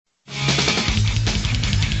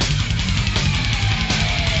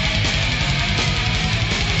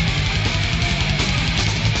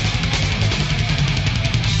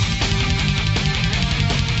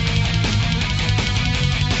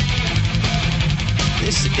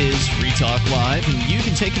This is Free Talk Live, and you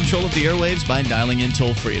can take control of the airwaves by dialing in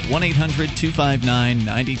toll-free at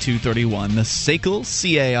 1-800-259-9231, the SACL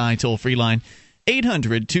CAI toll-free line,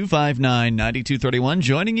 800-259-9231.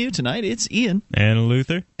 Joining you tonight, it's Ian. And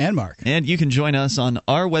Luther. And Mark. And you can join us on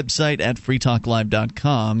our website at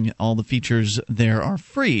freetalklive.com. All the features there are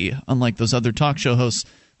free, unlike those other talk show hosts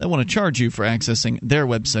that want to charge you for accessing their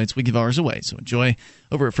websites. We give ours away, so enjoy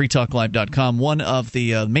over at freetalklive.com. One of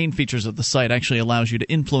the main features of the site actually allows you to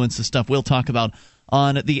influence the stuff we'll talk about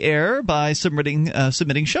on the air by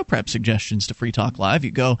submitting show prep suggestions to Free Talk Live. You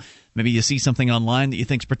go, maybe you see something online that you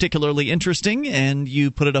think is particularly interesting, and you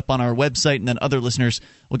put it up on our website, and then other listeners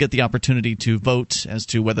will get the opportunity to vote as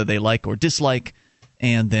to whether they like or dislike.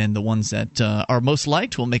 And then the ones that are most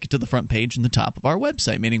liked will make it to the front page and the top of our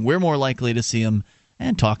website, meaning we're more likely to see them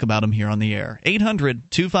and talk about them here on the air.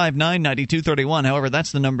 800-259-9231. However,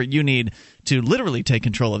 that's the number you need to literally take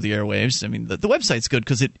control of the airwaves. I mean, the website's good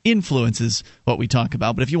because it influences what we talk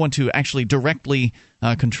about. But if you want to actually directly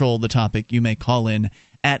control the topic, you may call in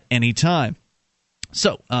at any time.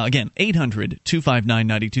 So, again,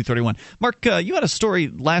 800-259-9231. Mark, you had a story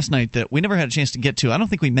last night that we never had a chance to get to. I don't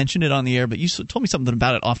think we mentioned it on the air, but you told me something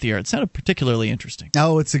about it off the air. It sounded particularly interesting.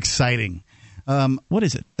 Oh, it's exciting. What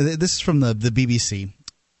is it? This is from the BBC.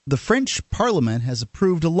 The French Parliament has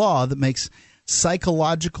approved a law that makes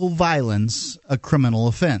psychological violence a criminal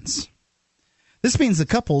offense. This means that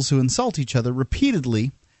couples who insult each other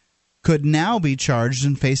repeatedly could now be charged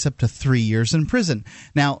and face up to 3 years in prison.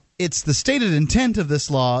 Now, it's the stated intent of this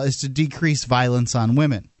law is to decrease violence on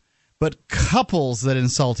women. But couples that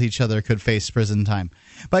insult each other could face prison time.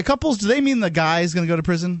 By couples, do they mean the guy is going to go to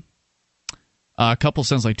prison? A couple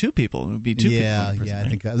sounds like two people. It would be two people in prison, I right?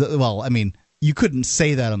 think. Well, I mean, you couldn't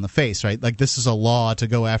say that on the face, right? Like, this is a law to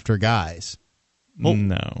go after guys. Well,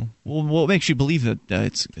 no. Well, what makes you believe that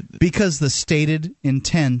it's... Because the stated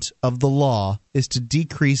intent of the law is to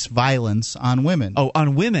decrease violence on women. Oh,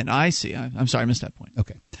 on women. I see. I'm sorry, I missed that point.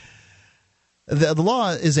 Okay. The law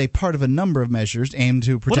is a part of a number of measures aimed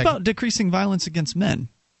to protect... What about decreasing violence against men?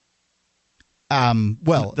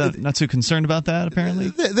 Well, not too concerned about that, apparently.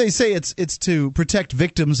 They say it's to protect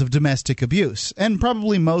victims of domestic abuse, and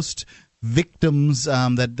probably most victims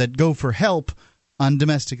that go for help on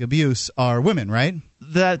domestic abuse are women, right?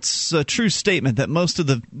 That's a true statement that most of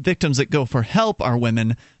the victims that go for help are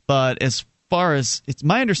women, but as far as it's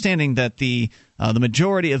my understanding that the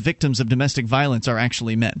majority of victims of domestic violence are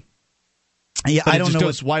actually men. Yeah, but I don't know.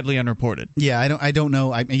 It's widely unreported. Yeah, I don't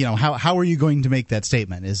know. How are you going to make that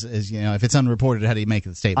statement? Is if it's unreported, how do you make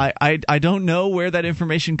the statement? I don't know where that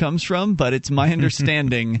information comes from, but it's my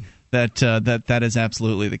understanding that is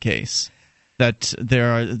absolutely the case. That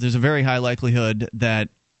there's a very high likelihood that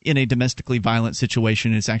in a domestically violent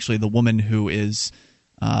situation, it's actually the woman who is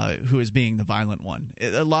being the violent one.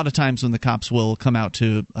 A lot of times when the cops will come out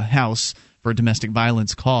to a house for a domestic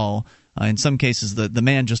violence call. In some cases, the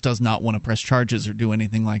man just does not want to press charges or do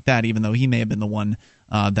anything like that, even though he may have been the one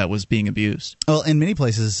that was being abused. Well, in many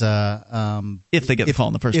places, if they get the call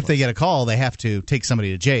in the first place. If they get a call, they have to take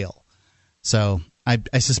somebody to jail. So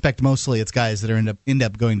I suspect mostly it's guys that end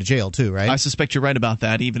up going to jail too, right? I suspect you're right about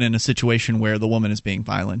that, even in a situation where the woman is being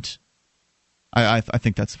violent. I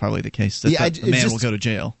think that's probably the case. The man will go to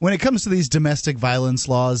jail. When it comes to these domestic violence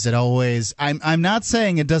laws, it always. I'm not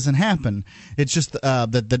saying it doesn't happen. It's just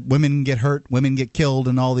that women get hurt, women get killed,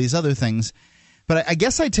 and all these other things. But I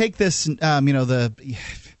guess I take this, the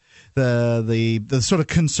sort of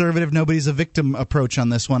conservative, nobody's a victim approach on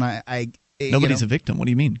this one. Nobody's a victim. What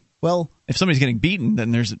do you mean? Well, if somebody's getting beaten,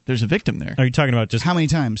 then there's a victim there. Are you talking about just how many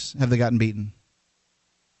times have they gotten beaten?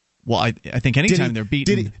 Well, I think anytime they're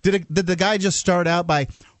beaten... Did the guy just start out by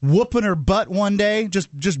whooping her butt one day?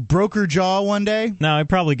 Just broke her jaw one day? No, I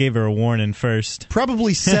probably gave her a warning first.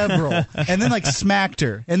 Probably several. And then, smacked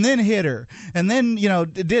her. And then hit her. And then,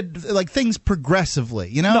 did, things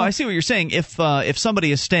progressively, No, I see what you're saying. If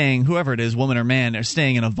somebody is staying, whoever it is, woman or man, are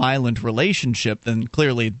staying in a violent relationship, then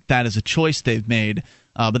clearly that is a choice they've made.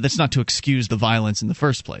 But that's not to excuse the violence in the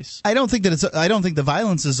first place. I don't think the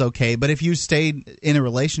violence is okay. But if you stayed in a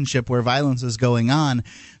relationship where violence is going on,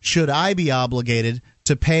 should I be obligated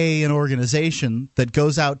to pay an organization that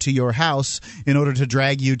goes out to your house in order to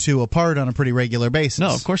drag you two apart on a pretty regular basis?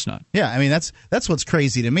 No, of course not. Yeah, I mean that's what's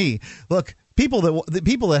crazy to me. Look, the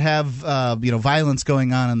people that have violence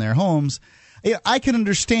going on in their homes, I can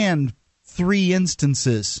understand 3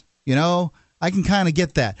 instances. I can kind of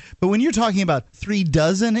get that. But when you're talking about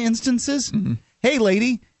 36 instances, Hey,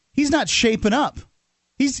 lady, he's not shaping up.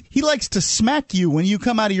 He likes to smack you when you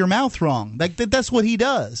come out of your mouth wrong. That's what he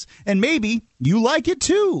does. And maybe you like it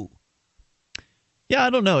too. Yeah, I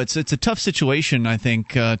don't know. It's a tough situation, I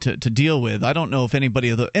think, to deal with. I don't know if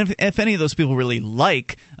if any of those people really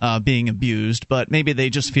like being abused, but maybe they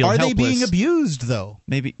just feel helpless. Are they being abused though?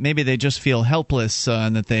 Maybe they just feel helpless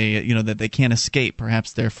and that they can't escape.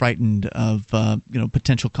 Perhaps they're frightened of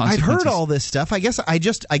potential consequences. I've heard all this stuff. I guess I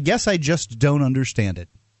just don't understand it.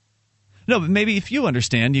 No, but maybe if you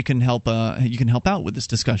understand, you can help out with this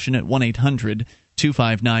discussion at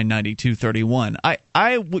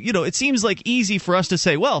 1-800-259-9231. It seems like easy for us to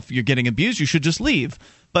say, well, if you're getting abused, you should just leave.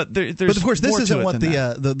 But there's But of course, this more isn't to it what than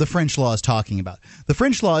that. the French law is talking about. The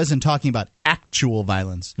French law isn't talking about actual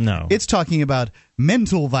violence. No. It's talking about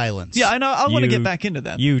mental violence. Yeah, I know. I want to get back into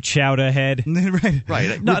that. You chowder head.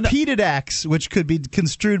 Right. Repeated acts which could be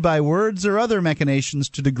construed by words or other machinations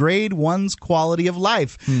to degrade one's quality of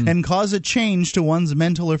life and cause a change to one's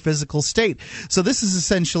mental or physical state. So this is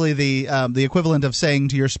essentially the equivalent of saying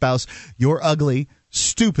to your spouse, "You're ugly,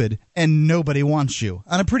 stupid, and nobody wants you,"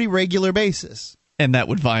 on a pretty regular basis. And that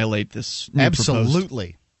would violate this new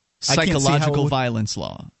Absolutely. psychological violence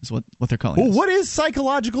law is what they're calling it. Well, what is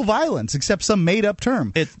psychological violence except some made-up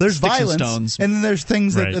term? There's violence, and then there's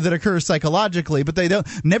things that occur psychologically, but they don't.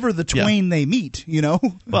 Never the twain they meet.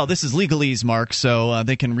 Well, this is legalese, Mark, so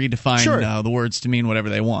they can redefine the words to mean whatever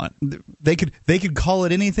they want. They could call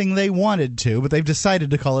it anything they wanted to, but they've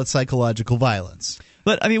decided to call it psychological violence.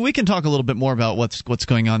 But, I mean, we can talk a little bit more about what's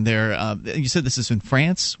going on there. You said this is in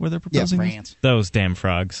France where they're proposing this? France. Those damn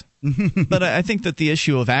frogs. But I think that the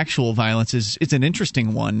issue of actual violence is an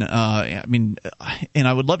interesting one. And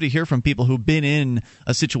I would love to hear from people who've been in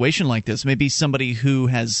a situation like this. Maybe somebody who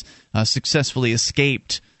has successfully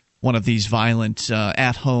escaped one of these violent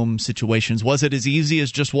at-home situations. Was it as easy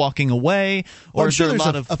as just walking away? Or is there a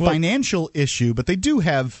lot of financial issue, but they do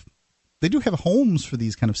have homes for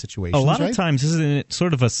these kind of situations. A lot of times, isn't it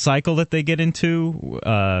sort of a cycle that they get into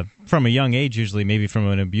from a young age, usually maybe from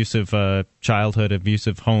an abusive childhood,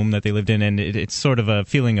 abusive home that they lived in, and it's sort of a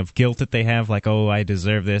feeling of guilt that they have, like, oh, I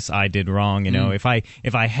deserve this, I did wrong. If I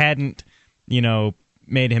hadn't,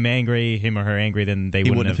 made him or her angry, then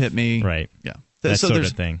he wouldn't have hit me. Right. Yeah. That sort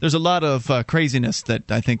of thing. There's a lot of craziness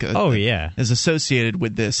that I think is associated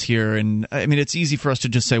with this here. And, I mean, it's easy for us to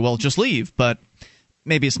just say, well, just leave, but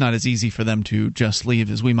maybe it's not as easy for them to just leave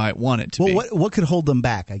as we might want it to be. Well, what could hold them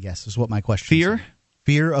back, I guess, is what my question Fear? is.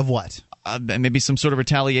 Fear of what? Maybe some sort of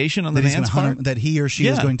retaliation on the man's part? That he or she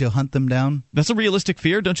is going to hunt them down? That's a realistic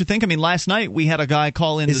fear, don't you think? I mean, last night we had a guy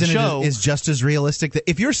call into the show. Is just as realistic that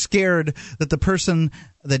if you're scared that the person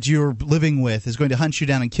that you're living with is going to hunt you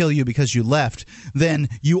down and kill you because you left, then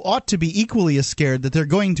you ought to be equally as scared that they're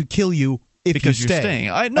going to kill you because you're staying.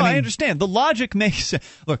 I understand. The logic makes...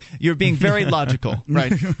 Look, you're being very logical,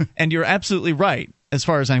 right? And you're absolutely right, as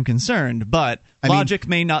far as I'm concerned. But logic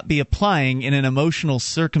may not be applying in an emotional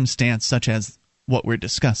circumstance such as what we're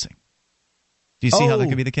discussing. Do you see how that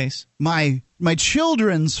could be the case? My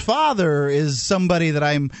children's father is somebody that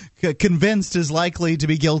I'm convinced is likely to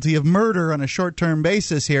be guilty of murder on a short-term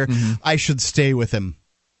basis here. Mm-hmm. I should stay with him.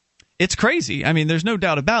 It's crazy. I mean, there's no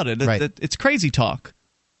doubt about it. Right. It's crazy talk.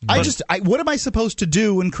 What am I supposed to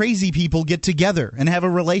do when crazy people get together and have a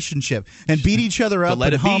relationship and beat each other up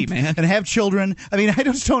and hump and have children? I mean, I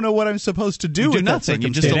just don't know what I'm supposed to do. You do nothing. You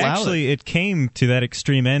just allow it. It came to that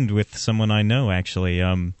extreme end with someone I know, actually.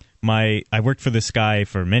 I worked for this guy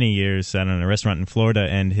for many years in a restaurant in Florida,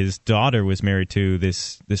 and his daughter was married to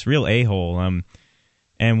this real a-hole.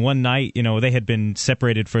 And one night, they had been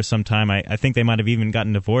separated for some time. I think they might have even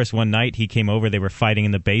gotten divorced. One night he came over. They were fighting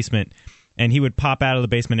in the basement. And he would pop out of the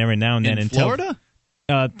basement every now and then. In Florida?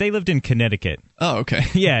 They lived in Connecticut. Oh, okay.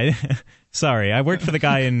 Yeah. Sorry. I worked for the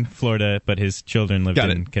guy in Florida, but his children lived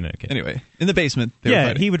in Connecticut. Anyway, in the basement. They were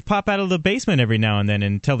fighting. He would pop out of the basement every now and then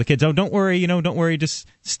and tell the kids, oh, don't worry, just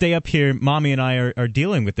stay up here. Mommy and I are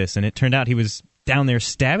dealing with this. And it turned out he was down there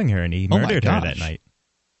stabbing her, and he murdered her that night.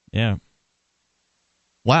 Yeah.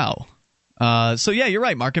 Wow. So, yeah, you're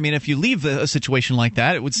right, Mark. I mean, if you leave a situation like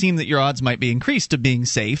that, it would seem that your odds might be increased of being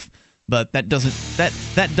safe. But that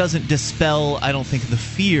doesn't dispel, I don't think,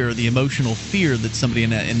 the emotional fear that somebody in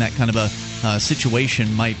that kind of a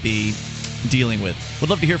situation might be dealing with. Would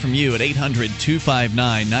love to hear from you at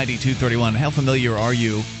 800-259-9231. How familiar are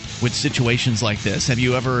you with situations like this? Have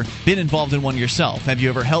you ever been involved in one yourself? Have you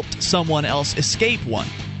ever helped someone else escape one?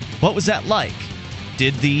 What was that like?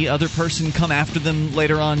 Did the other person come after them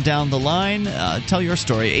later on down the line? Tell your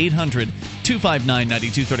story.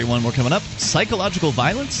 800-259-9231. More coming up. Psychological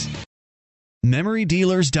violence?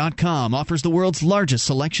 MemoryDealers.com offers the world's largest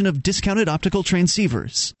selection of discounted optical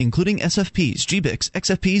transceivers, including SFPs, GBICs,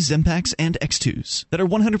 XFPs, Xempax, and X2s that are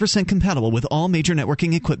 100% compatible with all major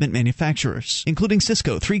networking equipment manufacturers, including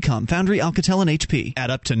Cisco, 3Com, Foundry, Alcatel, and HP,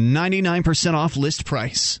 at up to 99% off list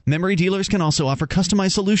price. Memory Dealers can also offer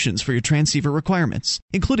customized solutions for your transceiver requirements,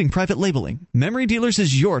 including private labeling. Memory Dealers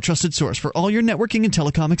is your trusted source for all your networking and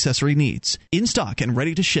telecom accessory needs, in stock and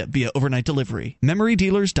ready to ship via overnight delivery.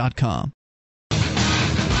 MemoryDealers.com.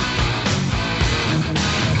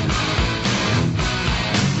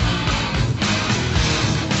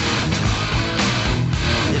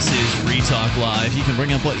 This is Free Talk Live. You can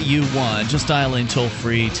bring up what you want. Just dial in toll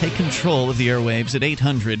free. Take control of the airwaves at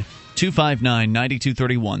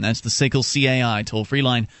 800-259-9231. That's the SACL CAI toll free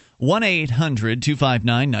line.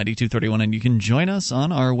 1-800-259-9231. And you can join us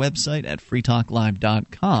on our website at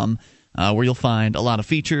freetalklive.com. Where you'll find a lot of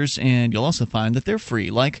features, and you'll also find that they're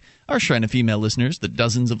free, like our Shrine of Female listeners, the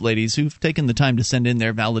dozens of ladies who've taken the time to send in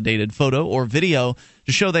their validated photo or video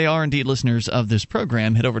to show they are indeed listeners of this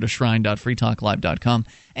program. Head over to shrine.freetalklive.com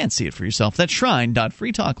and see it for yourself. That's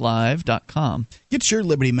shrine.freetalklive.com. Get your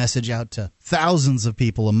Liberty message out to thousands of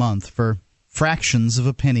people a month for fractions of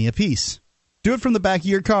a penny apiece. Do it from the back of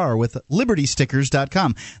your car with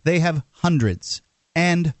libertystickers.com. They have hundreds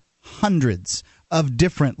and hundreds of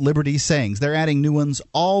different Liberty sayings. They're adding new ones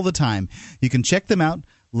all the time. You can check them out.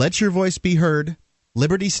 Let your voice be heard.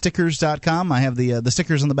 libertystickers.com. I have the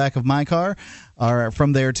stickers on the back of my car are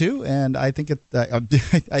from there too, and I think I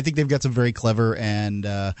think they've got some very clever and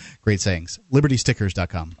great sayings.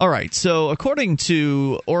 libertystickers.com. All right. So according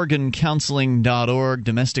to OregonCounseling.org,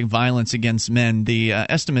 domestic violence against men, the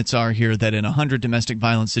estimates are here that in 100 domestic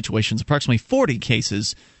violence situations, approximately 40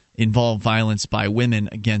 cases involve violence by women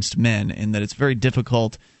against men, and that it's very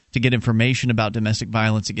difficult to get information about domestic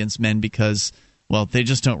violence against men because, well, they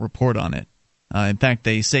just don't report on it. In fact,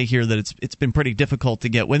 they say here that it's been pretty difficult to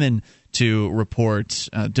get women to report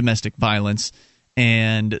domestic violence,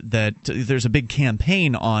 and that there's a big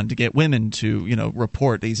campaign on to get women to,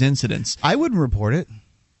 report these incidents. I wouldn't report it.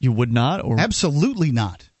 You would not? Or absolutely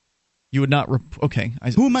not. You would not? Okay.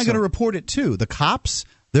 Who am I going to report it to? The cops?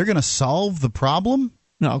 They're going to solve the problem?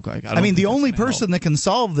 No, okay. I mean, the only person that can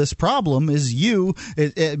solve this problem is you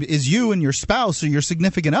and your spouse or your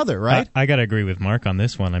significant other, right? I got to agree with Mark on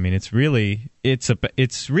this one. I mean, it's really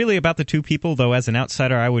about the two people, though as an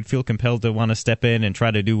outsider I would feel compelled to want to step in and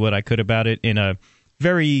try to do what I could about it in a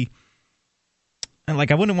very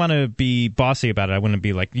I wouldn't want to be bossy about it. I wouldn't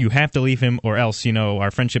be like, you have to leave him or else,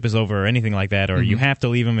 our friendship is over or anything like that, or you have to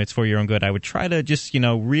leave him, it's for your own good. I would try to just,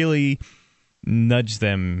 really nudge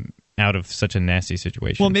them out of such a nasty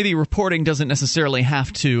situation. Well, maybe reporting doesn't necessarily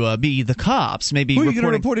have to be the cops. Maybe who are you going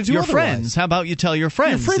to report it to? Your otherwise? Friends. How about you tell your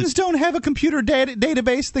friends? Your friends don't have a computer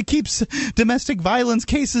database that keeps domestic violence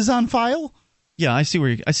cases on file? Yeah, I see where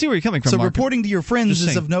you're coming from. So Mark. reporting to your friends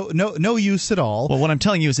is of no use at all. Well, what I'm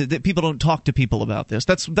telling you is that people don't talk to people about this.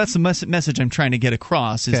 That's the message I'm trying to get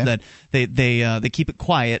across. Is that they keep it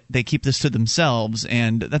quiet. They keep this to themselves,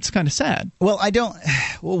 and that's kind of sad. Well,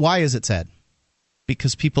 why is it sad?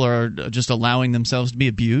 Because people are just allowing themselves to be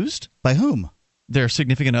abused. By whom? Their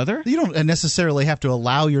significant other? You don't necessarily have to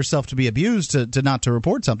allow yourself to be abused to not to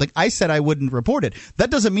report something. I said I wouldn't report it. That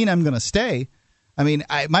doesn't mean I'm going to stay. I mean,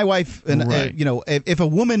 my wife, and right. If a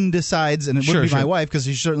woman decides, and it wouldn't be my wife because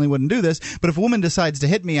she certainly wouldn't do this, but if a woman decides to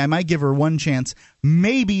hit me, I might give her one chance,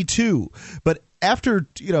 maybe two. But after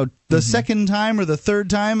the second time or the third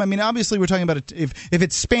time, I mean, obviously we're talking about if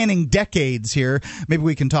it's spanning decades here, maybe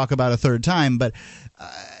we can talk about a third time. But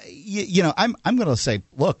I'm going to say,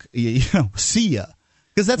 look, see ya.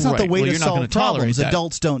 Because that's not the way to solve problems.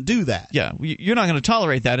 Adults don't do that. Yeah, you're not going to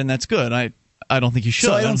tolerate that, and that's good. I don't think you should.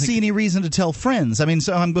 So I don't see any reason to tell friends. I mean,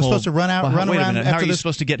 so I'm supposed to run around wait a minute. after How are you this?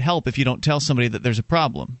 supposed to get help if you don't tell somebody that there's a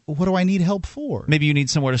problem? What do I need help for? Maybe you need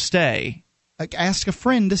somewhere to stay. Ask a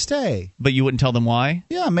friend to stay. But you wouldn't tell them why?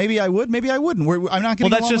 Yeah, maybe I would. Maybe I wouldn't. I'm not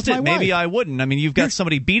getting along with my wife. Maybe I wouldn't. I mean, you've got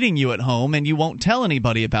somebody beating you at home, and you won't tell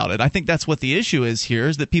anybody about it. I think that's what the issue is here,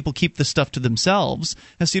 is that people keep the stuff to themselves,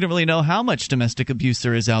 so you don't really know how much domestic abuse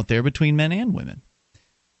there is out there between men and women.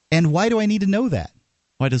 And why do I need to know that?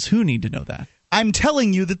 Why does who need to know that? I'm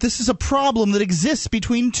telling you that this is a problem that exists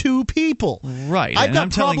between two people. Right. I've got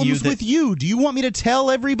problems with you. Do you want me to tell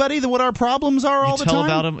everybody what our problems are all the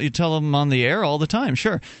time? You tell them on the air all the time,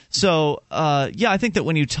 sure. So, I think that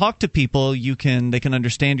when you talk to people, they can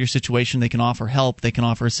understand your situation. They can offer help. They can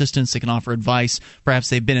offer assistance. They can offer advice. Perhaps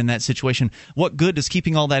they've been in that situation. What good does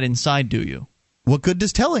keeping all that inside do you? What good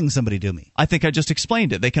does telling somebody do me? I think I just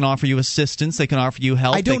explained it. They can offer you assistance. They can offer you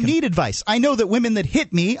help. I don't need advice. I know that women that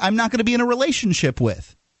hit me, I'm not going to be in a relationship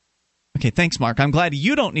with. Okay, thanks, Mark. I'm glad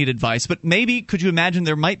you don't need advice, but maybe could you imagine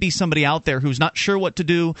there might be somebody out there who's not sure what to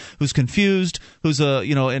do, who's confused, who's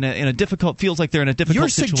in a difficult, feels like they're in a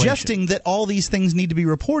difficult situation. You're suggesting that all these things need to be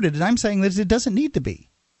reported, and I'm saying that it doesn't need to be.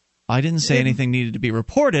 I didn't say anything needed to be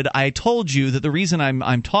reported. I told you that the reason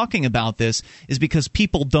I'm talking about this is because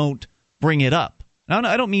people don't bring it up. Now,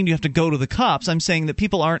 I don't mean you have to go to the cops. I'm saying that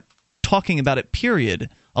people aren't talking about it, period,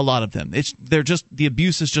 a lot of them. The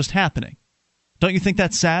abuse is just happening. Don't you think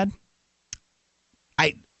that's sad?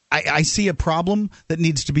 I see a problem that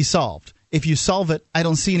needs to be solved. If you solve it, I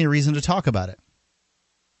don't see any reason to talk about it.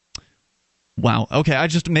 Wow. Okay.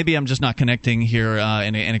 Maybe I'm just not connecting here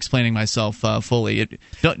and explaining myself fully.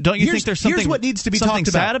 Don't you think there's something? Here's what needs to be talked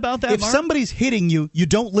about. Sad about that? If Mark? somebody's hitting you, you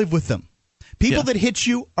don't live with them. People that hit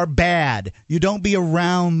you are bad. You don't be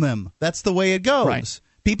around them. That's the way it goes. Right.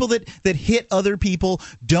 People that hit other people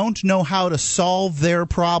don't know how to solve their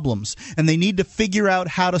problems, and they need to figure out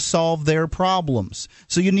how to solve their problems.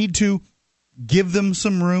 So you need to give them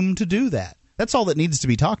some room to do that. That's all that needs to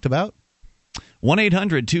be talked about.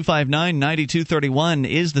 1-800-259-9231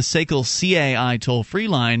 is the SACL CAI toll-free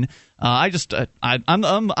line.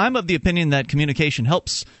 I'm of the opinion that communication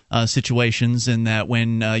helps situations, and that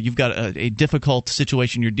when you've got a difficult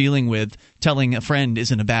situation you're dealing with, telling a friend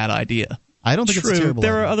isn't a bad idea. I don't think it's a terrible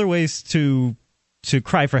idea. There are other ways to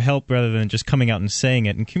cry for help rather than just coming out and saying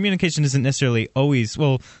it. And communication isn't necessarily always,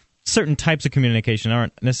 certain types of communication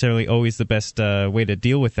aren't necessarily always the best way to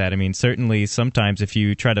deal with that. I mean, certainly sometimes if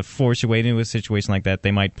you try to force your way into a situation like that, they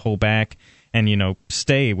might pull back and,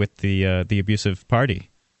 stay with the abusive party.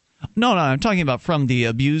 No, I'm talking about from the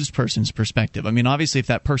abused person's perspective. I mean, obviously, if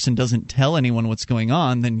that person doesn't tell anyone what's going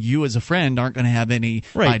on, then you as a friend aren't going to have any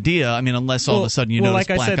idea. I mean, unless all of a sudden you notice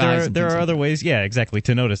black eyes. Like I said, there are other ways. Yeah, exactly.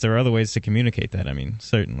 To notice, there are other ways to communicate that. I mean,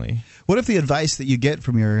 certainly. What if the advice that you get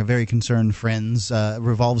from your very concerned friends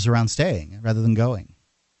revolves around staying rather than going?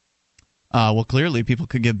 Well, clearly, people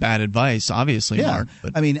could give bad advice. Obviously, Mark.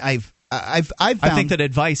 But I mean, I've found. I think that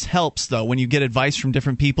advice helps, though. When you get advice from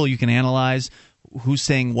different people, you can analyze who's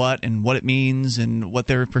saying what and what it means and what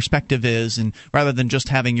their perspective is, and rather than just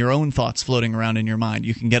having your own thoughts floating around in your mind,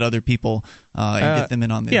 you can get other people and get them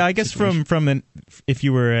in on the I guess situation. If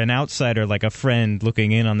you were an outsider, like a friend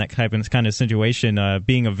looking in on that kind of situation,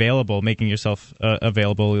 being available, making yourself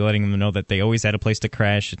available, letting them know that they always had a place to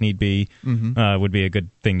crash if need be, would be a good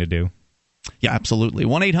thing to do. Yeah, absolutely.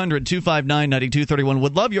 1-800-259-9231.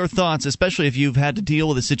 Would love your thoughts, especially if you've had to deal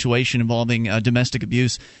with a situation involving domestic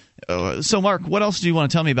abuse. So, Mark, what else do you want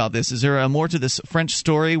to tell me about this? Is there more to this French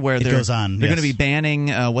story where they're going to be banning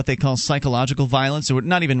what they call psychological violence? So we're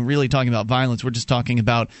not even really talking about violence. We're just talking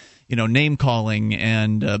about, name-calling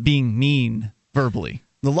and being mean verbally.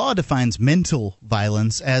 The law defines mental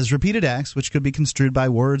violence as repeated acts which could be construed by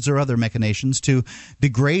words or other machinations to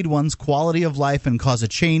degrade one's quality of life and cause a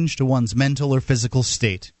change to one's mental or physical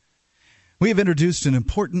state. We have introduced an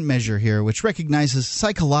important measure here which recognizes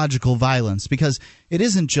psychological violence because it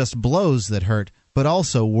isn't just blows that hurt, but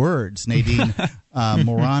also words. Nadine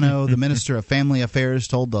Morano, the Minister of Family Affairs,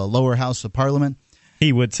 told the lower house of Parliament.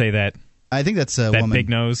 He would say that. I think that's a that woman. Big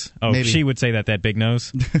nose. Oh, Maybe. She would say that big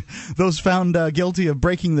nose. Those found guilty of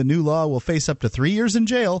breaking the new law will face up to 3 years in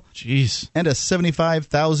jail. Jeez. And a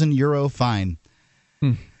 €75,000 fine.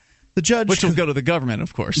 The judge, which will go to the government,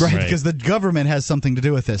 of course. Right, because the government has something to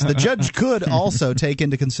do with this. The judge could also take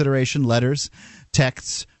into consideration letters,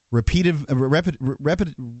 texts, repetitive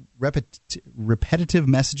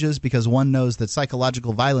messages, because one knows that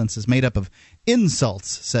psychological violence is made up of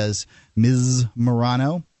insults, says Ms.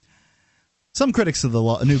 Morano. Some critics of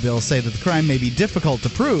the new bill say that the crime may be difficult to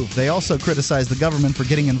prove. They also criticize the government for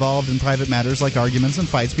getting involved in private matters like arguments and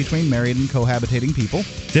fights between married and cohabitating people.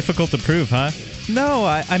 Difficult to prove, huh? No,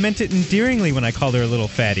 I meant it endearingly when I called her a little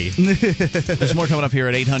fatty. There's more coming up here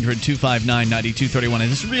at 800-259-9231.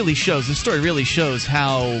 And this story really shows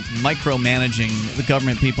how micromanaging the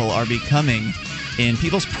government people are becoming in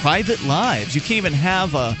people's private lives. You can't even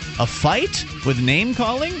have a fight with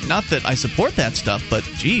name-calling? Not that I support that stuff, but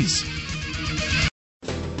geez.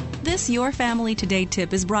 This Your Family Today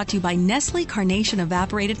tip is brought to you by Nestle Carnation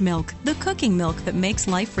Evaporated Milk, the cooking milk that makes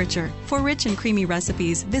life richer. For rich and creamy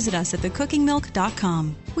recipes, visit us at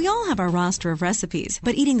thecookingmilk.com. We all have our roster of recipes,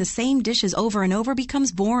 but eating the same dishes over and over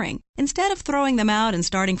becomes boring. Instead of throwing them out and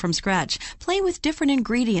starting from scratch, play with different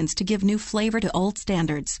ingredients to give new flavor to old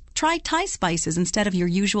standards. Try Thai spices instead of your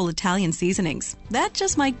usual Italian seasonings. That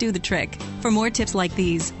just might do the trick. For more tips like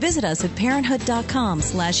these, visit us at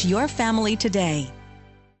parenthood.com/yourfamilytoday.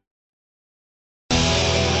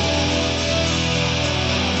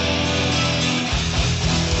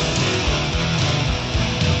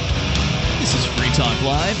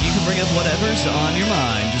 Live. You can bring up whatever's on your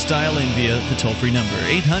mind. Just dial in via the toll-free number,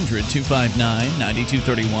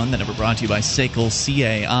 800-259-9231. The number brought to you by SACL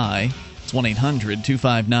CAI. It's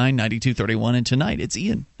 1-800-259-9231. And tonight, it's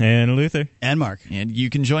Ian. And Luther. And Mark. And you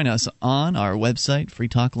can join us on our website,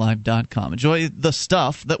 freetalklive.com. Enjoy the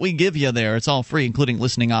stuff that we give you there. It's all free, including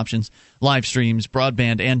listening options, live streams,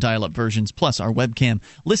 broadband, and dial-up versions, plus our webcam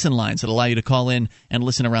listen lines that allow you to call in and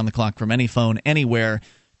listen around the clock from any phone, anywhere.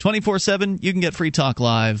 24/7, you can get Free Talk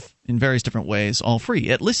Live in various different ways, all free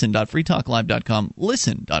at listen.freetalklive.com,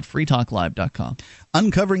 listen.freetalklive.com.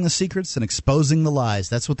 Uncovering the secrets and exposing the lies.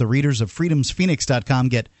 That's what the readers of freedomsphoenix.com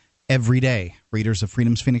get every day. Readers of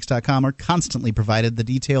freedomsphoenix.com are constantly provided the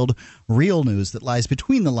detailed, real news that lies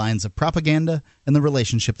between the lines of propaganda and the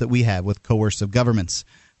relationship that we have with coercive governments.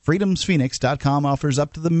 freedomsphoenix.com offers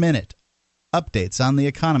up-to-the-minute updates on the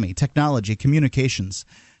economy, technology, communications,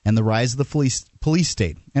 and the rise of the police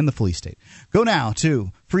state and the police state. Go now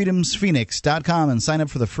to freedomsphoenix.com and sign up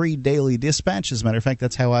for the free daily dispatch. As a matter of fact,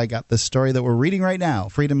 that's how I got this story that we're reading right now,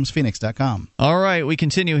 freedomsphoenix.com. All right, we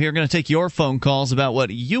continue here. We're going to take your phone calls about what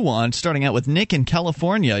you want, starting out with Nick in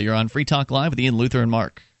California. You're on Free Talk Live with Ian, Luther, and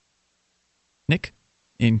Mark. Nick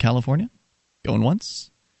in California? Going once?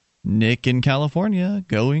 Nick in California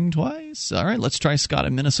going twice. All right, let's try Scott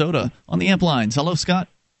in Minnesota on the amp lines. Hello, Scott.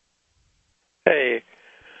 Hey.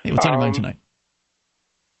 Hey, what's on your mind tonight?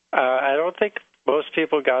 I don't think most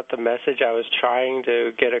people got the message I was trying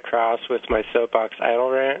to get across with my soapbox idle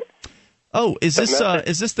rant. Oh, is this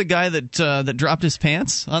the guy that dropped his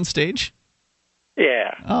pants on stage?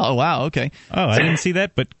 Yeah. Oh, wow. Okay. Oh, I didn't see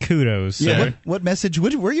that, but kudos. Yeah. What message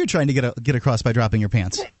were you trying to get across by dropping your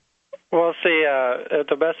pants? Well, see,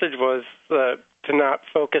 the message was to not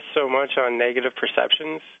focus so much on negative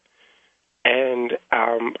perceptions, and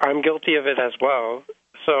I'm guilty of it as well.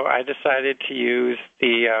 So I decided to use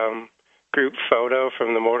the group photo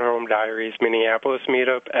from the Motorhome Diaries Minneapolis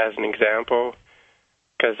meetup as an example,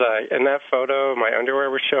 because in that photo, my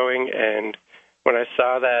underwear was showing, and when I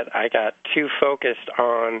saw that, I got too focused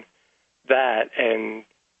on that and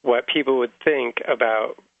what people would think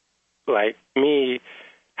about, like, me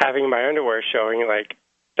having my underwear showing, like,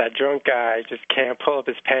 that drunk guy just can't pull up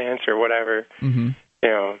his pants or whatever, you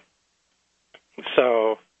know.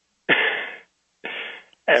 So...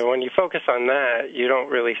 And when you focus on that, you don't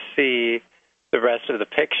really see the rest of the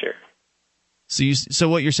picture. So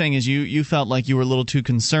what you're saying is you felt like you were a little too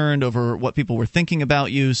concerned over what people were thinking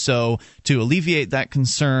about you. So to alleviate that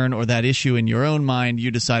concern or that issue in your own mind, you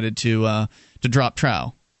decided to drop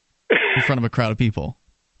trow in front of a crowd of people.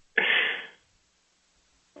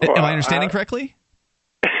 Well, am I understanding correctly?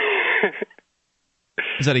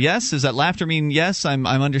 Is that a yes? Does that laughter mean yes? I'm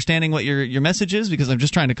understanding what your message is, because I'm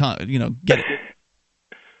just trying to get it.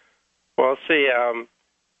 Well, see,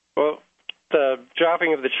 the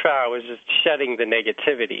dropping of the trow was just shedding the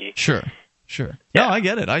negativity. Sure. Yeah. No, I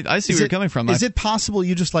get it. I see where you're coming from. Is it possible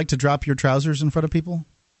you just like to drop your trousers in front of people?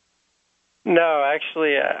 No,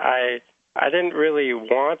 actually, I didn't really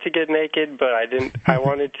want to get naked, but I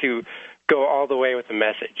wanted to go all the way with the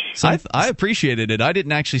message. So I appreciated it. I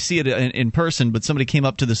didn't actually see it in person, but somebody came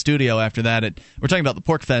up to the studio after that. We're talking about the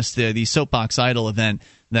Pork Fest, the Soapbox Idol event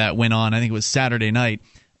that went on. I think it was Saturday night.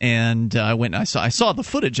 And I went. I saw the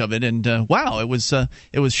footage of it, and wow, it was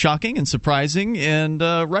shocking and surprising, and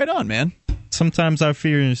right on, man. Sometimes our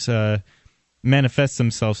fears manifest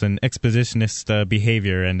themselves in expositionist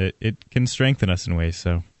behavior, and it can strengthen us in ways.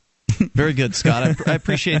 So, very good, Scott. I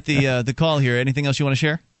appreciate the call here. Anything else you want to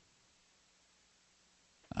share?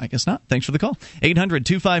 I guess not. Thanks for the call.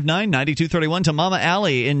 800-259-9231 to Mama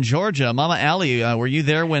Allie in Georgia. Mama Allie, were you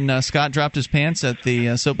there when Scott dropped his pants at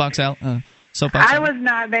the Soapbox I was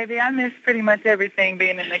not, baby. I missed pretty much everything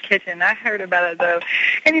being in the kitchen. I heard about it, though.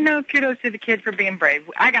 And, kudos to the kid for being brave.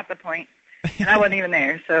 I got the point, and I wasn't even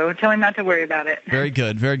there, so tell him not to worry about it. Very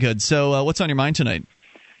good, very good. So what's on your mind tonight?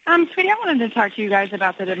 Sweetie, I wanted to talk to you guys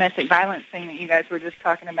about the domestic violence thing that you guys were just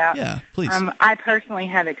talking about. Yeah, please. I personally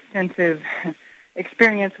had extensive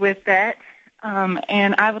experience with that,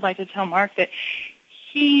 and I would like to tell Mark that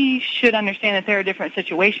he should understand that there are different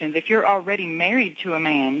situations. If you're already married to a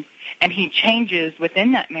man and he changes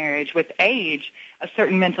within that marriage with age, a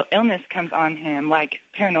certain mental illness comes on him, like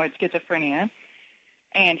paranoid schizophrenia,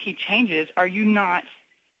 and he changes, do you not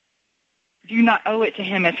owe it to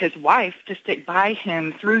him as his wife to stick by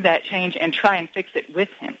him through that change and try and fix it with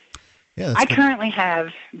him? Yeah, I currently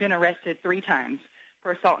have been arrested 3 times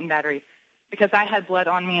for assault and battery because I had blood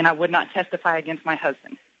on me and I would not testify against my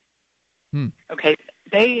husband. Okay,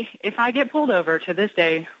 if I get pulled over to this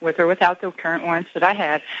day, with or without the current warrants that I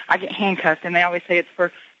had, I get handcuffed, and they always say it's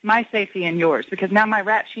for my safety and yours, because now my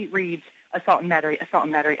rap sheet reads, assault and battery, assault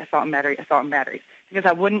and battery, assault and battery, assault and battery, because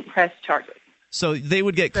I wouldn't press charges. So they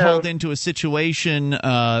would get called into a situation,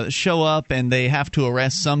 show up, and they have to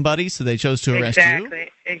arrest somebody, so they chose to arrest you?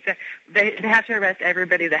 Exactly. They have to arrest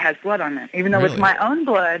everybody that has blood on them. Even though Really? it's my own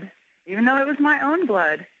blood,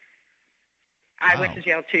 I went to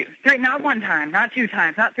jail too. Not one time, not 2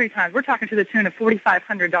 times, not 3 times. We're talking to the tune of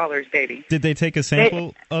 $4,500, baby. Did they take a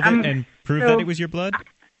sample of it and prove that it was your blood?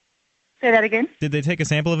 Say that again? Did they take a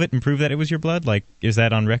sample of it and prove that it was your blood? Like, is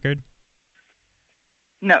that on record?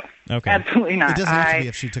 No, okay. Absolutely not. It doesn't have to be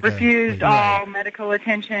if she took refused all medical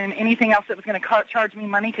attention, anything else that was going to charge me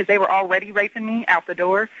money because they were already raping me out the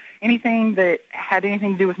door. Anything that had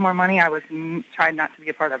anything to do with more money, I was tried not to be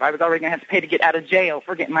a part of. I was already going to have to pay to get out of jail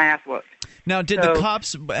for getting my ass whooped. Now, how did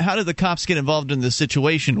the cops get involved in this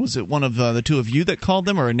situation? Was it one of the two of you that called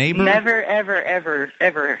them or a neighbor? Never, ever, ever,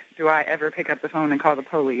 ever do I ever pick up the phone and call the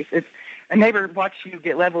police. It's a neighbor watch you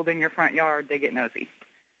get leveled in your front yard, they get nosy.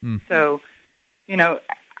 So,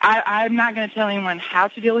 I'm not going to tell anyone how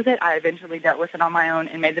to deal with it. I eventually dealt with it on my own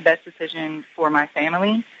and made the best decision for my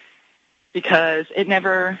family because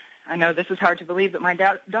I know this is hard to believe, but my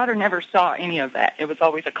daughter never saw any of that. It was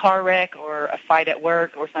always a car wreck or a fight at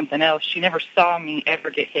work or something else. She never saw me ever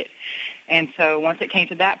get hit. And so once it came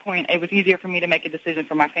to that point, it was easier for me to make a decision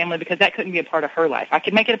for my family because that couldn't be a part of her life. I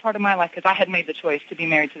could make it a part of my life because I had made the choice to be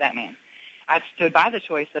married to that man. I stood by the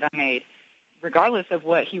choice that I made, regardless of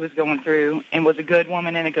what he was going through, and was a good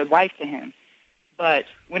woman and a good wife to him. But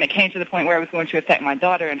when it came to the point where it was going to affect my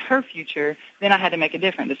daughter and her future, then I had to make a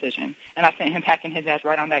different decision. And I sent him packing his ass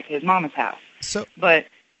right on back to his mama's house. But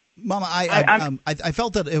Mama, I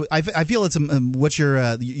felt that I feel it's what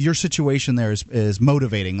your situation there is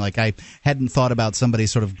motivating. Like I hadn't thought about somebody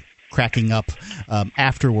sort of cracking up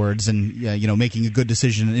afterwards and making a good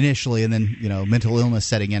decision initially and then mental illness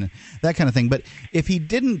setting in, that kind of thing. But if he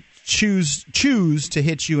didn't choose to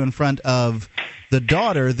hit you in front of the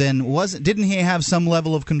daughter, then didn't he have some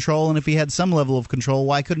level of control? And if he had some level of control,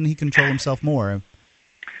 why couldn't he control himself more?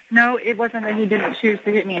 No, it wasn't that he didn't choose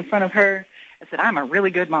to hit me in front of her. I said, I'm a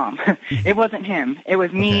really good mom. It wasn't him. It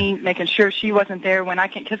was me making sure she wasn't there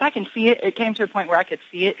because I can see it. It came to a point where I could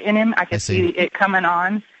see it in him. I could see it coming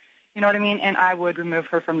on. You know what I mean? And I would remove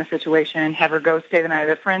her from the situation, have her go stay the night at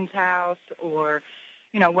a friend's house or,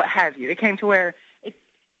 what have you. It came to where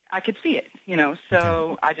I could see it,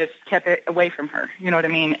 so I just kept it away from her, you know what I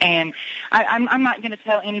mean? And I'm not going to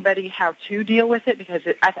tell anybody how to deal with it because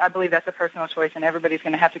I believe that's a personal choice and everybody's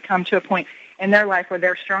going to have to come to a point in their life where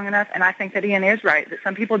they're strong enough. And I think that Ian is right, that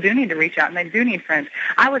some people do need to reach out and they do need friends.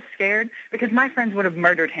 I was scared because my friends would have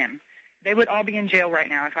murdered him. They would all be in jail right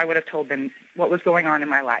now if I would have told them what was going on in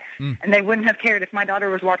my life. And they wouldn't have cared if my daughter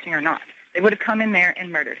was watching or not. They would have come in there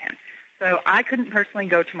and murdered him. So I couldn't personally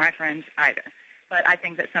go to my friends either. But I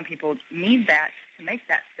think that some people need that to make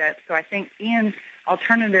that step. So I think Ian's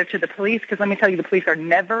alternative to the police, because let me tell you, the police are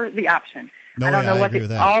never the option. I don't know what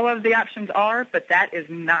all of the options are, but that is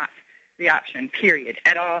not the option, period,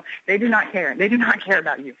 at all. They do not care. They do not care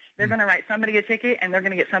about you. They're going to write somebody a ticket, and they're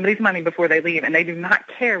going to get somebody's money before they leave, and they do not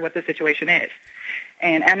care what the situation is.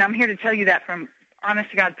 And I'm here to tell you that from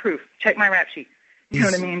honest-to-God proof. Check my rap sheet. You know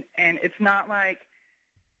what I mean? And it's not like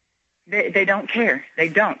they don't care. They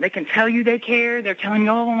don't. They can tell you they care. They're telling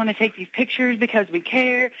you, I want to take these pictures because we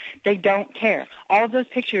care. They don't care. All of those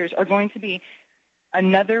pictures are going to be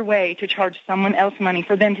another way to charge someone else money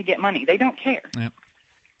for them to get money. They don't care. Yep.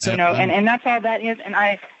 And that's all that is. And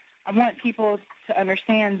I want people to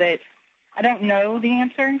understand that I don't know the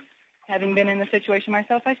answer. Having been in the situation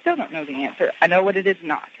myself, I still don't know the answer. I know what it is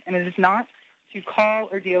not. And it is not to call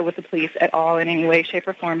or deal with the police at all in any way, shape,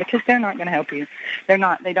 or form because they're not going to help you. They're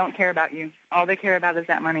not. They don't care about you. All they care about is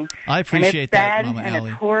that money. I appreciate that, Mama and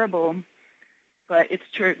Allie. It's horrible, but it's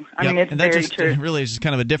true. I mean, it's very true. It really is just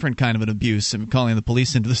kind of a different kind of an abuse. And calling the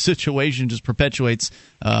police into the situation just perpetuates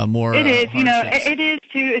more It is. hardships. It is,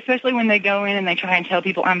 too, especially when they go in and they try and tell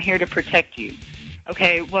people, I'm here to protect you.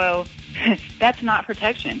 Okay, well, that's not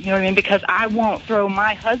protection. You know what I mean? Because I won't throw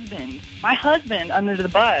my husband under the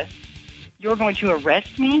bus. You're going to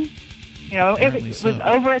arrest me? It was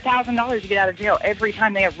over $1,000 to get out of jail every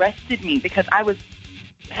time they arrested me because I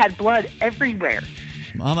had blood everywhere.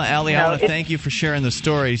 Mama Allie, I want to thank you for sharing the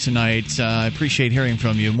story tonight. I appreciate hearing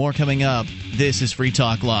from you. More coming up. This is Free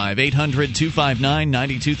Talk Live.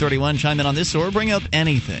 800-259-9231. Chime in on this or bring up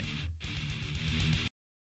anything.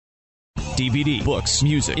 DVD, books,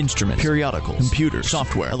 music, instruments, periodicals, computers,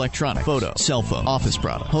 software, electronic, photo, cell phone, office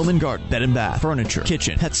product, home and garden, bed and bath, furniture,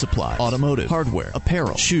 kitchen, pet supply, automotive, hardware,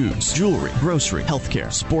 apparel, shoes, jewelry, grocery,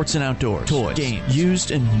 healthcare, sports and outdoors, toys, games, used,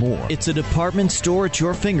 and more. It's a department store at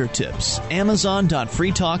your fingertips.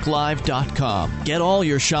 Amazon.freetalklive.com. Get all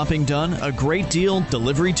your shopping done, a great deal,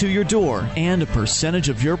 delivery to your door, and a percentage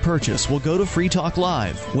of your purchase will go to Free Talk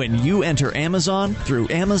Live when you enter Amazon through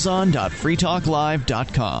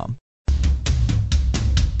Amazon.freetalklive.com.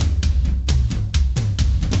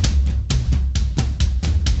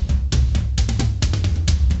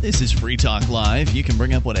 This is Free Talk Live. You can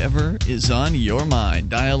bring up whatever is on your mind.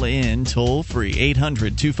 Dial in toll-free,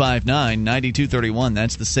 800-259-9231.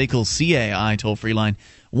 That's the SACL CAI toll-free line,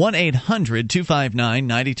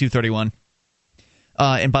 1-800-259-9231.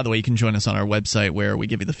 And by the way, you can join us on our website where we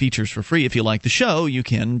give you the features for free. If you like the show, you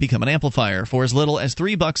can become an amplifier. For as little as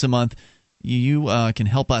 $3 a month, you can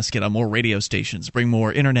help us get on more radio stations, bring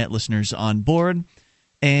more internet listeners on board,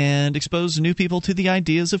 and expose new people to the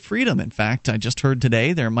ideas of freedom. In fact, I just heard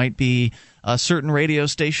today there might be a certain radio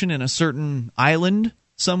station in a certain island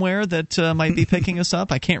somewhere that might be picking us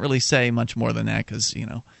up. I can't really say much more than that because,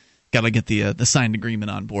 got to get the signed agreement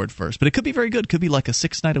on board first. But it could be very good. Could be like a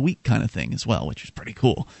 6-night-a-week kind of thing as well, which is pretty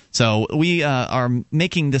cool. So we are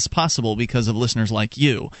making this possible because of listeners like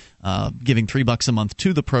you, giving $3 a month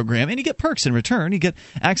to the program. And you get perks in return. You get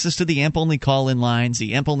access to the AMP-only call-in lines,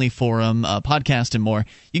 the AMP-only forum, podcast, and more.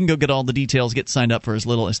 You can go get all the details, get signed up for as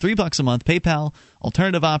little as $3 a month. PayPal,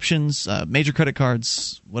 alternative options, major credit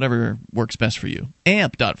cards, whatever works best for you.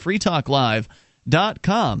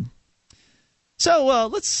 amp.freetalklive.com. So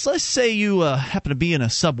let's say you happen to be in a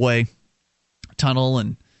subway tunnel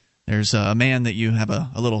and there's a man that you have a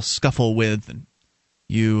little scuffle with, and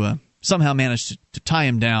you somehow manage to tie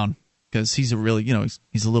him down because he's a really,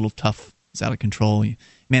 he's a little tough, he's out of control. You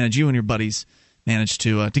and your buddies manage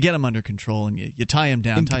to get him under control, and you tie him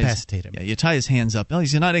down. Incapacitate him. Yeah, you tie his hands up. No,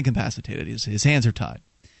 he's not incapacitated. His hands are tied.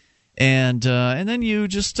 And then you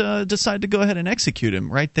just decide to go ahead and execute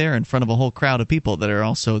him right there in front of a whole crowd of people that are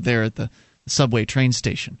also there at the subway train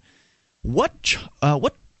station. What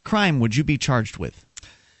crime would you be charged with?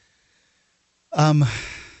 That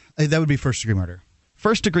would be first-degree murder.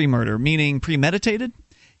 First-degree murder, meaning premeditated?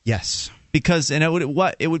 Yes. Because it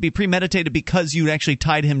would be premeditated because you actually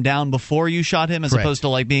tied him down before you shot him, as correct. Opposed to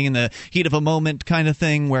like being in the heat of a moment kind of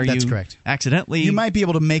thing where that's you correct. Accidentally. You might be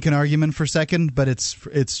able to make an argument for second, but it's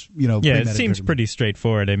yeah, it seems pretty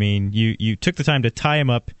straightforward. I mean, you took the time to tie him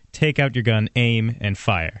up, take out your gun, aim, and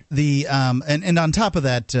fire. And on top of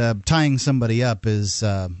that, tying somebody up is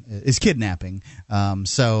kidnapping.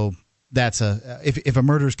 So that's if a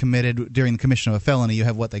murder is committed during the commission of a felony, you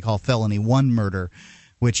have what they call felony 1 murder,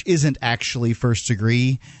 which isn't actually first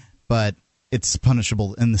degree, but it's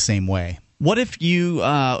punishable in the same way. What if you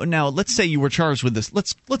now? Let's say you were charged with this.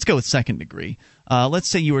 Let's go with second degree. Let's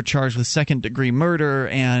say you were charged with second degree murder,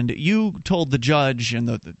 and you told the judge and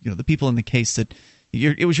the people in the case that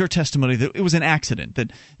it was your testimony that it was an accident,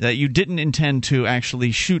 that you didn't intend to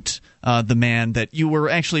actually shoot the man, that you were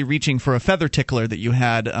actually reaching for a feather tickler that you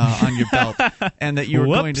had on your belt, and that you were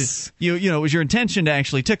going to it was your intention to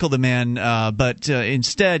actually tickle the man, but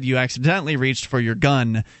instead you accidentally reached for your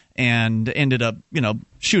gun and ended up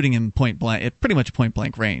shooting him point blank at pretty much point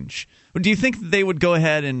blank range. Do you think they would go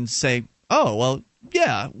ahead and say, oh well,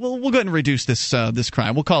 yeah, we'll go ahead and reduce this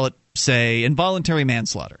crime, we'll call it, say, involuntary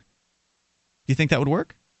manslaughter? Do you think that would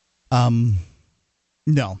work? No.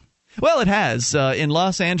 Well, it has. In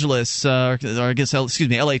Los Angeles, LA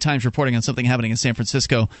Times reporting on something happening in San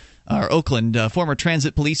Francisco or Oakland. A former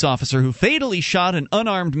transit police officer who fatally shot an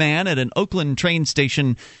unarmed man at an Oakland train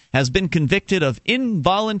station has been convicted of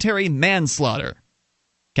involuntary manslaughter,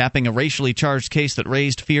 capping a racially charged case that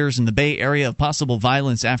raised fears in the Bay Area of possible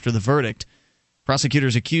violence after the verdict.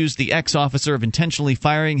 Prosecutors accused the ex-officer of intentionally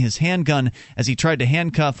firing his handgun as he tried to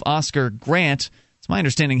handcuff Oscar Grant. It's my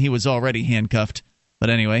understanding he was already handcuffed. But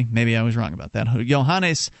anyway, maybe I was wrong about that.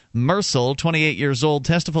 Johannes Merzel, 28 years old,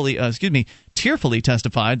 tearfully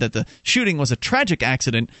testified that the shooting was a tragic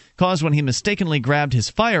accident caused when he mistakenly grabbed his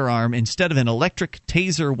firearm instead of an electric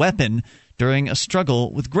taser weapon during a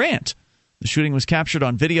struggle with Grant. The shooting was captured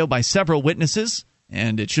on video by several witnesses,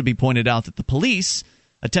 and it should be pointed out that the police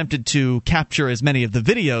attempted to capture as many of the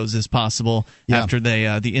videos as possible after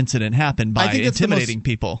the incident happened by intimidating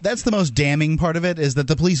people. That's the most damning part of it, is that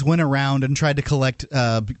the police went around and tried to collect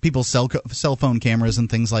people's cell phone cameras and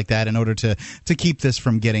things like that in order to keep this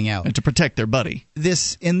from getting out. And to protect their buddy.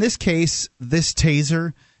 In this case, this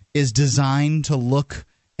taser is designed to look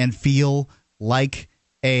and feel like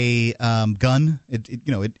a gun.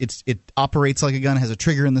 It operates like a gun. It has a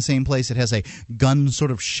trigger in the same place. It has a gun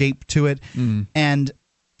sort of shape to it, and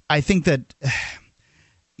I think that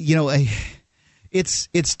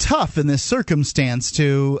it's tough in this circumstance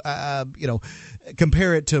to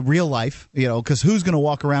compare it to real life. Because who's going to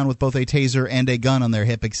walk around with both a taser and a gun on their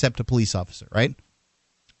hip except a police officer, right?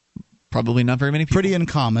 Probably not very many people. Pretty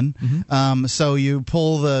uncommon. Mm-hmm. So you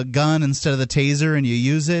pull the gun instead of the taser and you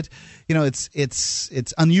use it.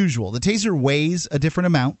 It's unusual. The taser weighs a different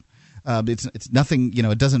amount. It's nothing.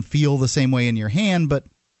 It doesn't feel the same way in your hand, but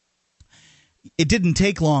it didn't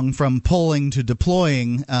take long from pulling to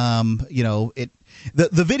deploying. The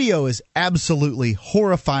video is absolutely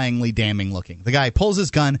horrifyingly damning looking. The guy pulls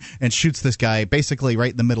his gun and shoots this guy basically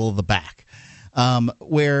right in the middle of the back,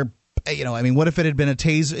 where. What if it had been a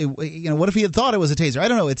taser? What if he had thought it was a taser? I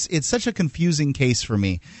don't know. It's such a confusing case for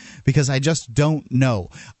me because I just don't know.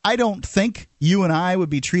 I don't think you and I would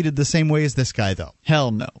be treated the same way as this guy, though. Hell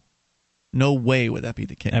no. No way would that be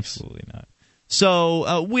the case. Absolutely not.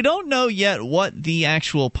 So we don't know yet what the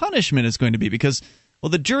actual punishment is going to be because, well,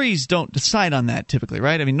 the juries don't decide on that typically,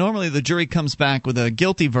 right? I mean, normally the jury comes back with a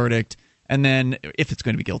guilty verdict, and then if it's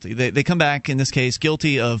going to be guilty, they come back, in this case,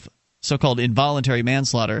 guilty of so-called involuntary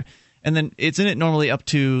manslaughter. And then isn't it normally up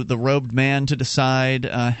to the robed man to decide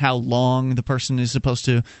how long the person is supposed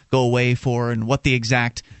to go away for and what the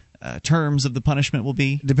exact terms of the punishment will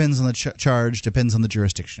be? Depends on the charge, depends on the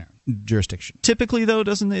jurisdiction. Typically, though,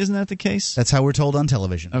 isn't that the case? That's how we're told on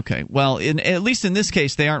television. Okay. Well, at least in this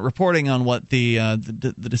case, they aren't reporting on what the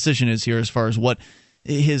decision is here as far as what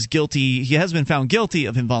he has been found guilty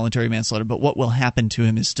of involuntary manslaughter, but what will happen to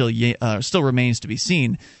him is still remains to be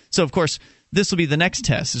seen. So, of course, this will be the next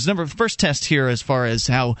test. There's the first test here as far as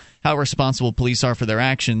how responsible police are for their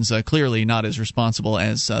actions. Clearly not as responsible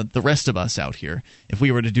as the rest of us out here. If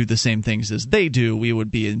we were to do the same things as they do, we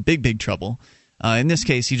would be in big, big trouble. In this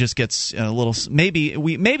case, he just gets a little. Maybe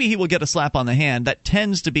he will get a slap on the hand. That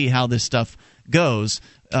tends to be how this stuff goes.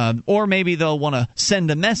 Or maybe they'll want to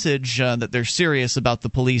send a message that they're serious about the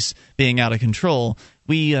police being out of control.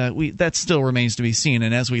 That still remains to be seen.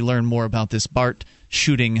 And as we learn more about this BART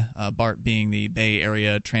shooting, BART being the Bay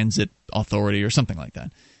Area Transit Authority or something like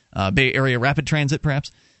that, Bay Area Rapid Transit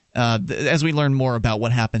perhaps, as we learn more about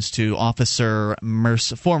what happens to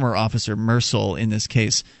former Officer Mercel in this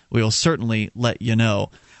case, we will certainly let you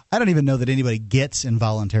know. I don't even know that anybody gets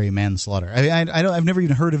involuntary manslaughter. I've never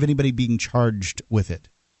even heard of anybody being charged with it.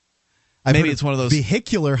 Maybe it's one of those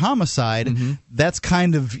vehicular homicide. Mm-hmm. That's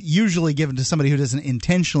kind of usually given to somebody who doesn't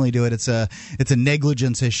intentionally do it. It's a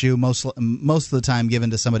negligence issue most of the time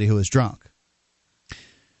given to somebody who is drunk.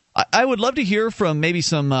 I would love to hear from maybe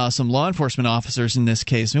some law enforcement officers in this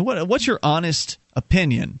case. I mean, what's your honest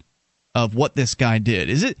opinion of what this guy did?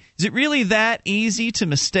 Is it really that easy to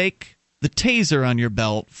mistake the taser on your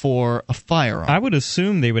belt for a firearm? I would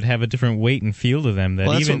assume they would have a different weight and feel to them.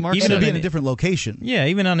 That's what Mark said. It'd be in a different location. Yeah,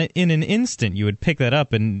 even in an instant, you would pick that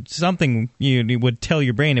up, and something you would tell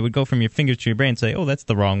your brain. It would go from your fingers to your brain and say, "Oh, that's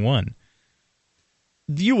the wrong one."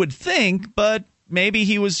 You would think, but maybe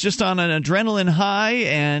he was just on an adrenaline high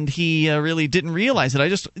and he really didn't realize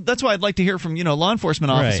it. That's why I'd like to hear from a law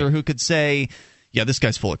enforcement officer who could say, "Yeah, this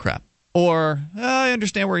guy's full of crap." Or, I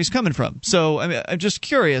understand where he's coming from. So I'm just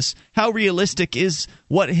curious, how realistic is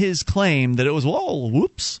his claim that it was,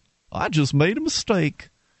 whoops, I just made a mistake.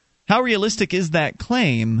 How realistic is that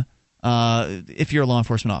claim if you're a law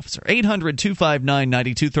enforcement officer?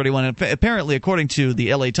 800-259-9231. Apparently, according to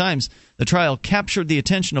the LA Times, the trial captured the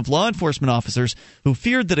attention of law enforcement officers who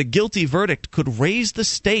feared that a guilty verdict could raise the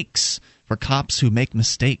stakes for cops who make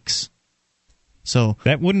mistakes. So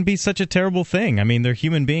that wouldn't be such a terrible thing. I mean, they're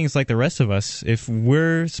human beings like the rest of us. If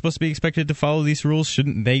we're supposed to be expected to follow these rules,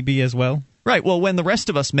 shouldn't they be as well? Right. Well, when the rest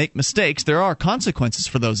of us make mistakes, there are consequences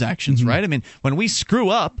for those actions, right? I mean, when we screw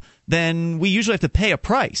up, then we usually have to pay a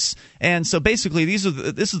price. And so basically, this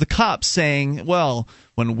is the cops saying, well,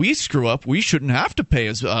 when we screw up, we shouldn't have to pay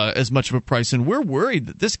as much of a price. And we're worried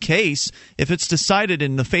that this case, if it's decided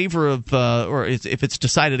in the favor of, or if it's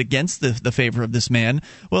decided against the favor of this man,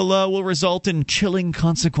 will result in chilling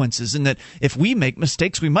consequences. And that if we make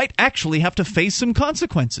mistakes, we might actually have to face some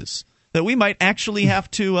consequences. That we might actually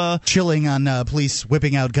have to... chilling on police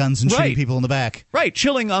whipping out guns and shooting people in the back. Right,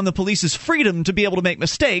 chilling on the police's freedom to be able to make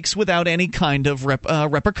mistakes without any kind of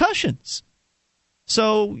repercussions.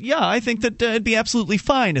 So, yeah, I think that it'd be absolutely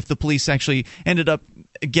fine if the police actually ended up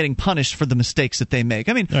getting punished for the mistakes that they make.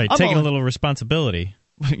 I mean, taking a little responsibility.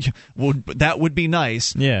 That would be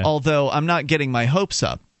nice, although I'm not getting my hopes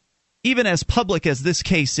up. Even as public as this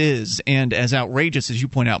case is, and as outrageous as you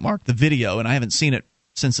point out, Mark, the video, and I haven't seen it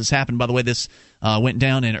since this happened. By the way, this went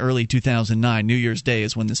down in early 2009. New Year's Day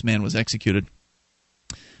is when this man was executed.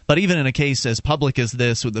 But even in a case as public as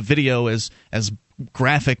this, with the video as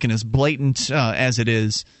graphic and as blatant as it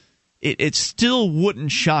is, it still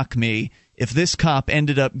wouldn't shock me if this cop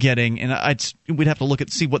ended up getting, and we'd have to look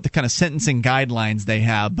at see what the kind of sentencing guidelines they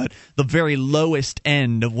have, but the very lowest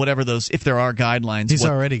end of whatever those, if there are guidelines, he's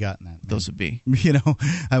already gotten that. Those would be,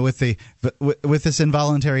 with this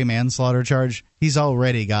involuntary manslaughter charge, he's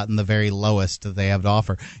already gotten the very lowest that they have to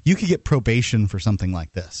offer. You could get probation for something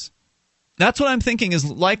like this. That's what I'm thinking is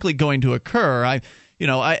likely going to occur. Like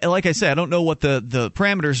I said, I don't know what the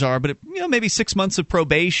parameters are, but maybe 6 months of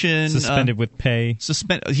probation, suspended with pay.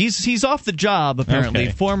 He's off the job apparently.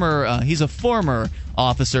 Okay. He's a former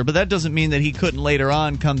officer, but that doesn't mean that he couldn't later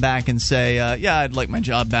on come back and say, "Yeah, I'd like my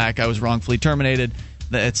job back. I was wrongfully terminated,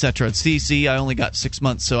 etc." At CC, I only got 6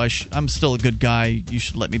 months, so I'm still a good guy. You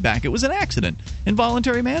should let me back. It was an accident,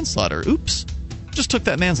 involuntary manslaughter. Oops, just took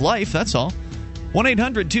that man's life. That's all.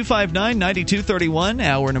 1-800-259-9231,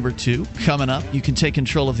 hour number 2 coming up. You can take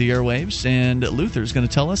control of the airwaves, and Luther's going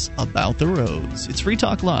to tell us about the roads. It's Free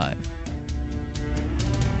Talk Live.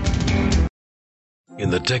 In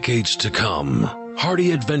the decades to come,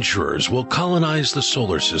 hardy adventurers will colonize the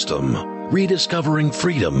solar system, rediscovering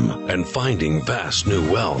freedom and finding vast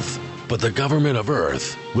new wealth. But the government of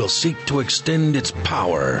Earth will seek to extend its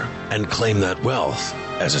power and claim that wealth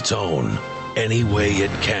as its own, any way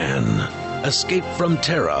it can. Escape from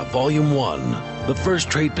Terra, Volume 1, the first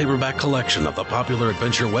trade paperback collection of the popular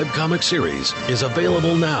adventure webcomic series, is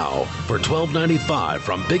available now for $12.95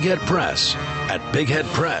 from Big Head Press at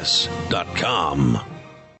bigheadpress.com.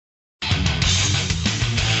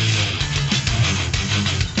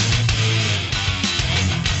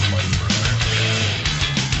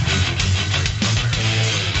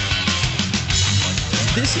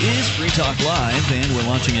 This is Free Talk Live, and we're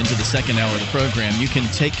launching into the second hour of the program. You can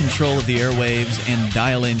take control of the airwaves and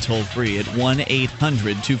dial in toll-free at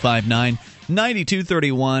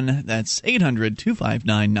 1-800-259-9231. That's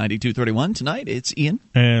 800-259-9231. Tonight, it's Ian.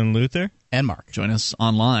 And Luther. And Mark. Join us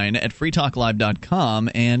online at freetalklive.com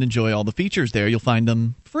and enjoy all the features there. You'll find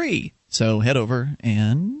them free. So head over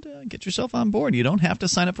and get yourself on board. You don't have to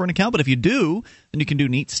sign up for an account, but if you do, then you can do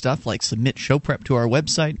neat stuff like submit show prep to our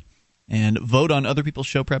website and vote on other people's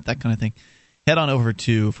show prep, that kind of thing. Head on over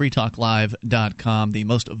to freetalklive.com. The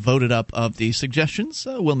most voted up of the suggestions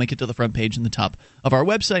will make it to the front page in the top of our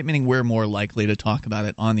website, meaning we're more likely to talk about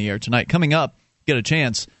it on the air tonight. Coming up, get a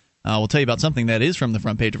chance. We'll tell you about something that is from the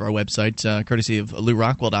front page of our website, courtesy of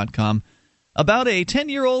LouRockwell.com, about a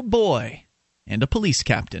 10-year-old boy and a police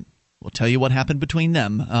captain. We'll tell you what happened between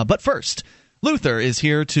them. But first, Luther is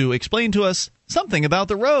here to explain to us something about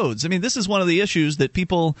the roads. I mean, this is one of the issues that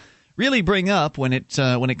people really bring up when it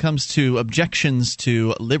comes to objections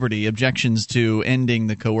to liberty, objections to ending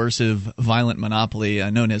the coercive, violent monopoly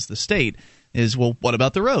known as the state, is, well, what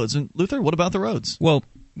about the roads? And Luther, what about the roads? Well,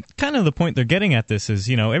 kind of the point they're getting at this is,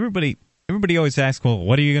 everybody always asks, well,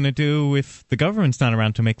 what are you going to do if the government's not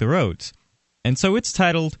around to make the roads? And so it's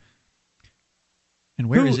titled... And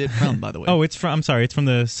where is it from, by the way? Oh, it's from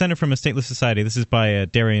the Center from a Stateless Society. This is by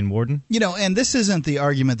Darian Warden. And this isn't the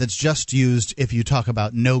argument that's just used if you talk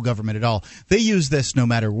about no government at all. They use this no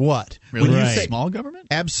matter what. Really? When you say small government?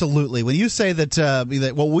 Absolutely. When you say that,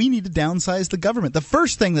 we need to downsize the government, the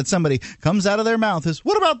first thing that somebody comes out of their mouth is,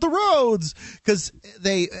 what about the roads? Because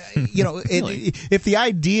they, Really? if the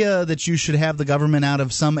idea that you should have the government out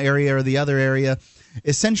of some area or the other area,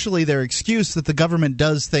 essentially their excuse that the government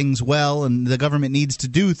does things well and the government needs to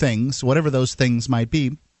do things, whatever those things might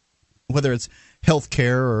be, whether it's health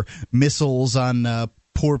care or missiles on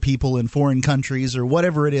poor people in foreign countries or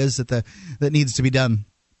whatever it is that needs to be done.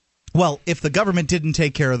 Well, if the government didn't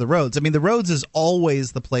take care of the roads, the roads is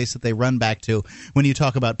always the place that they run back to when you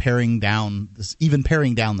talk about paring down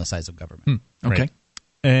the size of government. Okay. Right.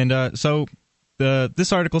 And so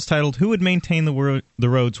this article is titled, Who Would Maintain the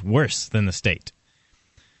Roads Worse Than the State?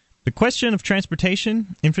 The question of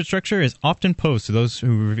transportation infrastructure is often posed to those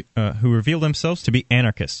who reveal themselves to be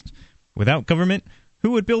anarchists. Without government,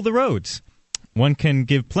 who would build the roads? One can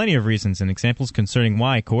give plenty of reasons and examples concerning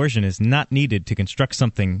why coercion is not needed to construct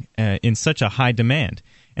something in such a high demand.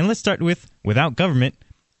 And let's start with, without government,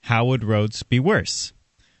 how would roads be worse?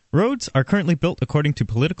 Roads are currently built according to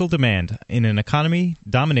political demand in an economy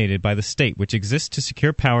dominated by the state, which exists to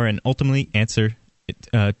secure power and ultimately answer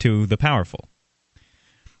to the powerful.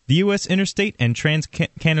 The U.S. interstate and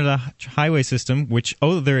Trans-Canada highway system, which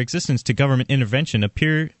owe their existence to government intervention,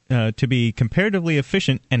 appear to be comparatively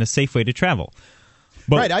efficient and a safe way to travel.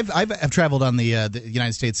 Right, I've traveled on the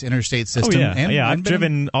United States interstate system. I've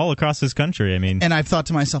driven all across this country. I mean, and I've thought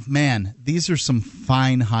to myself, man, these are some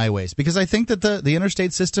fine highways, because I think that the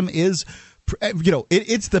interstate system is,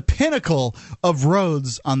 it's the pinnacle of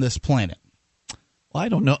roads on this planet. Well, I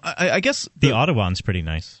don't know. I guess the Autobahn's pretty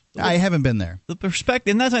nice. I haven't been there. The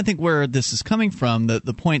perspective, and that's, I think, where this is coming from,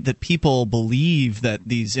 the point that people believe that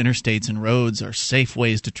these interstates and roads are safe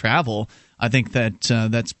ways to travel. I think that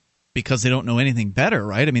that's because they don't know anything better,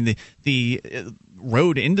 right? I mean, the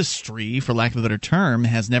road industry, for lack of a better term,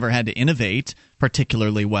 has never had to innovate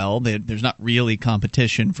particularly well. There's not really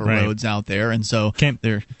competition for roads out there, and so can't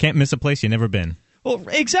miss a place you've never been. Well,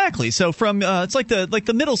 exactly. So from it's like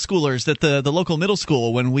the middle schoolers that the local middle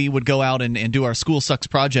school, when we would go out and do our School Sucks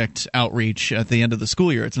project outreach at the end of the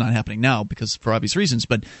school year. It's not happening now because for obvious reasons,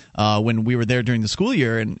 but when we were there during the school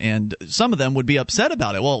year, and some of them would be upset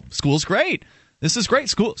about it. Well, school's great. This is great.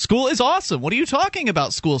 School is awesome. What are you talking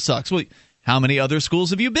about? School sucks. Well, how many other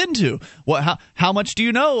schools have you been to? How much do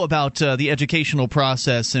you know about the educational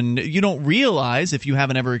process? And you don't realize, if you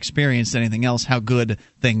haven't ever experienced anything else, how good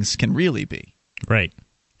things can really be. Right.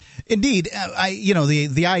 Indeed,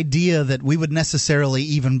 the idea that we would necessarily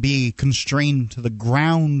even be constrained to the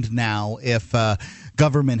ground now if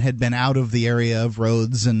government had been out of the area of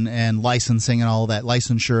roads and licensing and all that,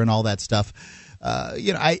 licensure and all that stuff.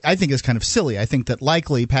 I think is kind of silly. I think that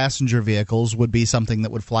likely passenger vehicles would be something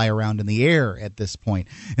that would fly around in the air at this point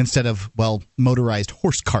instead of, motorized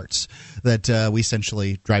horse carts that we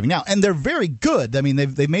essentially driving now. And they're very good. I mean,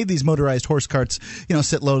 they've made these motorized horse carts,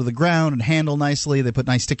 sit low to the ground and handle nicely. They put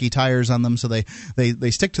nice sticky tires on them so they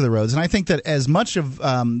stick to the roads. And I think that as much of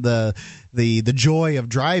the joy of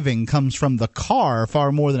driving comes from the car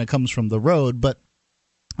far more than it comes from the road, but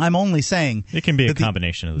I'm only saying it can be a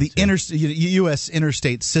combination of the U.S.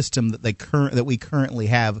 interstate system that we currently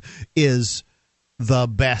have is the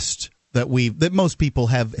best that most people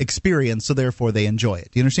have experienced, so therefore they enjoy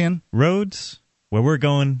it. Do you understand? Roads, where we're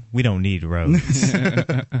going, we don't need roads.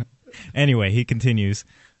 Anyway, he continues.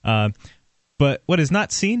 But what is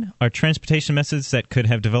not seen are transportation methods that could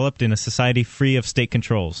have developed in a society free of state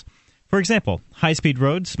controls. For example, high-speed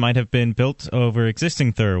roads might have been built over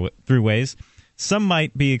existing throughways. Some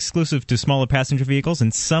might be exclusive to smaller passenger vehicles,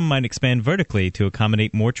 and some might expand vertically to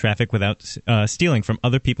accommodate more traffic without stealing from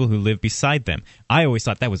other people who live beside them. I always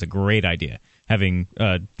thought that was a great idea, having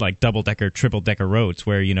double-decker, triple-decker roads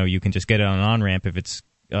where you can just get on an on-ramp if it's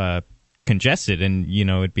congested, and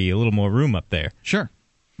it'd be a little more room up there. Sure.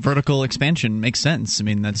 Vertical expansion makes sense. I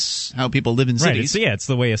mean, that's how people live in cities. Right. It's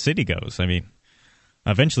the way a city goes. I mean,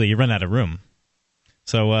 eventually you run out of room.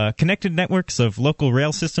 So connected networks of local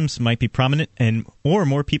rail systems might be prominent, or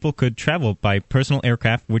more people could travel by personal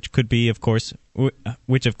aircraft, which of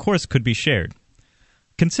course could be shared.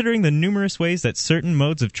 Considering the numerous ways that certain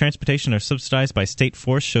modes of transportation are subsidized by state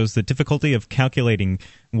force shows the difficulty of calculating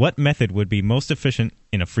what method would be most efficient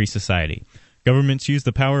in a free society. Governments use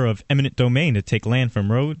the power of eminent domain to take land for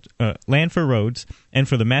roads and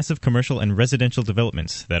for the massive commercial and residential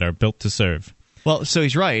developments that are built to serve. Well, so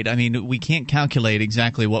he's right. I mean, we can't calculate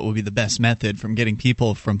exactly what would be the best method from getting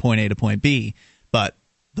people from point A to point B, but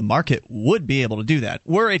the market would be able to do that.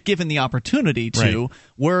 Were it given the opportunity to,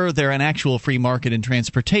 were there an actual free market in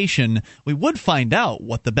transportation, we would find out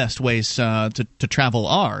what the best ways to travel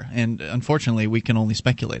are. And unfortunately, we can only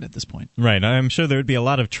speculate at this point. Right. I'm sure there would be a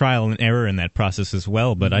lot of trial and error in that process as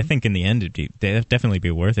well, but I think in the end, it'd definitely be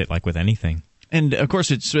worth it, like with anything. And, of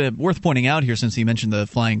course, it's worth pointing out here, since he mentioned the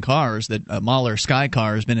flying cars, that Mahler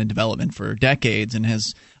Skycar has been in development for decades and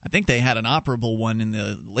I think they had an operable one in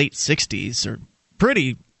the late 60s or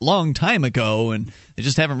pretty long time ago, and they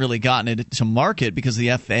just haven't really gotten it to market because of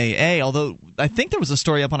the FAA, although I think there was a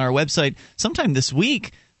story up on our website sometime this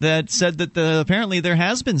week that said that apparently there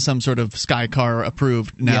has been some sort of Skycar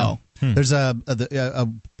approved now. Yeah. There's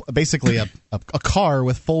basically a car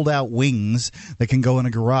with fold-out wings that can go in a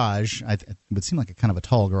garage. It would seem like a kind of a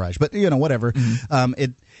tall garage, but whatever.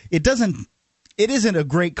 It isn't a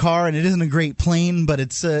great car and it isn't a great plane, but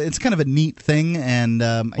it's kind of a neat thing. And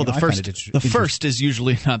the first is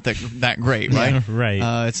usually not that great, right? Yeah,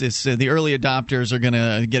 right. It's the early adopters are going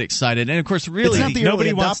to get excited, and of course, really,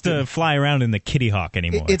 nobody wants to fly around in the Kitty Hawk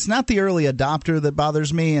anymore. It's not the early adopter that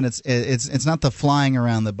bothers me, and it's not the flying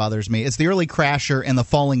around that bothers me. It's the early crasher and the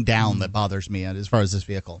falling down that bothers me as far as this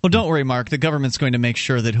vehicle. Well, don't worry, Mark. The government's going to make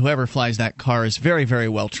sure that whoever flies that car is very, very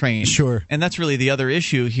well trained. Sure. And that's really the other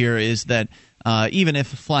issue here is that even if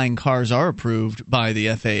flying cars are approved by the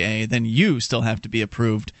FAA, then you still have to be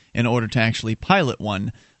approved in order to actually pilot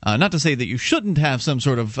one. Not to say that you shouldn't have some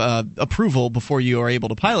sort of approval before you are able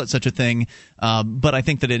to pilot such a thing, but I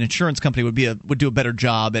think that an insurance company would do a better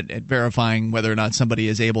job at verifying whether or not somebody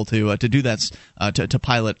is able to do that, to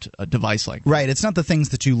pilot a device like that. Right. It's not the things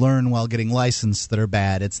that you learn while getting licensed that are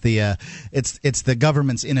bad. It's the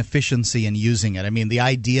government's inefficiency in using it. I mean, the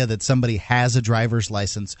idea that somebody has a driver's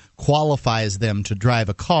license qualifies them to drive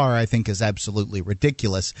a car, I think, is absolutely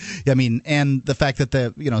ridiculous. I mean, and the fact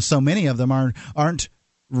that so many of them aren't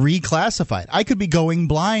reclassified. I could be going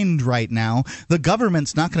blind right now. The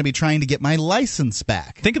government's not going to be trying to get my license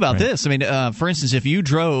back. Think about this. I mean, for instance, if you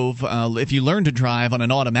learned to drive on an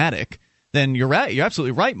automatic, then you're right. You're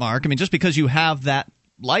absolutely right, Mark. I mean, just because you have that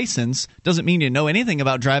license doesn't mean you know anything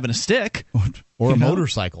about driving a stick or a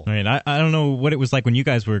motorcycle. I mean, I don't know what it was like when you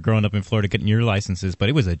guys were growing up in Florida getting your licenses, but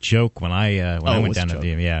it was a joke when I went down to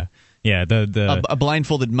the Yeah, a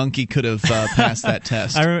blindfolded monkey could have passed that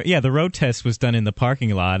test. The road test was done in the parking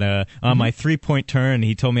lot. On my 3-point turn,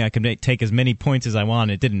 he told me I could take as many points as I want.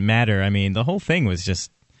 It didn't matter. I mean, the whole thing was just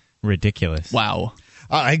ridiculous. Wow.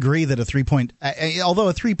 I agree that although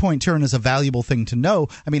a 3-point turn is a valuable thing to know,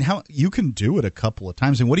 I mean, how you can do it a couple of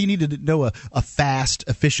times. And what do you need to know a fast,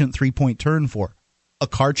 efficient 3-point turn for? A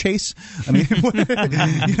car chase? I mean,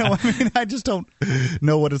 I just don't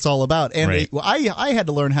know what it's all about. And right. I had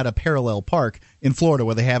to learn how to parallel park in Florida,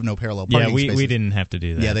 where they have no parallel parking spaces. We didn't have to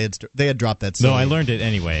do that. Yeah, they had dropped that. No, I learned it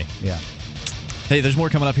anyway. Yeah. Hey, there's more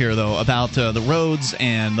coming up here, though, about the roads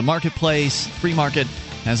and the marketplace, free market,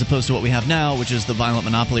 as opposed to what we have now, which is the violent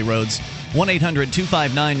monopoly roads.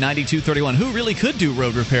 1-800-259-9231. Who really could do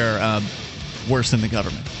road repair worse than the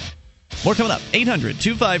government? More coming up.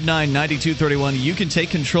 800-259-9231. You can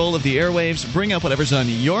take control of the airwaves. Bring up whatever's on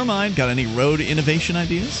your mind. Got any road innovation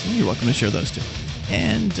ideas? You're welcome to share those too.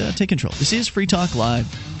 And take control. This is Free Talk Live.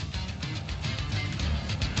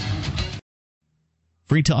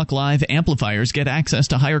 Free Talk Live amplifiers get access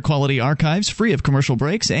to higher quality archives, free of commercial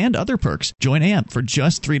breaks, and other perks. Join AMP for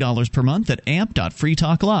just $3 per month at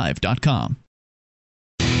amp.freetalklive.com.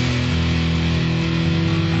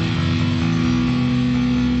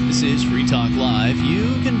 This is Free Talk Live.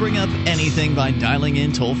 You can bring up anything by dialing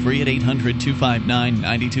in toll-free at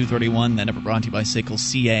 800-259-9231. That number brought to you by SACL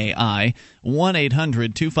CAI.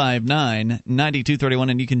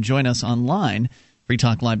 1-800-259-9231. And you can join us online,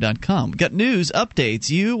 freetalklive.com. We've got news, updates.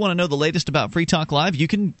 You want to know the latest about Free Talk Live? You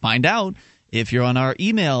can find out if you're on our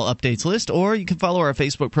email updates list, or you can follow our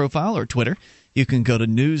Facebook profile or Twitter. You can go to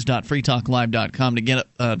news.freetalklive.com to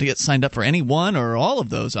get signed up for any one or all of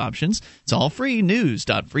those options. It's all free.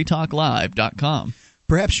 News.freetalklive.com.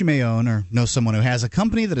 Perhaps you may own or know someone who has a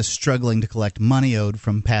company that is struggling to collect money owed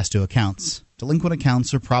from past due accounts. Delinquent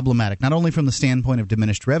accounts are problematic, not only from the standpoint of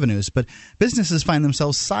diminished revenues, but businesses find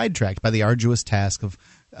themselves sidetracked by the arduous task of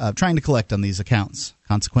trying to collect on these accounts.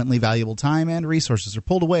 Consequently, valuable time and resources are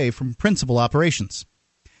pulled away from principal operations.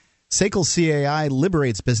 SACL CAI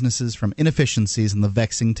liberates businesses from inefficiencies in the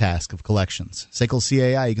vexing task of collections. SACL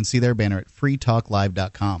CAI, you can see their banner at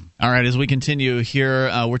freetalklive.com. All right, as we continue here,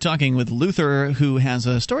 we're talking with Luther, who has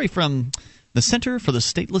a story from the Center for a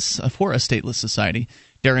Stateless Society.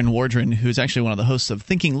 Darren Wardren, who's actually one of the hosts of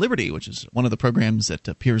Thinking Liberty, which is one of the programs that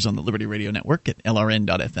appears on the Liberty Radio Network at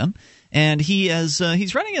LRN.FM. And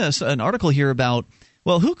he's writing an article here about,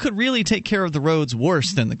 well, who could really take care of the roads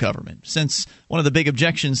worse than the government? Since one of the big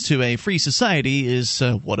objections to a free society is,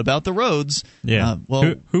 what about the roads? Yeah.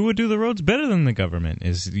 Who would do the roads better than the government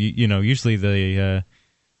is, usually the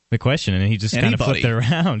question, and he just kind of flipped it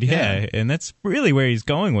around. Yeah, and that's really where he's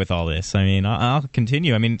going with all this. I mean, I'll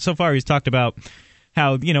continue. I mean, so far he's talked about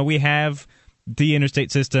how, we have the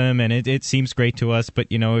interstate system, and it seems great to us, but,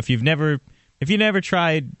 if you never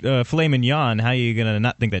tried filet mignon, how are you going to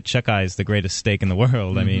not think that chuck eye is the greatest steak in the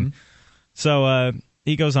world? Mm-hmm. I mean, so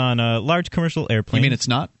he goes on large commercial airplanes. You mean it's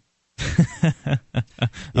not?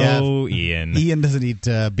 Oh, Ian. Ian doesn't eat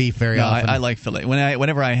beef very often. I like filet.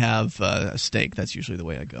 Whenever I have a steak, that's usually the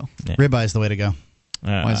way I go. Yeah. Ribeye is the way to go.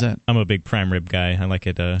 Why is that? I'm a big prime rib guy. I like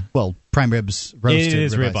it. Well, prime ribs roasted. It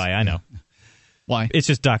is ribeye. I know. Why? It's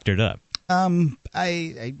just doctored up.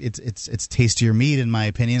 It's tastier meat in my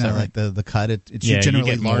opinion. I like the cut. It's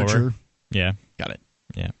generally larger. More. Yeah, got it.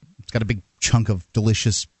 Yeah, it's got a big chunk of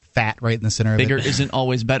delicious fat right in the center of it. Bigger isn't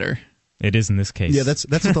always better. It is in this case. Yeah, that's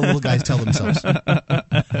what the little guys tell themselves.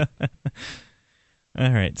 All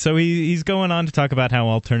right, so he's going on to talk about how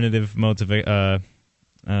alternative modes of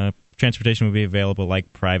transportation will be available,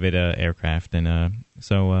 like private aircraft, and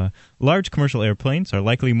so large commercial airplanes are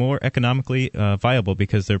likely more economically viable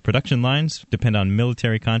because their production lines depend on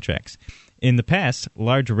military contracts. In the past,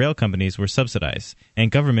 large rail companies were subsidized,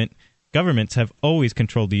 and government Governments have always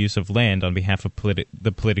controlled the use of land on behalf of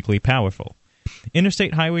the politically powerful.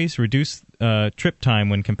 Interstate highways reduce trip time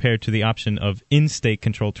when compared to the option of in-state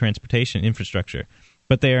controlled transportation infrastructure,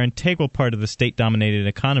 but they are an integral part of the state-dominated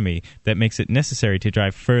economy that makes it necessary to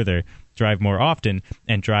drive further, drive more often,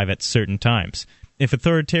 and drive at certain times. If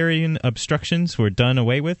authoritarian obstructions were done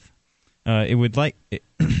away with, it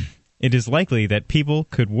is likely that people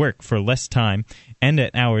could work for less time and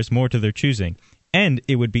at hours more to their choosing, and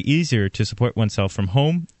it would be easier to support oneself from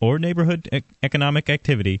home or neighborhood economic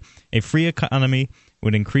activity. A free economy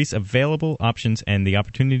would increase available options and the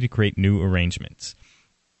opportunity to create new arrangements.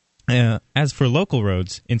 As for local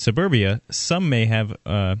roads, in suburbia, some may have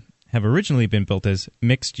originally been built as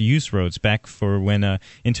mixed-use roads back for when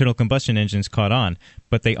internal combustion engines caught on,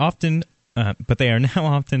 but they are now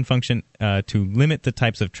often function to limit the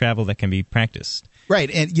types of travel that can be practiced. Right,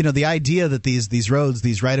 and the idea that these roads,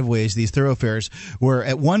 these right-of-ways, these thoroughfares were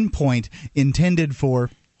at one point intended for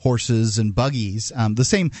horses and buggies,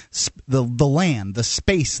 the land, the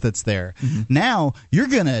space that's there. Mm-hmm. Now you're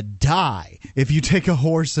gonna die if you take a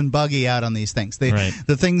horse and buggy out on these things.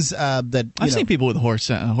 The things that I've seen people with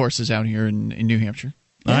horses out here in New Hampshire.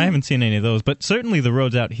 Yeah. I haven't seen any of those, but certainly the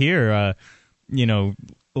roads out here,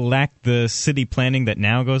 lack the city planning that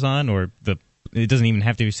now goes on, or it doesn't even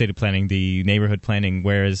have to be city planning, the neighborhood planning,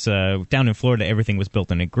 whereas down in Florida everything was built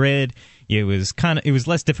in a grid. It was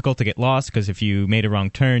less difficult to get lost because if you made a wrong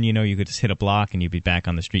turn, you could just hit a block and you'd be back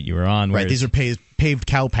on the street you were on. Right, these are paved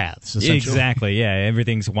cow paths, essentially. Exactly, yeah.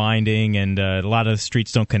 Everything's winding and a lot of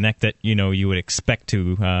streets don't connect that you would expect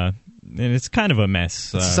to. And it's kind of a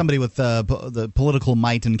mess. Somebody with the political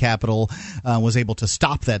might and capital was able to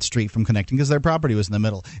stop that street from connecting because their property was in the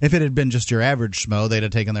middle. If it had been just your average schmo, they'd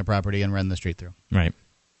have taken their property and run the street through. Right.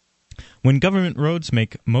 When government roads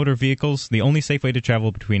make motor vehicles the only safe way to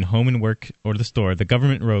travel between home and work or the store, the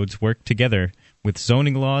government roads work together with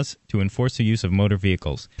zoning laws to enforce the use of motor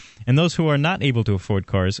vehicles. And those who are not able to afford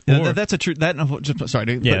cars... that's a true...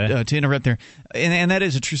 to interrupt there. And that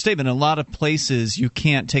is a true statement. In a lot of places, you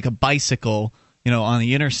can't take a bicycle on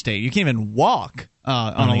the interstate. You can't even walk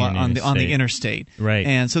on the interstate. Right.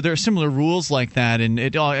 And so there are similar rules like that, and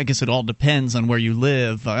I guess it all depends on where you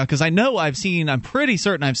live. Because I'm pretty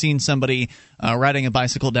certain I've seen somebody riding a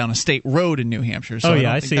bicycle down a state road in New Hampshire. So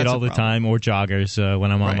I see it all the time, or joggers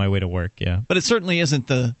when I'm on my way to work, yeah. But it certainly isn't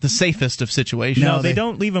the safest of situations. No, they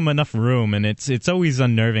don't leave them enough room, and it's always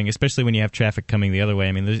unnerving, especially when you have traffic coming the other way.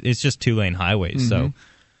 I mean, it's just 2-lane highways, so...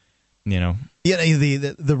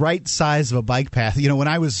 the right size of a bike path. When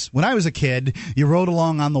I was a kid, you rode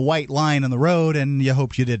along on the white line on the road and you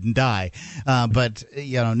hoped you didn't die. But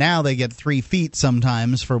now they get 3 feet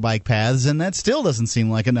sometimes for bike paths, and that still doesn't seem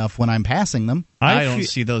like enough when I'm passing them. I don't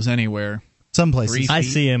see those anywhere. Some places I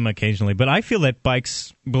see them occasionally, but I feel that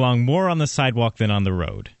bikes belong more on the sidewalk than on the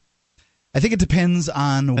road. I think it depends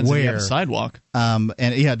on where. If you have a sidewalk.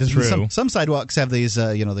 True. Some sidewalks have these,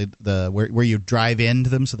 where you drive into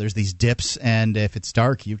them, so there's these dips, and if it's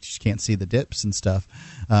dark, you just can't see the dips and stuff.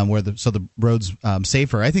 So the road's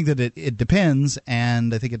safer. I think that it depends,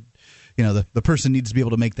 and I think the person needs to be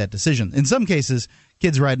able to make that decision. In some cases,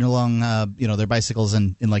 kids riding along, their bicycles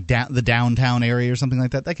in like the downtown area or something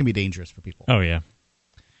like that, that can be dangerous for people. Oh yeah.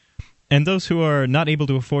 And those who are not able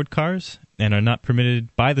to afford cars and are not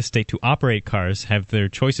permitted by the state to operate cars have their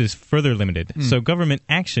choices further limited. So government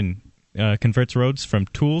action converts roads from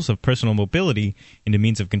tools of personal mobility into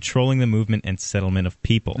means of controlling the movement and settlement of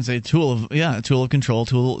people. It's a tool of control,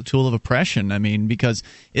 tool of oppression. I mean, because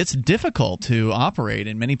it's difficult to operate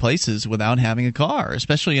in many places without having a car,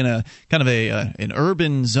 especially in a kind of an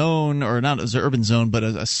urban zone, or not as an urban zone, but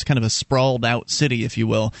a kind of a sprawled out city, if you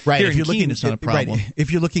will. Right. Here in Keene, it's not a problem. Right.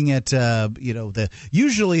 If you're looking at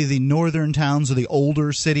usually the northern towns or the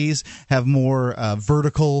older cities have more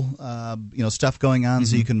vertical stuff going on,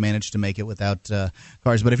 so you can manage to make it without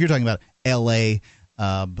cars. But if you're talking about L.A.,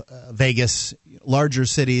 Vegas, larger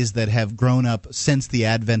cities that have grown up since the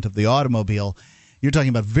advent of the automobile, you're talking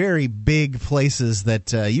about very big places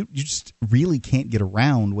that you just really can't get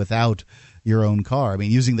around without your own car. I mean,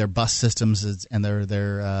 using their bus systems and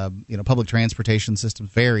their public transportation systems,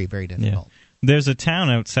 very, very difficult. Yeah. There's a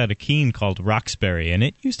town outside of Keene called Roxbury, and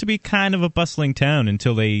it used to be kind of a bustling town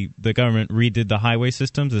until the government redid the highway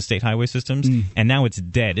systems, the state highway systems, and now it's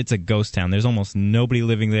dead. It's a ghost town. There's almost nobody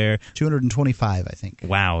living there. 225, I think.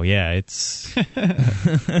 Wow, yeah, it's... It's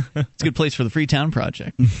a good place for the Freetown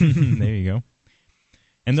Project. There you go.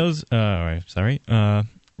 And those...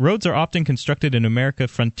 roads are often constructed in America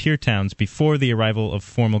frontier towns before the arrival of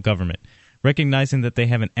formal government. Recognizing that they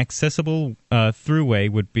have an accessible throughway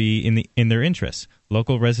would be in their interests.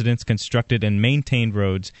 Local residents constructed and maintained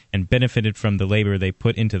roads and benefited from the labor they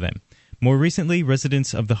put into them. More recently,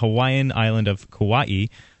 residents of the Hawaiian island of Kauai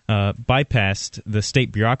bypassed the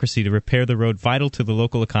state bureaucracy to repair the road vital to the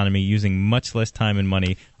local economy using much less time and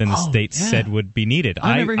money than the state said would be needed.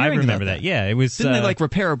 I remember that. Yeah, it was. Didn't they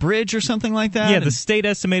repair a bridge or something like that? Yeah, the state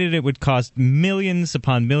estimated it would cost millions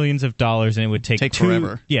upon millions of dollars, and it would take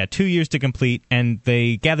forever. Yeah, 2 years to complete. And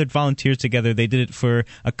they gathered volunteers together. They did it for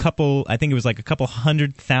a couple. I think it was like a couple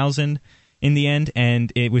 100,000 in the end,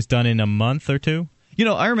 and it was done in a month or two. You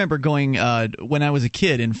know, I remember going when I was a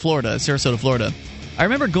kid in Florida, Sarasota, Florida. I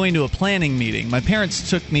remember going to a planning meeting. My parents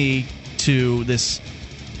took me to this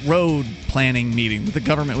road planning meeting that the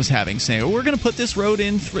government was having, saying, we're going to put this road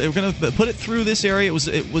in, we're going to put it through this area.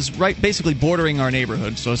 It was right, basically bordering our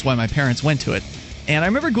neighborhood, so that's why my parents went to it. And I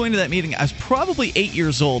remember going to that meeting. I was probably 8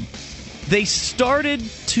 years old. They started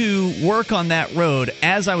to work on that road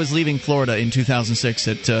as I was leaving Florida in 2006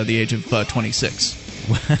 at the age of 26.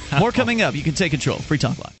 Wow. More coming up. You can take control. Free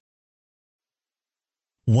Talk Live.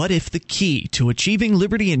 What if the key to achieving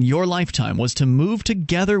liberty in your lifetime was to move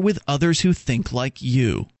together with others who think like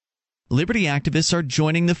you? Liberty activists are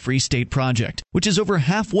joining the Free State Project, which is over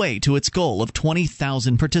halfway to its goal of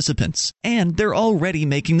 20,000 participants. And they're already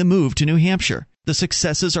making the move to New Hampshire. The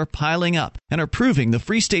successes are piling up and are proving the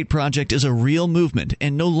Free State Project is a real movement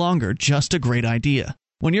and no longer just a great idea.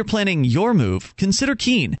 When you're planning your move, consider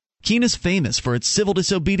Keene. Keene is famous for its civil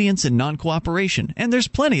disobedience and non-cooperation, and there's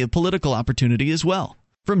plenty of political opportunity as well.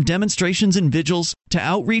 From demonstrations and vigils to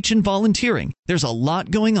outreach and volunteering, there's a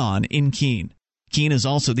lot going on in Keene. Keene is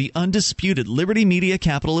also the undisputed liberty media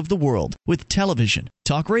capital of the world, with television,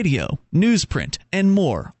 talk radio, newsprint, and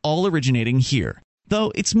more, all originating here.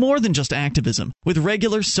 Though it's more than just activism, with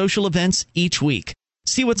regular social events each week.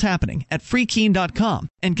 See what's happening at freekeene.com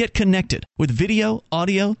and get connected with video,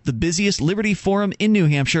 audio, the busiest Liberty Forum in New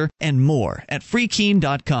Hampshire, and more at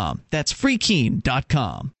freekeene.com. That's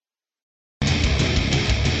freekeene.com.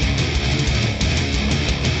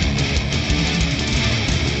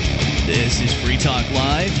 This is Free Talk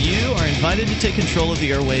Live. You are invited to take control of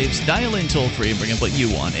the airwaves. Dial in toll-free and bring up what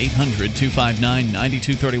you want.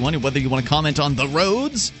 800-259-9231. And whether you want to comment on the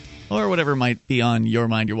roads or whatever might be on your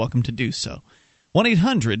mind, you're welcome to do so.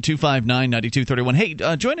 1-800-259-9231. Hey,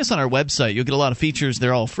 join us on our website. You'll get a lot of features.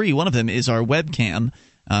 They're all free. One of them is our webcam,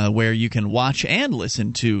 where you can watch and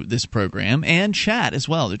listen to this program and chat as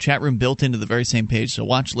well. The chat room built into the very same page. So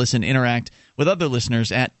watch, listen, interact with other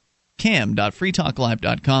listeners at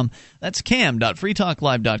cam.freetalklive.com. That's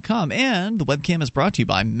cam.freetalklive.com. And the webcam is brought to you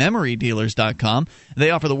by MemoryDealers.com. They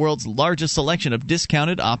offer the world's largest selection of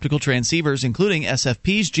discounted optical transceivers, including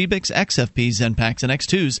SFPs, GBICs, XFPs, XENPAKs, and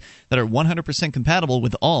X2s that are 100% compatible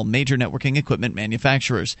with all major networking equipment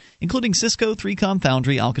manufacturers, including Cisco, 3Com,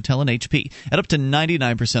 Foundry, Alcatel, and HP, at up to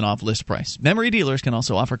 99% off list price. Memory Dealers can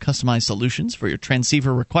also offer customized solutions for your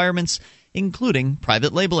transceiver requirements, including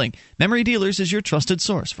private labeling. Memory Dealers is your trusted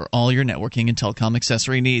source for all your networking and telecom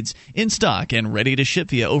accessory needs. In stock and ready to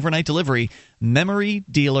ship via overnight delivery,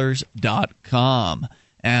 MemoryDealers.com.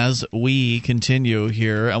 As we continue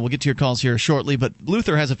here, we'll get to your calls here shortly, but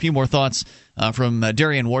Luther has a few more thoughts from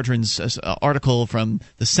Darian Wardren's article from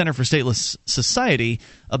the Center for Stateless Society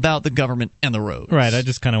about the government and the roads. Right, I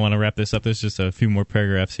just kind of want to wrap this up. There's just a few more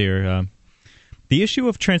paragraphs here. The issue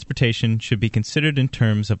of transportation should be considered in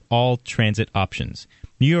terms of all transit options.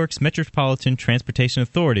 New York's Metropolitan Transportation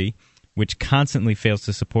Authority, which constantly fails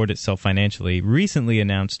to support itself financially, recently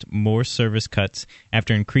announced more service cuts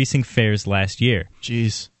after increasing fares last year.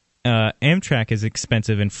 Jeez. Amtrak is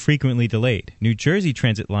expensive and frequently delayed. New Jersey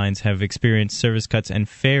transit lines have experienced service cuts and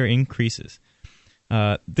fare increases.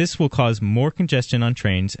 This will cause more congestion on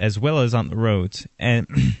trains as well as on the roads, and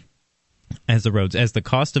as the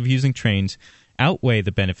cost of using trains outweigh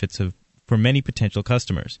the benefits for many potential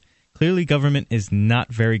customers. Clearly, government is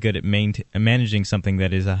not very good at managing something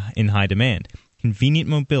that is in high demand. Convenient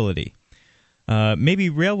mobility. Maybe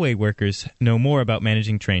railway workers know more about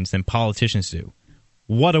managing trains than politicians do.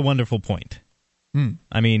 What a wonderful point.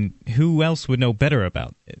 I mean, who else would know better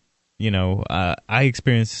about it? I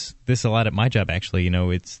experience this a lot at my job, actually.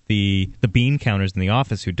 It's the bean counters in the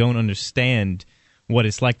office who don't understand what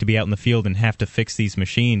it's like to be out in the field and have to fix these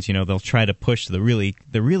machines. They'll try to push the really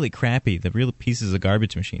crappy, the real pieces of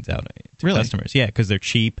garbage machines out to customers. Yeah, because they're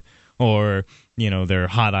cheap, or they're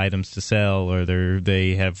hot items to sell, or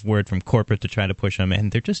they have word from corporate to try to push them,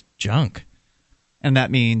 and they're just junk. And that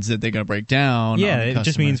means that they're going to break down. Yeah, it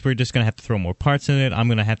just means we're just going to have to throw more parts in it. I'm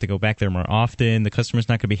going to have to go back there more often. The customer's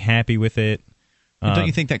not going to be happy with it. And don't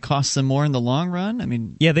you think that costs them more in the long run? I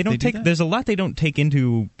mean, yeah, they don't take. There's a lot they don't take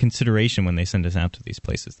into consideration when they send us out to these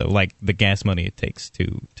places, though, like the gas money it takes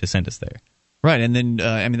to send us there. Right, and then,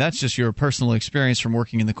 I mean, that's just your personal experience from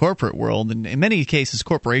working in the corporate world. And in many cases,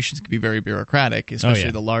 corporations can be very bureaucratic,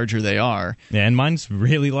 especially the larger they are. Yeah, and mine's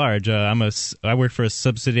really large. I work for a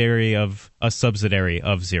subsidiary of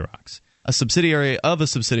Xerox. A subsidiary of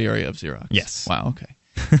Xerox? Yes. Wow, okay.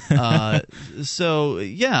 So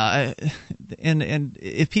yeah, and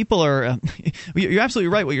if people are, you're absolutely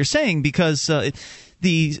right what you're saying, because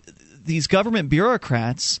these government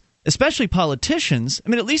bureaucrats, especially politicians, I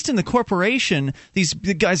mean, at least in the corporation, these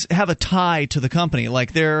guys have a tie to the company.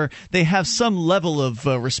 Like they have some level of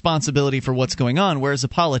responsibility for what's going on, whereas a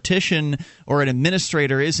politician or an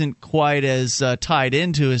administrator isn't quite as tied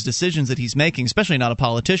into his decisions that he's making, especially not a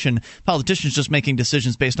politician. Politician's just making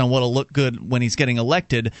decisions based on what'll look good when he's getting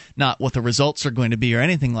elected, not what the results are going to be or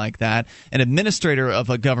anything like that. An administrator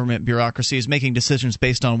of a government bureaucracy is making decisions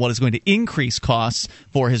based on what is going to increase costs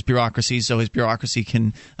for his bureaucracy, so his bureaucracy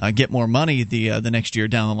can get more money the next year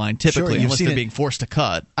down the line, typically, sure, unless they're being forced to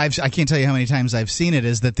cut. I can't tell you how many times I've seen it.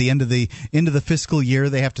 Is that the end of the fiscal year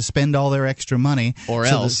they have to spend all their extra money,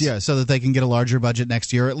 so that they can get a larger budget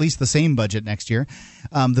next year, or at least the same budget next year.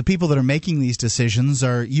 The people that are making these decisions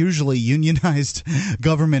are usually unionized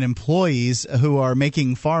government employees who are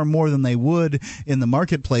making far more than they would in the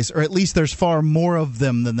marketplace, or at least there's far more of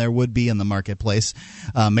them than there would be in the marketplace,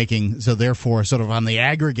 therefore sort of on the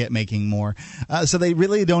aggregate making more. So they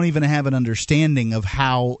really don't even have an understanding of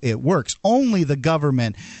how it works. Only the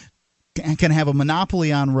government can have a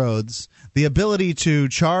monopoly on roads, the ability to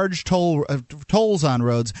charge tolls on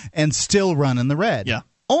roads, and still run in the red. Yeah.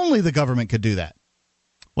 Only the government could do that.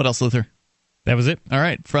 What else, Luther? That was it. All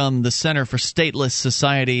right. From the Center for Stateless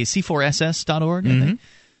Society, c4ss.org, I think.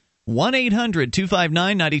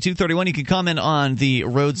 1-800-259-9231. You can comment on the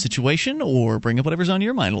road situation or bring up whatever's on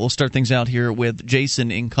your mind. We'll start things out here with Jason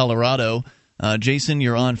in Colorado. Jason,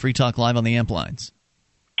 you're on Free Talk Live on the AMP lines.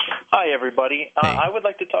 Hi, everybody. Hey. I would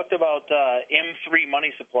like to talk about M3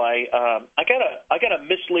 money supply. I got a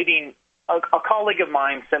misleading. A colleague of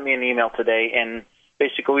mine sent me an email today, and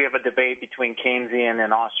basically we have a debate between Keynesian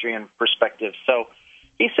and Austrian perspectives. So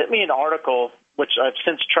he sent me an article, which I've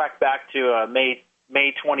since tracked back to a May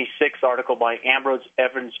 26th article by Ambrose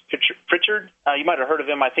Evans Pritchard. You might have heard of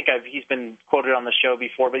him. I think he's been quoted on the show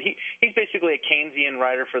before, but he's basically a Keynesian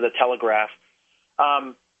writer for the Telegraph.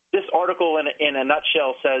 This article in a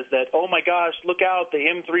nutshell says that, oh my gosh, look out, the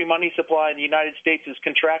M3 money supply in the United States is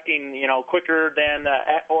contracting, quicker than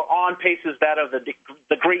or on pace as that of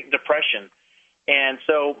the Great Depression. And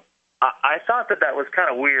so I thought that was kind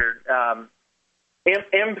of weird.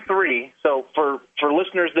 M3, so for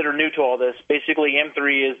listeners that are new to all this, basically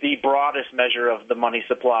M3 is the broadest measure of the money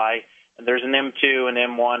supply. And there's an M2, an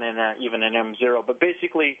M1, and even an M0. But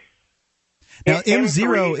basically, now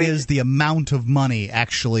M0 is the amount of money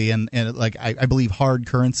actually, and like I believe hard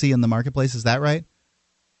currency in the marketplace. Is that right?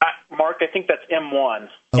 Mark, I think that's M1.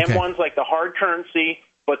 Okay. M1's like the hard currency,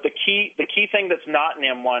 but the key thing that's not in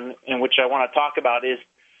M1, and which I want to talk about, is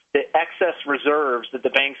the excess reserves that the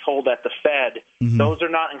banks hold at the Fed. Mm-hmm. Those are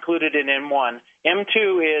not included in M1.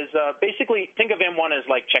 M2 is basically, think of M1 as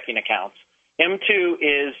like checking accounts. M2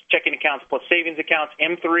 is checking accounts plus savings accounts.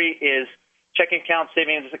 M3 is checking accounts,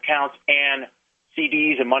 savings accounts, and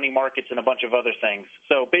CDs and money markets and a bunch of other things.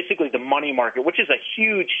 So basically the money market, which is a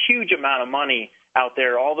huge, huge amount of money out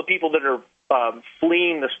there. All the people that are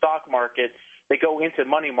fleeing the stock market, they go into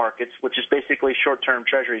money markets, which is basically short-term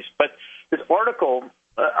treasuries. But this article,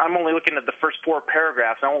 I'm only looking at the first 4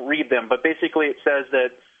 paragraphs. I won't read them, but basically it says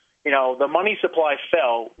that, the money supply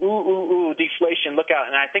fell. Ooh, deflation, look out.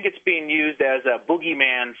 And I think it's being used as a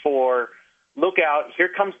boogeyman for, look out, here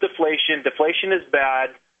comes deflation. Deflation is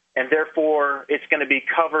bad, and therefore it's going to be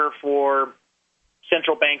cover for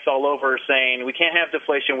central banks all over saying we can't have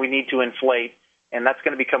deflation, we need to inflate, and that's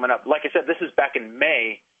going to be coming up. Like I said, this is back in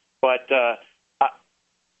May, but the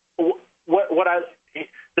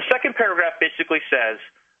second paragraph basically says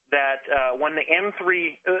that when the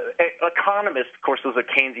M3 economists, of course, those are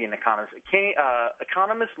Keynesian economists,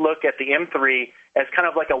 economists look at the M3 as kind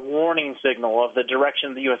of like a warning signal of the direction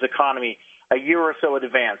of the U.S. economy a year or so in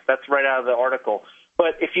advance. That's right out of the article.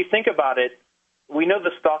 But if you think about it, we know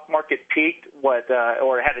the stock market peaked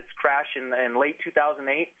or had its crash in late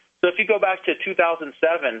 2008. So if you go back to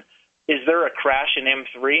 2007, is there a crash in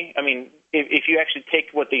M3? I mean, if you actually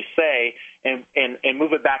take what they say and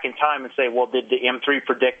move it back in time and say, well, did the M3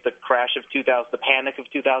 predict the crash of the panic of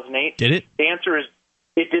 2008? Did it? The answer is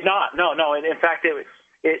it did not. No. In fact,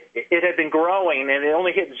 it had been growing, and it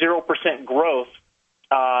only hit 0% growth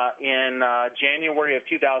in January of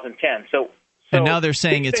 2010. So and now they're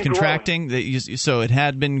saying it's been contracting. So it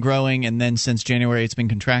had been growing, and then since January it's been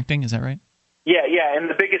contracting. Is that right? Yeah. And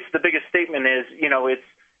the biggest statement is,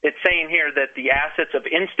 it's saying here that the assets of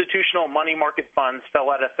institutional money market funds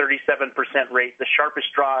fell at a 37% rate, the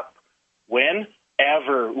sharpest drop when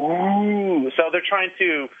ever. Ooh. So they're trying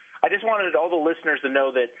to. I just wanted all the listeners to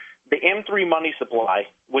know that the M3 money supply,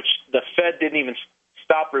 which the Fed didn't even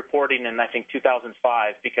stop reporting in, I think,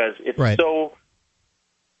 2005 because it's so.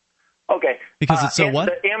 Okay. Because it's so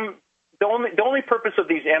what? The only purpose of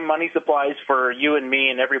these M money supplies for you and me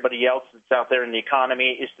and everybody else that's out there in the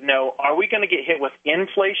economy is to know, are we going to get hit with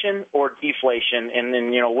inflation or deflation? And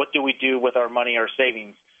then, what do we do with our money, our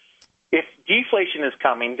savings? If deflation is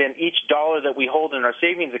coming, then each dollar that we hold in our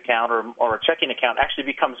savings account or a checking account actually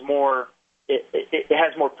becomes more, it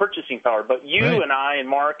has more purchasing power. But you and I and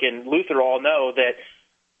Mark and Luther all know that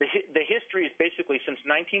the history is basically since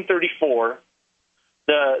 1934,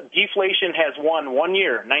 the deflation has won 1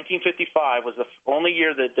 year. 1955 was the only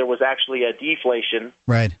year that there was actually a deflation.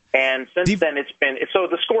 Right. And since then, it's been so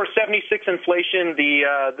the score is 76 inflation.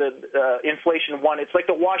 The inflation won. It's like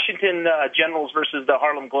the Washington Generals versus the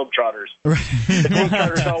Harlem Globetrotters. Right. The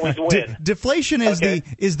Globetrotters always win. Deflation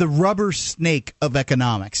is the rubber snake of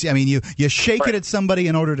economics. I mean, you shake it at somebody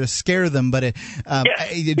in order to scare them, but it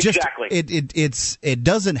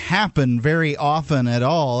doesn't happen very often at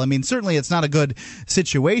all. I mean, certainly it's not a good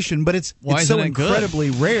situation, but it's so incredibly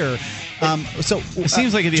rare. So it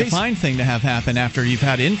seems like it'd be a fine thing to have happen after you've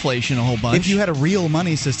had inflation a whole bunch. If you had a real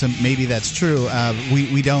money system, maybe that's true.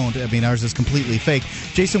 We don't. I mean, ours is completely fake.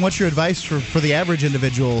 Jason, what's your advice for the average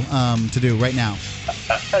individual to do right now?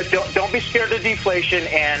 Don't be scared of deflation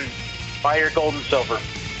and buy your gold and silver.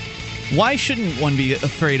 Why shouldn't one be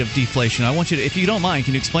afraid of deflation? I want you to, if you don't mind,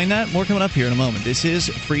 can you explain that? More coming up here in a moment. This is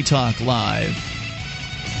Free Talk Live.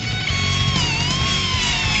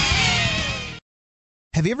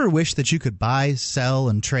 Have you ever wished that you could buy, sell,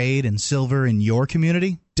 and trade in silver in your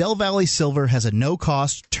community? Del Valley Silver has a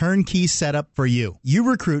no-cost, turnkey setup for you. You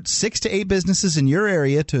recruit 6 to 8 businesses in your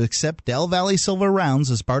area to accept Del Valley Silver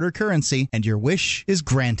rounds as barter currency, and your wish is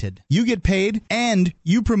granted. You get paid, and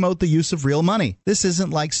you promote the use of real money. This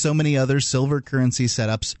isn't like so many other silver currency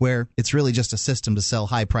setups where it's really just a system to sell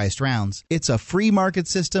high-priced rounds. It's a free market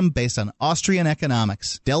system based on Austrian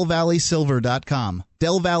economics. DelValleySilver.com.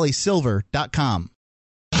 DelValleySilver.com.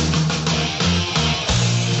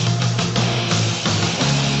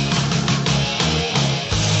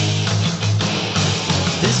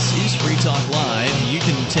 This is Free Talk Live. You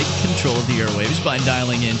can take control of the airwaves by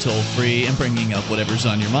dialing in toll-free and bringing up whatever's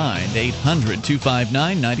on your mind.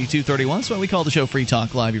 800-259-9231. That's why we call the show Free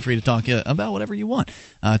Talk Live. You're free to talk about whatever you want.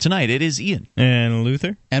 Tonight, it is Ian. And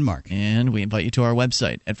Luther. And Mark. And we invite you to our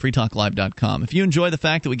website at freetalklive.com. If you enjoy the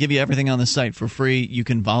fact that we give you everything on the site for free, you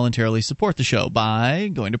can voluntarily support the show by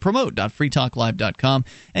going to promote.freetalklive.com,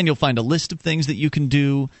 and you'll find a list of things that you can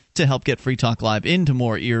do to help get Free Talk Live into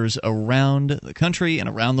more ears around the country and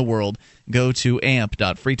around the world. Go to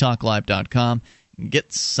amp.freetalklive.com.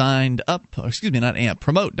 Get signed up, not AMP,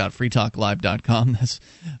 promote.freetalklive.com. That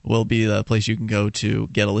will be the place you can go to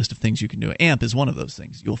get a list of things you can do. AMP is one of those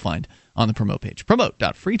things you'll find on the promote page.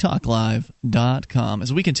 Promote.freetalklive.com.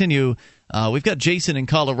 As we continue, we've got Jason in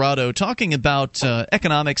Colorado talking about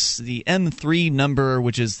economics, the M3 number,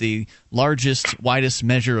 which is the largest, widest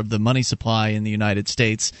measure of the money supply in the United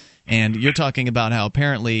States. And you're talking about how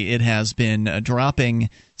apparently it has been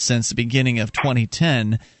dropping since the beginning of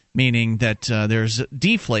 2010, meaning that there's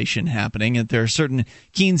deflation happening, and there are certain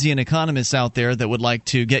Keynesian economists out there that would like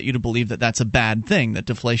to get you to believe that that's a bad thing, that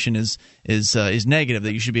deflation is negative,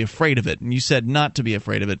 that you should be afraid of it. And you said not to be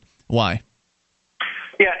afraid of it. Why?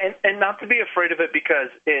 Yeah, and not to be afraid of it because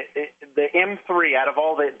the M3, out of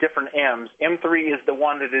all the different M's, M3 is the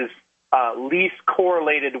one that is least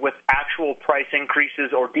correlated with actual price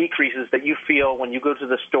increases or decreases that you feel when you go to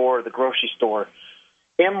the store or the grocery store.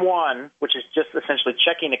 M1, which is just essentially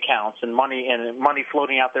checking accounts and money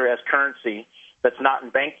floating out there as currency that's not in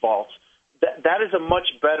bank vaults, that is a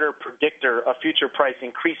much better predictor of future price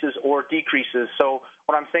increases or decreases. So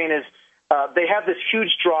what I'm saying is they have this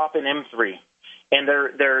huge drop in M3, and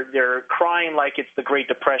they're crying like it's the Great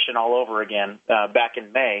Depression all over again back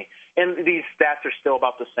in May. And these stats are still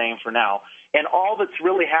about the same for now. And all that's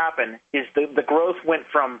really happened is the growth went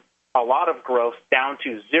from a lot of growth down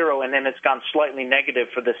to zero, and then it's gone slightly negative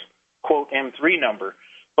for this, quote, M3 number.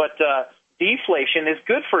 But deflation is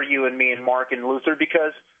good for you and me and Mark and Luther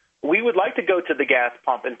because we would like to go to the gas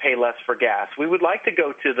pump and pay less for gas. We would like to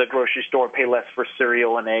go to the grocery store and pay less for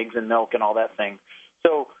cereal and eggs and milk and all that thing.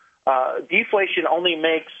 So deflation only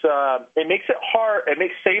makes it hard. It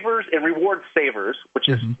makes savers. It rewards savers, which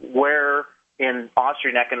is where in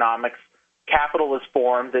Austrian economics capital is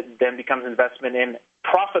formed that then becomes investment in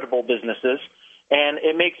profitable businesses, and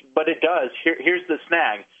here's the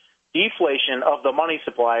snag. Deflation of the money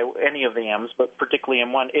supply, any of the M's, but particularly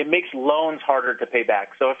M1, it makes loans harder to pay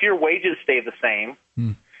back. So if your wages stay the same,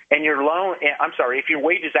 and if your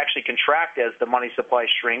wages actually contract as the money supply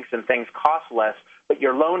shrinks and things cost less, but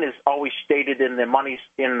your loan is always stated in the money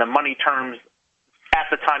terms at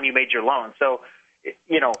the time you made your loan. So,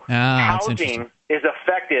 housing is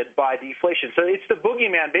affected by deflation. So it's the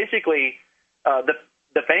boogeyman. Basically,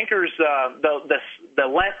 the bankers, the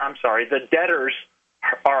debtors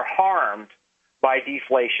are harmed by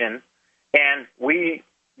deflation, and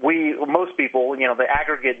most people, the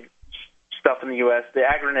aggregate stuff in the U.S.,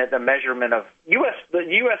 the measurement of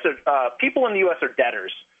people in the U.S. are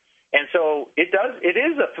debtors, and so it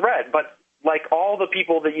is a threat. But like all the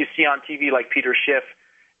people that you see on TV, like Peter Schiff,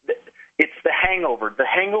 it's the hangover. The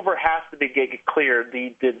hangover has to get cleared.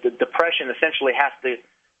 The depression essentially has to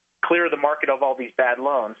clear the market of all these bad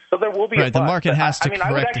loans. So there will be a bust. The market has to correct.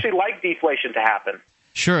 I would actually like deflation to happen.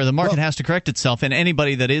 Sure, the market has to correct itself, and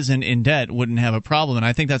anybody that isn't in debt wouldn't have a problem. And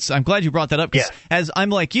I think I'm glad you brought that up, because as I'm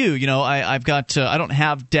like you, I've got, I don't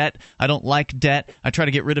have debt, I don't like debt, I try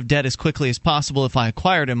to get rid of debt as quickly as possible if I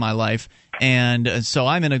acquire it in my life. And so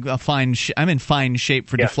I'm in fine shape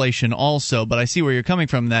for deflation also, but I see where you're coming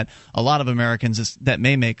from, that a lot of Americans that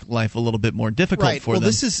may make life a little bit more difficult for them.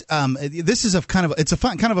 This is a kind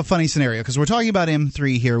of a funny scenario, because we're talking about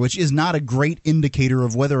M3 here, which is not a great indicator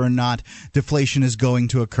of whether or not deflation is going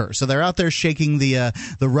to occur. So they're out there shaking the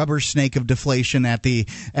rubber snake of deflation at the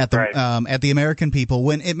American people,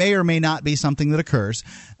 when it may or may not be something that occurs.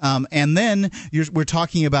 And then we're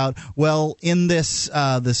talking about, well, in this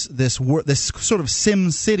sort of Sim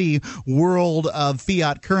City world of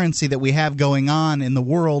fiat currency that we have going on in the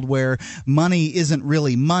world, where money isn't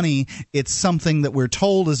really money, it's something that we're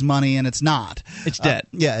told is money, and it's not. It's debt.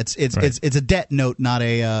 It's a debt note, not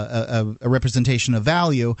a representation of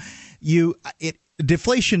value.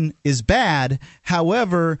 Deflation is bad.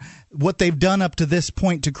 However, what they've done up to this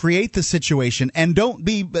point to create the situation, and don't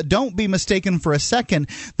be mistaken for a second,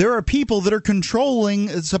 there are people that are controlling,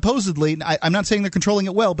 supposedly, I'm not saying they're controlling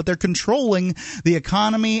it well, but they're controlling the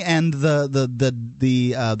economy and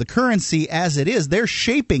the currency as it is. They're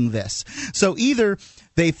shaping this. So either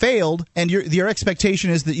they failed, and your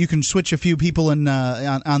expectation is that you can switch a few people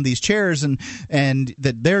on these chairs and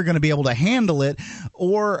that they're going to be able to handle it,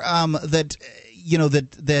 or that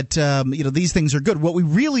these things are good. What we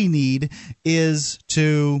really need is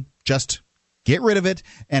to just get rid of it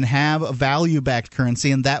and have a value-backed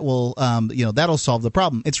currency, and that will, that'll solve the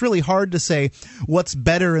problem. It's really hard to say what's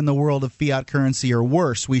better in the world of fiat currency or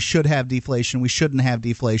worse. We should have deflation. We shouldn't have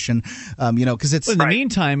deflation. Because it's. Well, in the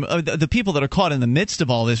meantime, the people that are caught in the midst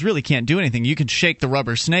of all this really can't do anything. You can shake the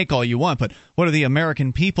rubber snake all you want, but what are the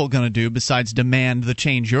American people going to do besides demand the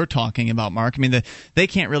change you're talking about, Mark? I mean, they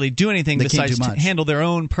can't really do anything besides handle their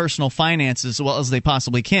own personal finances as well as they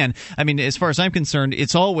possibly can. I mean, as far as I'm concerned,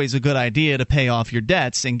 it's always a good idea to pay off your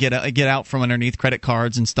debts and get out from underneath credit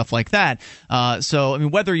cards and stuff like that. So, I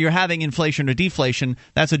mean, whether you're having inflation or deflation,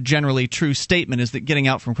 that's a generally true statement, is that getting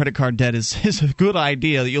out from credit card debt is a good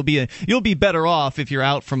idea. You'll be better off if you're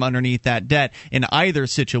out from underneath that debt in either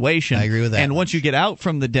situation. I agree with that. And once you get out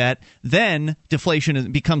from the debt, then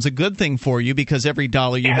deflation becomes a good thing for you, because every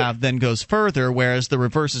dollar you have then goes further, whereas the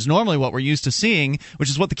reverse is normally what we're used to seeing, which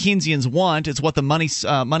is what the Keynesians want. It's what the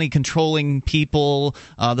money controlling people,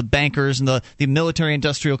 the bankers, and the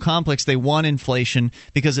military-industrial complex, they want inflation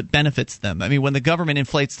because it benefits them. I mean, when the government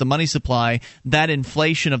inflates the money supply, that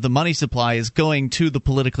inflation of the money supply is going to the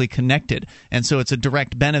politically connected, and so it's a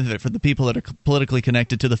direct benefit for the people that are politically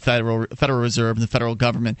connected to the Federal Reserve and the federal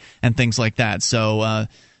government and things like that. So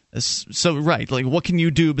right, like, what can you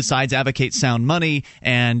do besides advocate sound money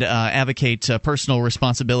and advocate personal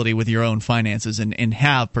responsibility with your own finances and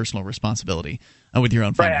have personal responsibility with your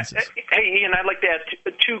own finances? Right. Hey, Ian, I'd like to add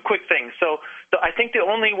two quick things. So I think the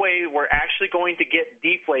only way we're actually going to get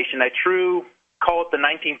deflation, call it the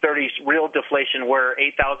 1930s real deflation, where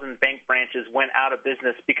 8,000 bank branches went out of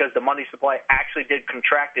business because the money supply actually did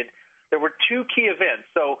contracted. There were two key events.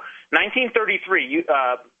 So 1933,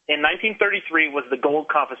 in 1933 was the gold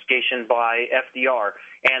confiscation by FDR.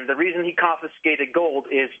 And the reason he confiscated gold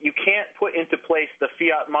is you can't put into place the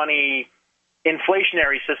fiat money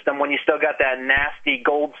inflationary system when you still got that nasty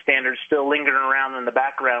gold standard still lingering around in the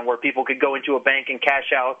background, where people could go into a bank and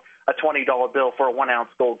cash out a $20 bill for a 1-ounce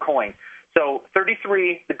gold coin. So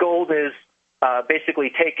 33, the gold is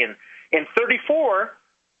basically taken. In 34,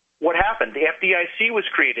 what happened? The FDIC was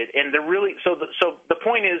created, and so the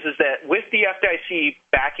point is that with the FDIC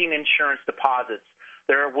backing insurance deposits,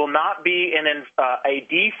 there will not be a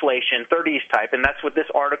deflation, 30s type, and that's what this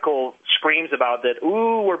article screams about, that,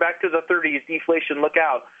 ooh, we're back to the 30s, deflation, look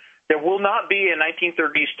out. There will not be a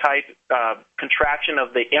 1930s type contraction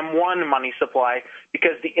of the M1 money supply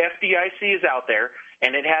because the FDIC is out there,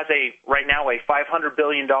 and it has right now a $500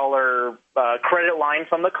 billion credit line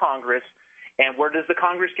from the Congress. And where does the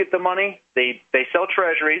Congress get the money? They sell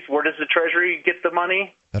treasuries. Where does the Treasury get the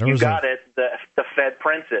money? You got it. The Fed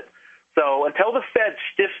prints it. So until the Fed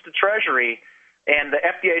stiffs the Treasury and the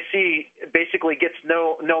FDIC basically gets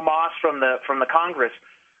no moss from the Congress,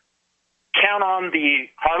 count on the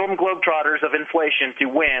Harlem Globetrotters of inflation to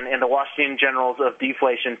win and the Washington Generals of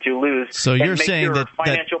deflation to lose. So you're saying your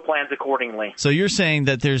financial plans accordingly. So you're saying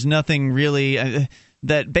that there's nothing really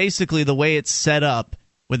that basically the way it's set up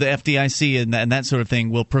with the FDIC and that sort of thing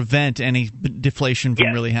will prevent any deflation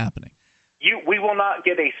from really happening. We will not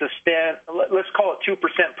get let's call it 2%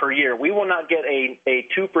 per year. We will not get a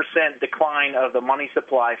 2% decline of the money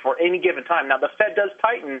supply for any given time. Now, the Fed does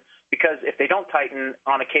tighten because if they don't tighten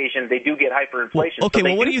on occasion, they do get hyperinflation. Well,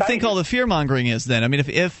 what do you think all the fear-mongering is then? I mean,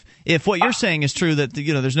 if what you're saying is true, that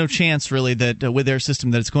there's no chance really that with their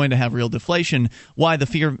system that it's going to have real deflation, why the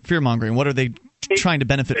fear-mongering? What are they trying to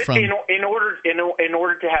benefit from? In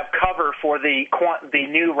order to have cover for the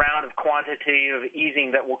new round of quantitative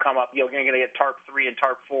easing that will come up, you're going to get TARP 3 and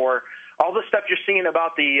TARP 4. All the stuff you're seeing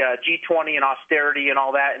about the G20 and austerity and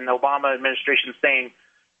all that, and the Obama administration saying,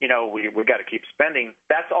 we've got to keep spending.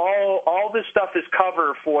 That's all this stuff is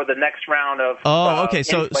cover for the next round of okay.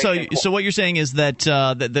 So what you're saying is that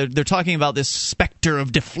they're talking about this specter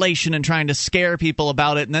of deflation and trying to scare people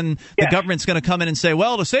about it, and then the government's going to come in and say,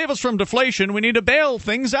 well, to save us from deflation, we need to bail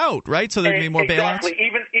things out, right? So there can be more bailouts? Exactly.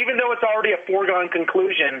 Even though it's already a foregone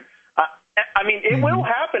conclusion, it will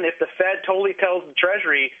happen if the Fed totally tells the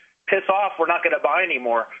Treasury, piss off, we're not going to buy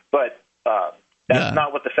anymore, but that's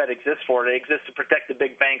not what the Fed exists for. It exists to protect the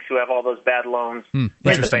big banks who have all those bad loans and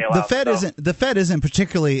the bailouts. The Fed isn't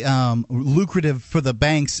particularly lucrative for the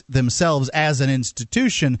banks themselves as an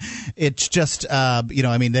institution. It's just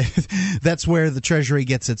that's where the Treasury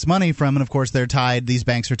gets its money from, and of course these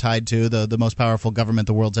banks are tied to the most powerful government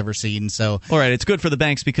the world's ever seen. So all right, it's good for the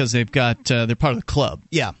banks because they've got they're part of the club.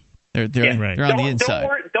 Yeah. They're on the inside.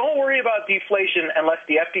 Don't worry about deflation unless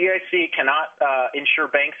the FDIC cannot insure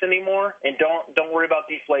banks anymore, and don't worry about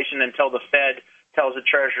deflation until the Fed tells the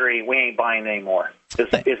Treasury we ain't buying anymore.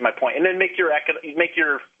 Is my point. And then make your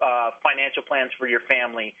financial plans for your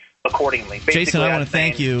family accordingly. Basically, Jason, I want to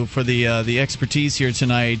thank you for the expertise here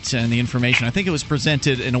tonight and the information. I think it was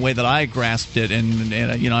presented in a way that I grasped it, and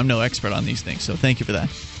I'm no expert on these things, so thank you for that.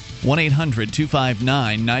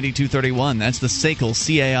 1-800-259-9231. That's the SACL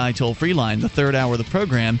CAI toll-free line. The third hour of the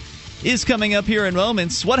program is coming up here in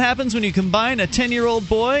moments. What happens when you combine a 10-year-old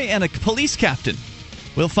boy and a police captain?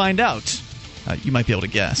 We'll find out. You might be able to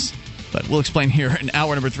guess, but we'll explain here in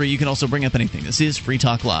hour number 3. You can also bring up anything. This is Free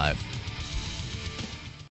Talk Live.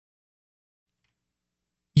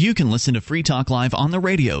 You can listen to Free Talk Live on the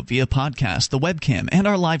radio, via podcast, the webcam, and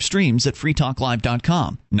our live streams at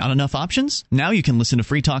freetalklive.com. Not enough options? Now you can listen to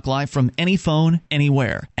Free Talk Live from any phone,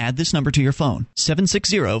 anywhere. Add this number to your phone,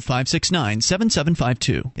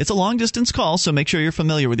 760-569-7752. It's a long-distance call, so make sure you're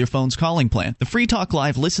familiar with your phone's calling plan. The Free Talk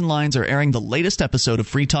Live listen lines are airing the latest episode of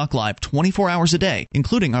Free Talk Live 24 hours a day,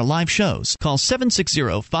 including our live shows. Call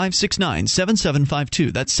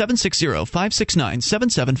 760-569-7752. That's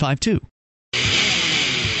 760-569-7752.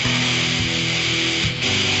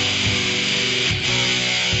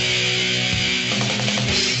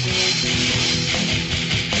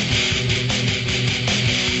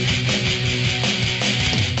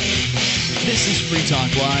 This is Free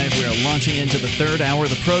Talk Live. We are launching into the third hour of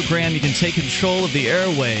the program. You can take control of the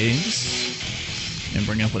airwaves and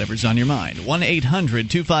bring up whatever's on your mind.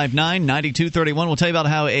 1-800-259-9231. We'll tell you about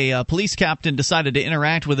how a police captain decided to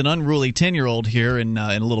interact with an unruly 10-year-old here in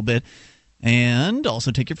a little bit. And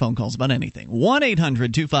also take your phone calls about anything.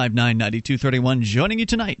 1-800-259-9231. Joining you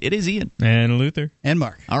tonight, it is Ian. And Luther. And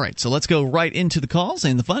Mark. All right, so let's go right into the calls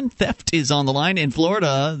and the fun. Theft is on the line in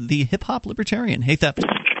Florida, the hip-hop libertarian. Hey, Theft.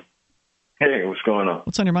 Hey, what's going on?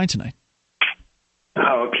 What's on your mind tonight?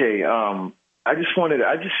 Okay, I just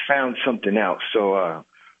found something out. So,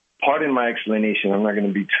 pardon my explanation. I'm not going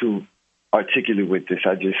to be too articulate with this.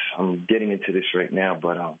 I'm getting into this right now.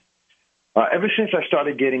 But ever since I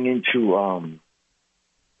started getting into,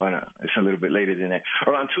 it's a little bit later than that.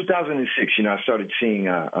 Around 2006, I started seeing,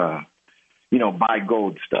 buy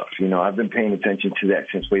gold stuff. I've been paying attention to that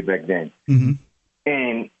since way back then. Mm-hmm.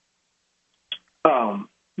 And,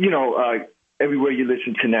 everywhere you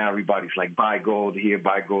listen to now, everybody's like, buy gold here,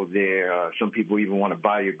 buy gold there. Some people even want to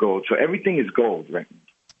buy your gold. So everything is gold, right?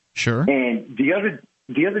 Sure. And the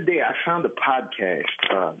other day, I found a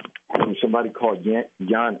podcast from somebody called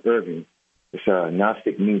Jan Irving. It's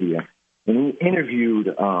Gnostic Media. And he interviewed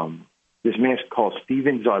this man called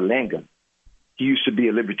Steven Zarlenga. He used to be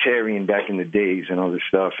a libertarian back in the days and all this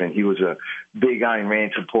stuff, and he was a big Ayn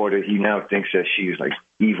Rand supporter. He now thinks that she's like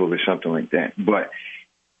evil or something like that. But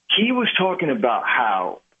he was talking about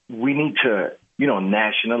how we need to,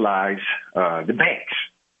 nationalize the banks.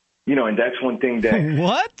 And that's one thing that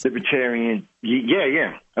what libertarian,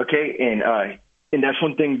 okay, and that's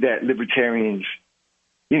one thing that libertarians,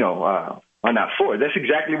 are not for. That's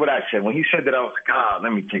exactly what I said when he said that. I was like,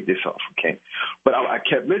 let me take this off, okay, but I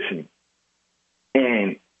kept listening.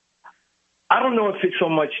 And I don't know if it's so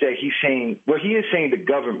much that he's saying, well, he is saying the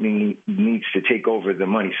government needs to take over the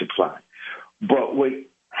money supply. But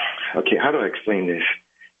how do I explain this?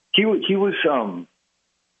 He was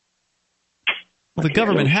the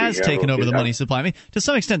government has taken over the money supply. I mean, to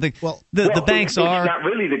some extent, the banks are... It's not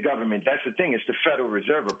really the government. That's the thing. It's the Federal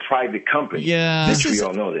Reserve, a private company. Yeah. We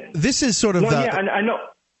all know that. This is sort of I know.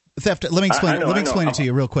 Theft. Let me explain it to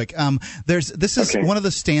you real quick. This is one of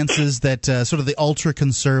the stances that sort of the ultra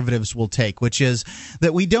conservatives will take, which is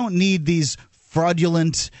that we don't need these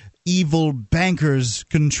fraudulent, evil bankers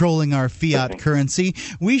controlling our fiat currency.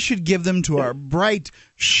 We should give them to our bright,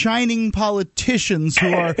 shining politicians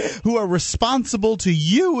who are responsible to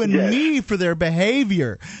you and me for their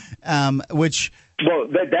behavior. Which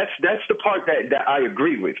that's the part that I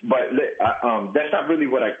agree with, but that's not really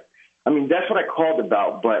what I mean, that's what I called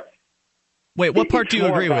about, but... Wait, what part do you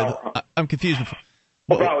agree with? I'm confused.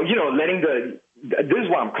 About, letting this is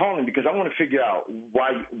why I'm calling, because I want to figure out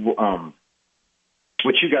why,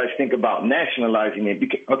 what you guys think about nationalizing it.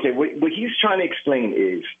 Because, what he's trying to explain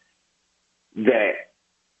is that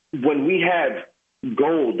when we have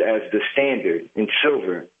gold as the standard and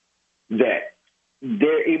silver, that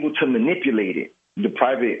they're able to manipulate it. The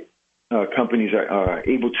private companies are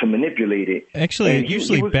able to manipulate it. Actually, it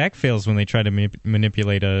usually backfails when they try to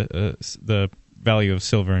manipulate the value of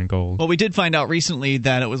silver and gold. Well, we did find out recently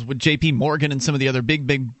that it was with J.P. Morgan and some of the other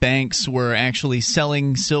big banks were actually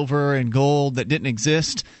selling silver and gold that didn't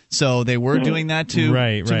exist. So they were doing that to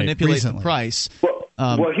manipulate the price.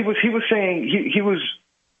 Well, he was saying he was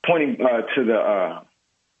pointing to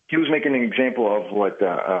he was making an example of what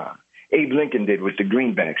Abe Lincoln did with the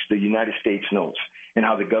greenbacks, the United States notes, and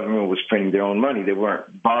how the government was printing their own money. They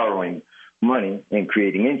weren't borrowing money and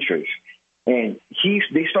creating interest. And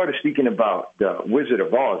they started speaking about the Wizard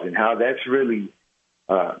of Oz and how that's really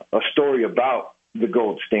a story about the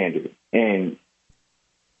gold standard. And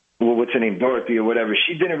what's her name, Dorothy or whatever,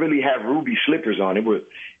 she didn't really have ruby slippers on. It was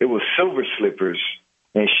silver slippers,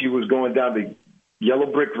 and she was going down the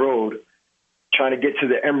yellow brick road trying to get to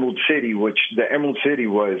the Emerald City, which the Emerald City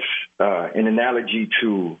was an analogy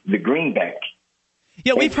to the greenback.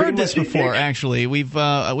 Yeah, we've heard this before. Actually, we've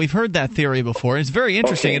heard that theory before. It's very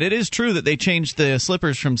interesting, and it is true that they changed the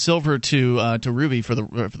slippers from silver to ruby for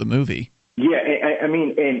the movie. Yeah, I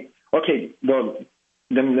mean, well,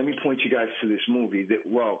 let me point you guys to this movie.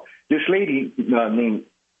 This lady named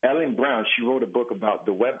Ellen Brown, she wrote a book about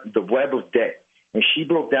the web of debt, and she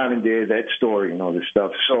broke down in there that story and all this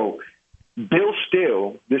stuff. So Bill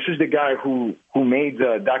Still, this is the guy who made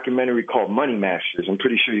the documentary called Money Masters. I'm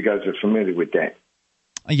pretty sure you guys are familiar with that.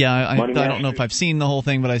 Yeah, I don't know if I've seen the whole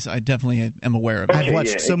thing, but I definitely am aware of it. I've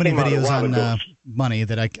watched so many videos on money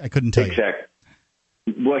that I couldn't tell you. Exactly.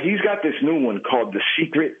 Well, he's got this new one called The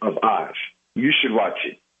Secret of Oz. You should watch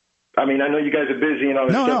it. I mean, I know you guys are busy and all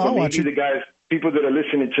this stuff, but maybe the guys, people that are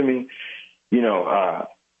listening to me,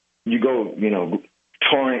 you go,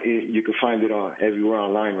 torrent it. You can find it everywhere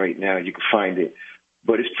online right now. You can find it.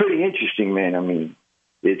 But it's pretty interesting, man. I mean,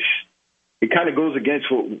 it kind of goes against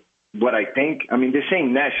what I think. I mean, they're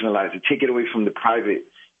saying nationalize it, take it away from the private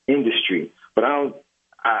industry. But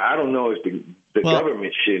I don't know if the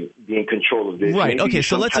government should be in control of this. Right. Maybe okay.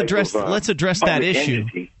 So let's address that issue.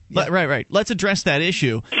 Yeah. Right. Let's address that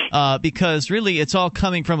issue because really it's all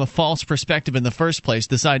coming from a false perspective in the first place.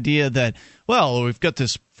 This idea that, well, we've got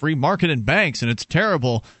this free market in banks and it's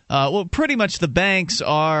terrible. Well, pretty much the banks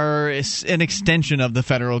are an extension of the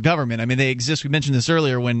federal government. I mean, they exist. We mentioned this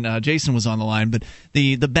earlier when Jason was on the line, but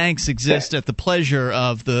the banks exist at the pleasure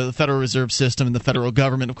of the Federal Reserve System and the federal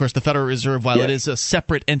government. Of course, the Federal Reserve, while it is a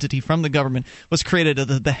separate entity from the government, was created at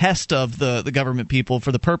the behest of the government people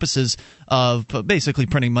for the purposes of basically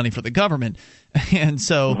printing money for the government. And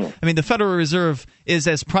so, I mean, the Federal Reserve is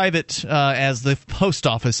as private as the post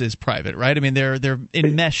office is private, right? I mean, they're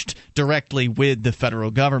enmeshed meshed directly with the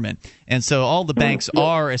federal government. And so all the banks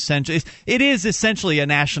are essentially – it is essentially a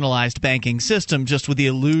nationalized banking system, just with the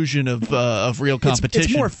illusion of real competition.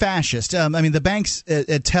 It's more fascist. I mean, the banks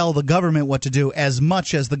tell the government what to do as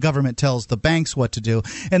much as the government tells the banks what to do.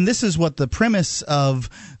 And this is what the premise of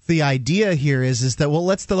the idea here is that, well,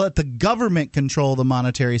 let's let the government control the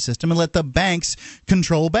monetary system and let the banks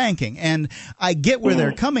control banking. And I get where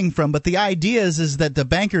they're coming from, but the idea is that the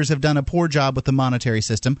bankers have done a poor job with the monetary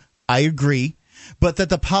system. I agree. But that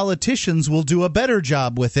the politicians will do a better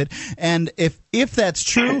job with it. And if that's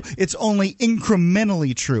true, it's only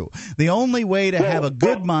incrementally true. The only way to have a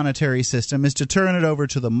good monetary system is to turn it over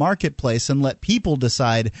to the marketplace and let people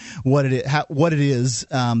decide what it is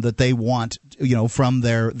that they want, from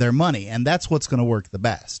their money. And that's what's going to work the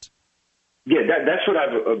best. Yeah, that's what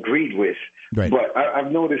I've agreed with. Right. But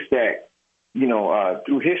I've noticed that,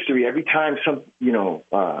 through history, every time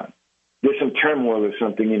there's some turmoil or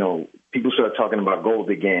something, people start talking about gold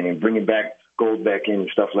again and bringing gold back in and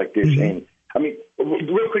stuff like this. Mm-hmm. And I mean,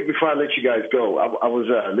 real quick before I let you guys go, I was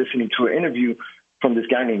listening to an interview from this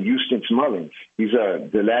guy named Eustace Mullins. He's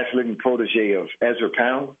the last living protege of Ezra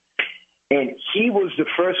Pound. And he was the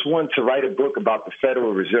first one to write a book about the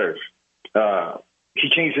Federal Reserve. He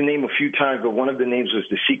changed the name a few times, but one of the names was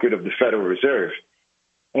The Secret of the Federal Reserve.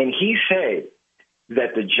 And he said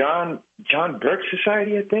that the John Burke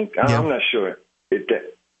Society, I think, I'm not sure. That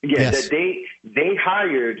they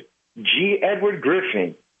hired G. Edward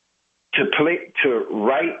Griffin to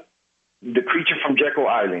write The Creature from Jekyll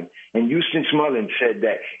Island, and Eustace Mullins said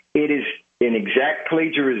that it is an exact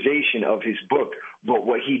plagiarization of his book, but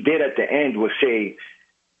what he did at the end was say,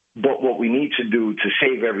 but what we need to do to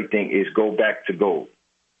save everything is go back to gold.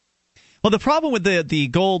 Well, the problem with the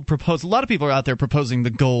gold proposal, a lot of people are out there proposing the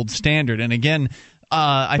gold standard, and again,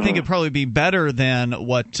 I think it'd probably be better than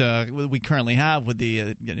what we currently have with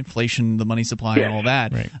the inflation, the money supply, and all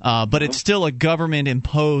that. Right. But it's still a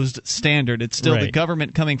government-imposed standard. It's still the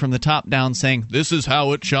government coming from the top down saying, this is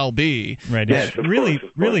how it shall be. Right. It's really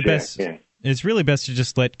best. Yeah. It's really best to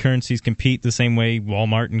just let currencies compete the same way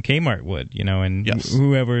Walmart and Kmart would, and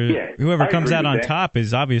whoever comes out on top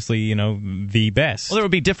is obviously, the best. Well, there would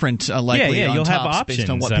be different likely on you'll tops have options based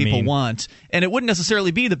on what people want. And it wouldn't necessarily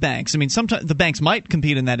be the banks. I mean, sometimes the banks might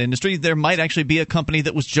compete in that industry. There might actually be a company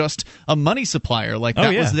that was just a money supplier, like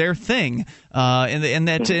that was their thing. And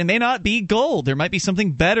that it may not be gold. There might be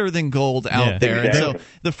something better than gold out there. And so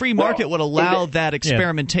the free market would allow that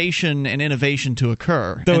experimentation and innovation to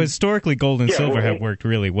occur. Though historically, gold and silver have worked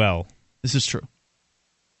really well. This is true.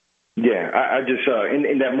 Yeah, I just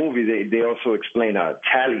in that movie they also explain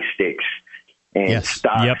tally sticks and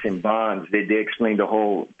stocks and bonds. They explain the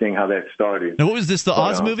whole thing, how that started. Now, what was this? The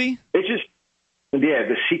Oz movie? It's just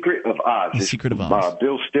The Secret of Oz. The Secret of Oz.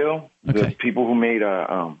 Bill Still, the people who made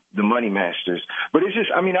the Money Masters. But it's just,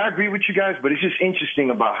 I agree with you guys, but it's just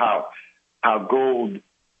interesting about how gold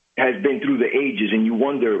has been through the ages, and you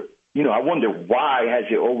wonder. I wonder why has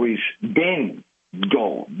it always been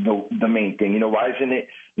gold, the main thing? Why isn't it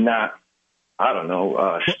not, I don't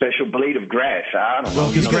know, special blade of grass? I don't know.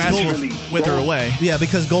 Because grass will wither away. Yeah,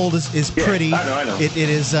 because gold is pretty. I know. It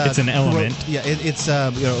is. It's an element. It's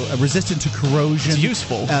resistant to corrosion. It's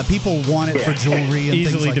useful. People want it for jewelry and easily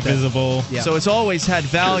things like divisible. That. Yeah. So it's always had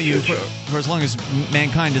value for as long as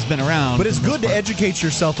mankind has been around. But it's good to educate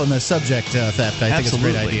yourself on the subject, Theft. I think it's a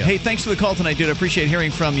great idea. Hey, thanks for the call tonight, dude. I appreciate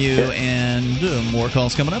hearing from you. And more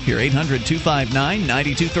calls coming up here.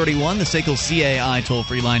 800-259-9231, the SACL CAI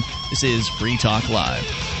toll-free line. This is Free Talk Live.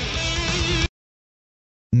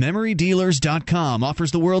 MemoryDealers.com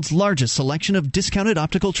offers the world's largest selection of discounted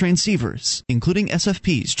optical transceivers, including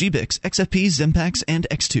SFPs, GBICs, XFPs, Xempax, and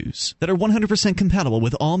X2s that are 100% compatible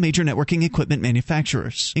with all major networking equipment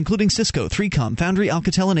manufacturers, including Cisco, 3Com, Foundry,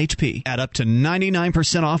 Alcatel, and HP, at up to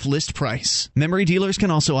 99% off list price. Memory Dealers can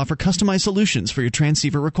also offer customized solutions for your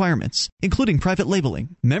transceiver requirements, including private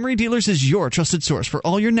labeling. Memory Dealers is your trusted source for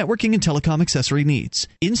all your networking and telecom accessory needs,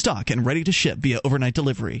 in stock and ready to ship via overnight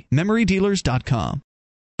delivery. MemoryDealers.com.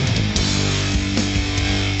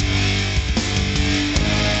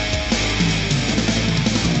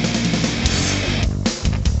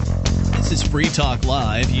 This is Free Talk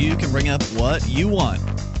Live. You can bring up what you want.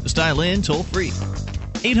 Just dial in toll free.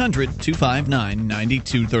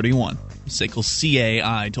 800-259-9231. SACL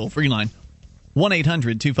CAI toll free line.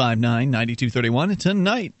 1-800-259-9231.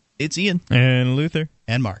 Tonight, it's Ian. And Luther.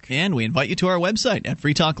 And Mark. And we invite you to our website at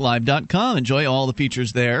freetalklive.com. Enjoy all the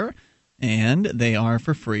features there. And they are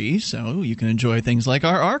for free, so you can enjoy things like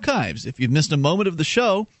our archives. If you've missed a moment of the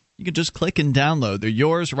show, You can just click and download. They're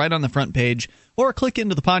yours right on the front page, or click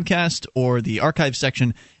into the podcast or the archive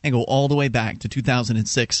section and go all the way back to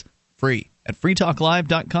 2006 free at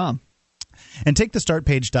freetalklive.com. And take the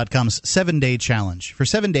StartPage.com's 7-day challenge. For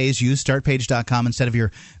 7 days, use StartPage.com instead of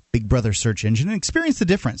your Big Brother search engine and experience the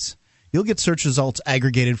difference. You'll get search results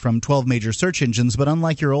aggregated from 12 major search engines, but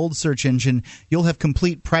unlike your old search engine, you'll have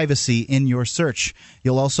complete privacy in your search.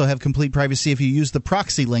 You'll also have complete privacy if you use the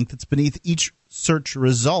proxy link that's beneath each search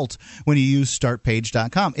result when you use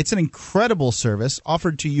StartPage.com. It's an incredible service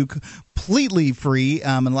offered to you completely free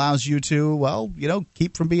and allows you to, well,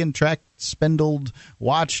 keep from being tracked, spindled,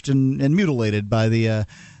 watched, and mutilated by the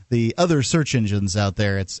other search engines out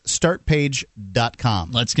there. It's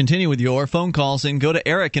StartPage.com. Let's continue with your phone calls and go to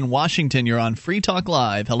Eric in Washington. You're on Free Talk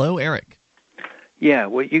Live. Hello, Eric. Yeah,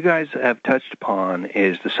 what you guys have touched upon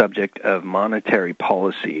is the subject of monetary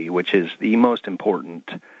policy, which is the most important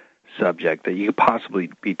subject that you could possibly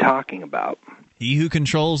be talking about. He who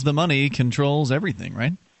controls the money controls everything,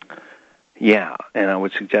 right? Yeah, and I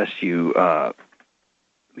would suggest you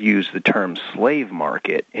use the term slave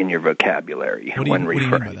market in your vocabulary when referring. What do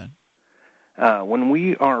you mean by that? When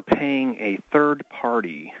we are paying a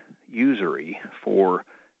third-party usury for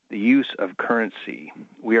the use of currency,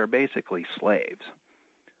 we are basically slaves.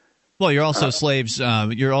 Well, you're also slaves.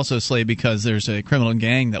 You're also a slave because there's a criminal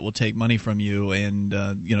gang that will take money from you, and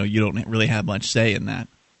you don't really have much say in that.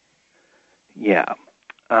 Yeah.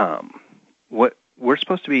 What we're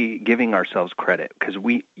supposed to be giving ourselves credit, because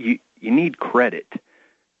you need credit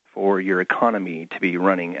for your economy to be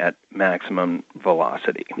running at maximum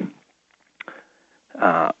velocity.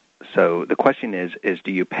 So the question is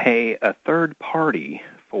do you pay a third party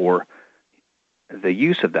for the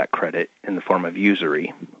use of that credit in the form of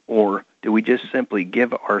usury, or do we just simply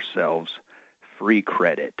give ourselves free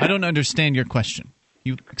credit? I don't understand your question.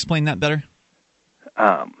 You explain that better?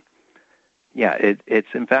 Yeah,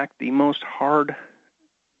 it's in fact the most hard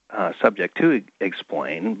subject to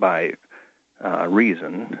explain by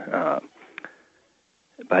reason,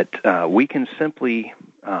 but we can simply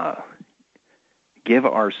give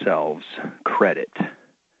ourselves credit.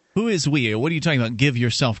 Who is we? What are you talking about? Give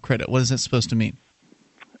yourself credit. What is that supposed to mean?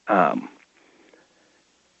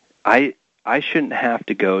 I shouldn't have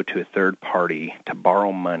to go to a third party to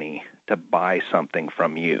borrow money to buy something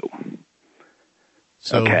from you.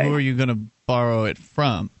 So who are you going to borrow it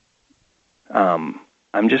from? I'm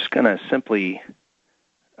just going to simply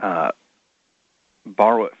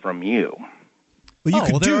borrow it from you. Well,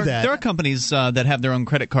 you could do that. There are companies that have their own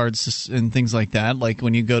credit cards and things like that. Like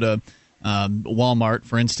when you go to Walmart,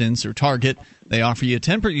 for instance, or Target, they offer you you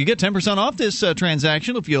get 10% off this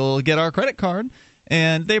transaction if you'll get our credit card.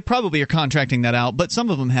 And they probably are contracting that out, but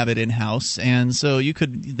some of them have it in-house. And so you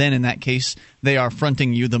could then, in that case, they are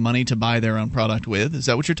fronting you the money to buy their own product with. Is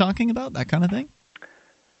that what you're talking about, that kind of thing?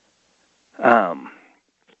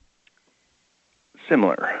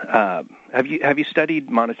 Similar. Have you studied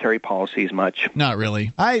monetary policies much? Not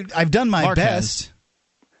really. I've done my Mark best. has.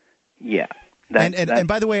 Yeah. And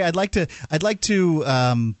by the way, I'd like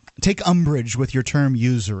to take umbrage with your term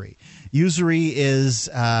usury. Usury is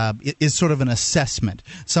sort of an assessment.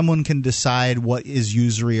 Someone can decide what is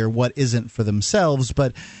usury or what isn't for themselves,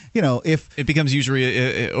 but if it becomes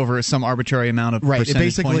usury over some arbitrary amount of right, percentage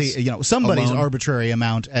basically points somebody's alone. Arbitrary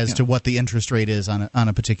amount as to what the interest rate is on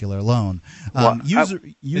a particular loan. Is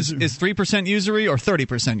 3% usury or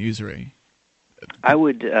 30% usury? I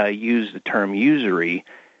would use the term usury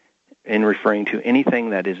in referring to anything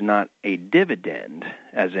that is not a dividend,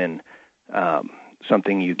 as in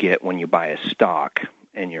something you get when you buy a stock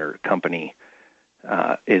and your company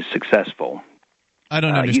is successful. I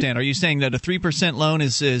don't understand. Are you saying that a 3% loan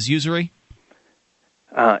is usury?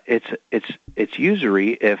 It's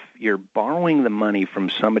usury if you're borrowing the money from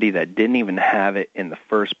somebody that didn't even have it in the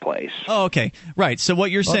first place. Oh, okay. Right. So what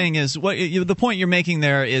you're saying is the point you're making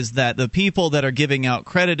there is that the people that are giving out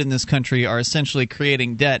credit in this country are essentially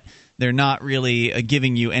creating debt. They're not really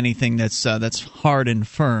giving you anything that's hard and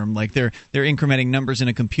firm. Like they're incrementing numbers in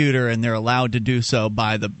a computer, and they're allowed to do so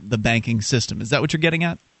by the banking system. Is that what you're getting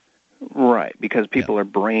at? Right, because people are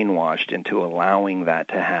brainwashed into allowing that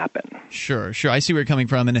to happen. Sure. I see where you're coming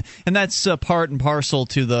from, and that's part and parcel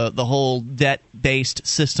to the whole debt-based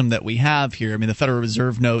system that we have here. I mean, the Federal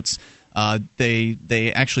Reserve notes.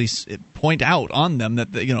 They actually point out on them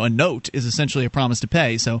that a note is essentially a promise to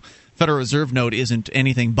pay. So Federal Reserve note isn't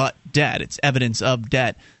anything but debt. It's evidence of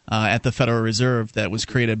debt at the Federal Reserve that was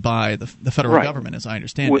created by the federal government, as I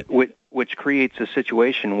understand it. Which creates a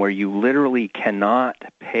situation where you literally cannot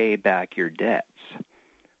pay back your debts.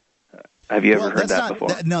 Have you ever heard that before?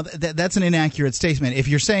 No, that's an inaccurate statement. If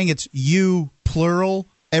you're saying it's you, plural,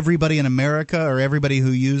 everybody in America or everybody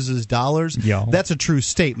who uses dollars, that's a true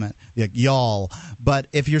statement. Like, y'all. But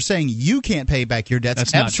if you're saying you can't pay back your debts,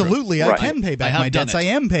 that's absolutely, I can pay back my debts. I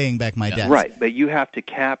am paying back my debts. Right, but you have to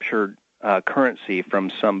capture currency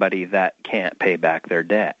from somebody that can't pay back their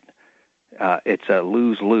debt. It's a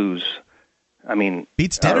lose-lose. I mean,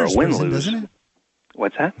 beats debtor's prison, win-lose. doesn't it?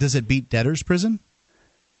 What's that? Does it beat debtor's prison?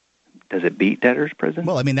 Does it beat debtor's prison?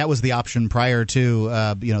 Well, I mean, that was the option prior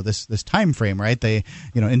to this time frame, right? They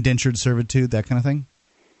indentured servitude, that kind of thing.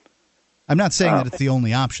 I'm not saying that it's the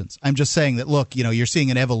only options. I'm just saying that, look, you're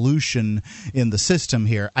seeing an evolution in the system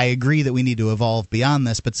here. I agree that we need to evolve beyond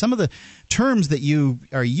this, but some of the terms that you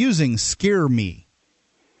are using scare me.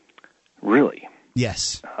 Really?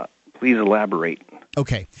 Yes. Please elaborate.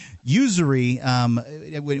 Okay. Usury,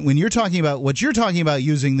 when you're talking about what you're talking about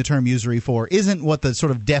using the term usury for isn't what the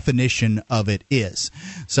sort of definition of it is.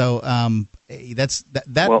 So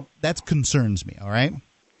that concerns me, all right?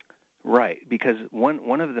 Right, because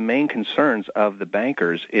one of the main concerns of the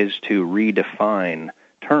bankers is to redefine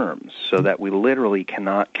terms so that we literally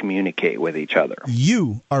cannot communicate with each other.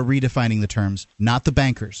 You are redefining the terms, not the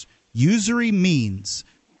bankers. Usury means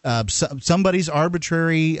somebody's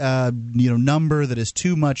arbitrary number that is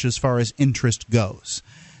too much as far as interest goes,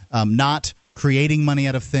 not creating money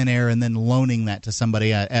out of thin air and then loaning that to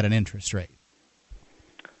somebody at an interest rate.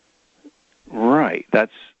 Right,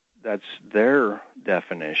 that's their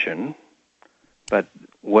definition, but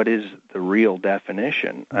what is the real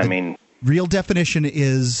definition? I mean, real definition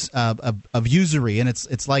is of usury, and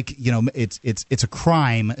it's like it's a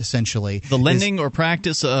crime essentially. The lending or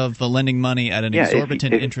practice of lending money at an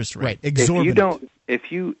exorbitant interest rate. Right, exorbitant.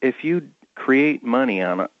 If you create money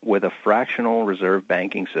with a fractional reserve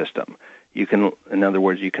banking system, you can, in other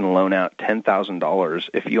words, you can loan out $10,000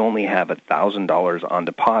 if you only have $1,000 on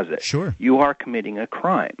deposit. Sure, you are committing a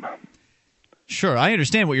crime. Sure, I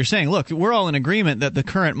understand what you're saying. Look, we're all in agreement that the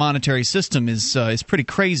current monetary system is pretty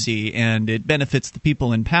crazy, and it benefits the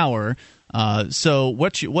people in power. So,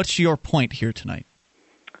 what's your point here tonight?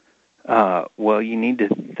 Well, you need to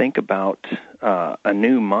think about a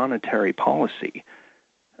new monetary policy.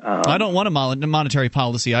 I don't want a monetary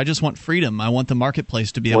policy. I just want freedom. I want the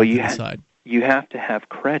marketplace to be able to decide. You have to have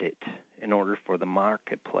credit in order for the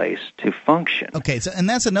marketplace to function. Okay, and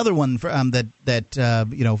that's another one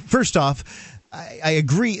first off, I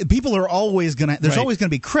agree. People are always going to. There's always going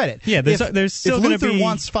to be credit. Yeah, there's still going to be. If Luther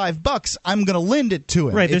wants $5, I'm going to lend it to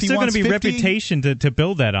him. Right. There's still going to be 50, reputation to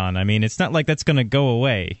build that on. I mean, it's not like that's going to go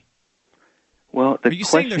away. Well, are you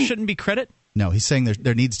saying there shouldn't be credit? No, he's saying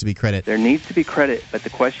there needs to be credit. There needs to be credit, but the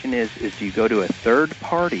question is do you go to a third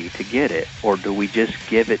party to get it, or do we just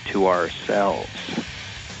give it to ourselves?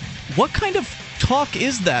 What kind of talk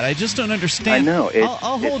is that? I just don't understand. I know.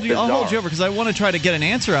 I'll hold you over because I want to try to get an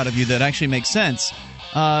answer out of you that actually makes sense.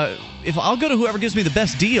 If I'll go to whoever gives me the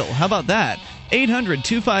best deal. How about that?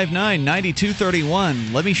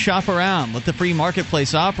 800-259-9231. Let me shop around. Let the free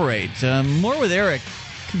marketplace operate. More with Eric.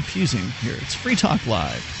 Confusing here. It's Free Talk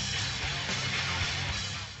Live.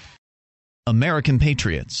 American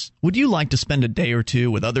patriots, would you like to spend a day or two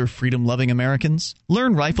with other freedom-loving Americans?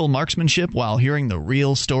 Learn rifle marksmanship while hearing the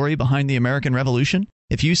real story behind the American Revolution?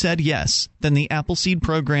 If you said yes, then the Appleseed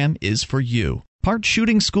program is for you. Part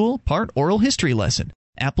shooting school, part oral history lesson.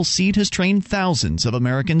 Appleseed has trained thousands of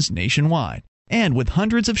Americans nationwide. And with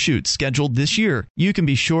hundreds of shoots scheduled this year, you can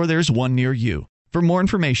be sure there's one near you. For more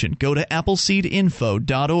information, go to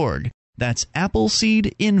appleseedinfo.org. That's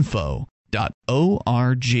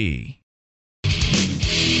appleseedinfo.org.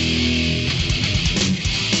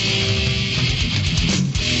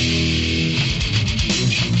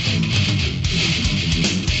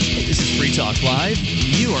 This is Free Talk Live.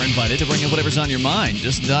 You are invited to bring up whatever's on your mind.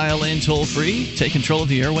 Just dial in toll-free. Take control of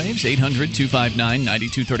the airwaves.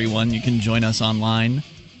 800-259-9231. You can join us online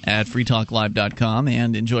at freetalklive.com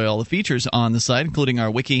and enjoy all the features on the site, including our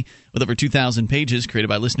wiki with over 2,000 pages created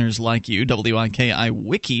by listeners like you,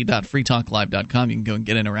 wikiwiki.freetalklive.com. You can go and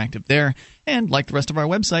get interactive there. And like the rest of our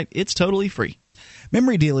website, it's totally free.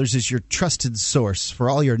 Memory Dealers is your trusted source for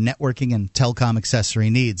all your networking and telecom accessory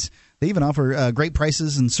needs. They even offer great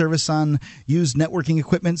prices and service on used networking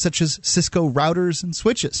equipment such as Cisco routers and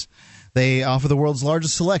switches. They offer the world's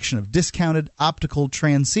largest selection of discounted optical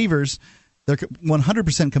transceivers. They're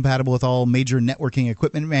 100% compatible with all major networking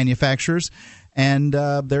equipment manufacturers, and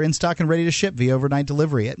they're in stock and ready to ship via overnight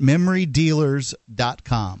delivery at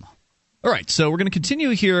memorydealers.com. All right, so we're going to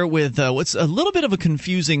continue here with what's a little bit of a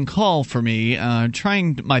confusing call for me,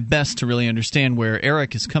 trying my best to really understand where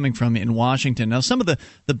Eric is coming from in Washington. Now, some of the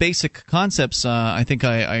basic concepts I think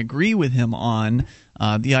I agree with him on,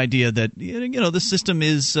 The idea that the system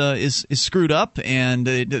is screwed up and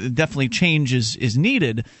definitely change is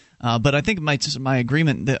needed. But I think my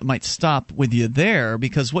agreement that might stop with you there,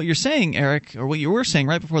 because what you're saying, Eric, or what you were saying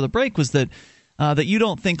right before the break, was that you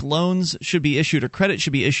don't think loans should be issued or credit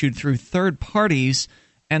should be issued through third parties,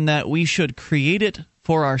 and that we should create it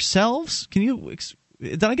for ourselves.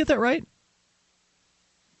 Did I get that right,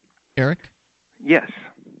 Eric? Yes,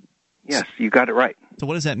 you got it right. So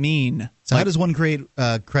what does that mean? So how does one create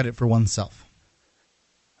credit for oneself?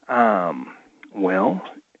 Well,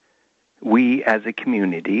 we as a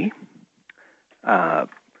community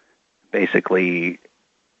basically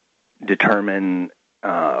determine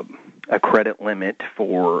a credit limit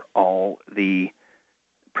for all the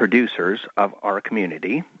producers of our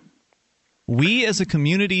community. We as a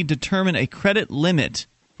community determine a credit limit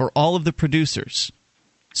for all of the producers.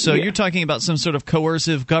 So You're talking about some sort of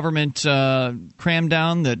coercive government cram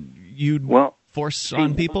down that you'd force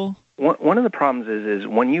on people? One of the problems is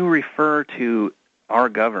when you refer to our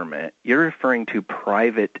government, you're referring to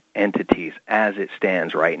private entities as it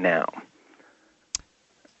stands right now.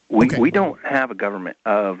 We don't have a government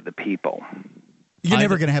of the people. You're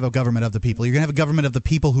never going to have a government of the people. You're going to have a government of the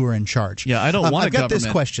people who are in charge. Yeah, I don't want a government. I've got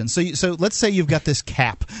this question. So let's say you've got this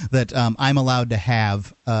cap that I'm allowed to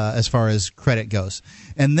have as far as credit goes.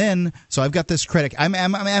 And then, so I've got this credit. I'm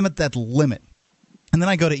at that limit. And then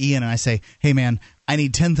I go to Ian and I say, hey, man, I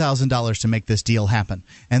need $10,000 to make this deal happen.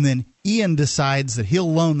 And then Ian decides that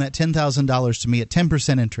he'll loan that $10,000 to me at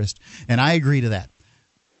 10% interest, and I agree to that.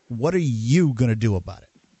 What are you going to do about it?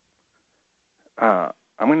 I'm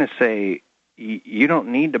going to say you don't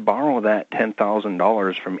need to borrow that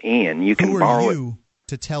 $10,000 from Ian. You can borrow it. Who are you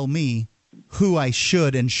to tell me who I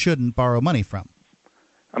should and shouldn't borrow money from?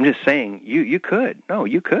 I'm just saying you could. No,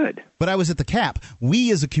 you could. But I was at the cap.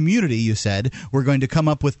 We as a community, you said, we're going to come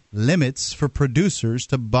up with limits for producers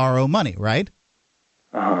to borrow money, right?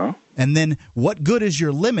 Uh-huh. And then what good is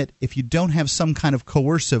your limit if you don't have some kind of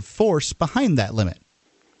coercive force behind that limit?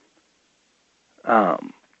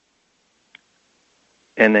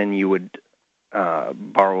 And then you would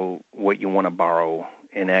borrow what you want to borrow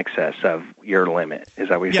in excess of your limit. Is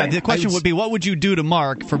that what you're saying? Yeah, the question would be, what would you do to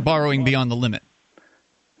Mark for borrowing beyond the limit?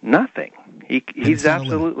 Nothing. He's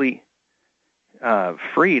absolutely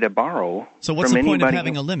free to borrow. So what's the point of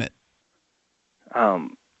having a limit?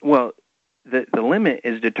 Well, the limit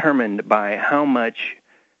is determined by how much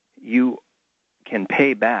you can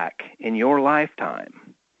pay back in your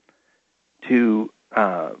lifetime to,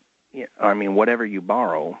 whatever you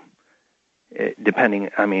borrow, depending,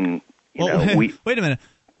 wait a minute.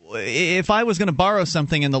 If I was going to borrow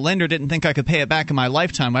something and the lender didn't think I could pay it back in my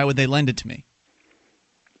lifetime, why would they lend it to me?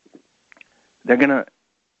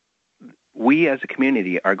 We as a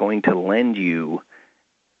community are going to lend you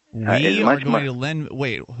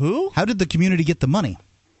Wait, who? How did the community get the money?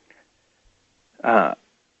 The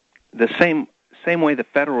same way the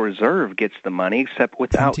Federal Reserve gets the money, except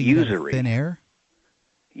without usury. Thin air?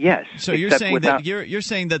 Yes. So you're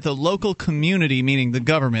saying that the local community, meaning the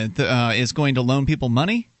government, is going to loan people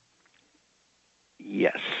money?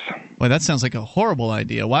 Yes. Well, that sounds like a horrible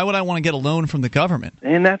idea. Why would I want to get a loan from the government?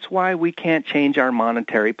 And that's why we can't change our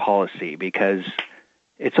monetary policy, because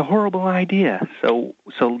it's a horrible idea. So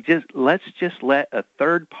let's let a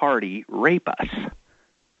third party rape us.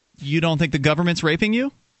 You don't think the government's raping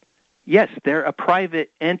you? Yes, they're a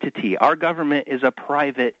private entity. Our government is a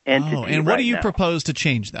private entity. Oh, and what do you propose to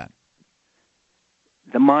change that?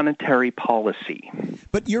 The monetary policy.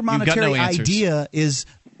 But your monetary idea is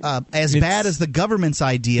as bad as the government's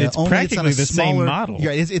idea. It's practically the same model. Yeah,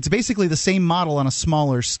 it's basically the same model on a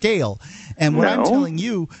smaller scale. And what I'm telling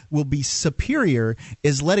you will be superior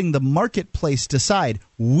is letting the marketplace decide.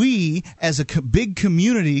 We, as a big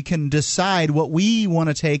community, can decide what we want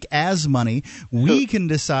to take as money. We can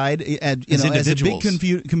decide, as a big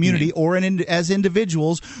community or as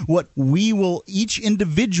individuals, what we will each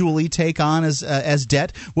individually take on as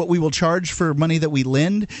debt, what we will charge for money that we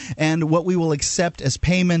lend, and what we will accept as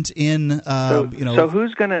payment in. So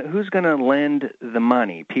who's gonna lend the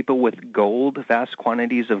money? People with gold, vast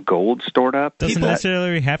quantities of gold stored up. Doesn't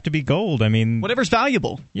necessarily have to be gold. I mean, whatever's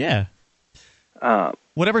valuable. Yeah.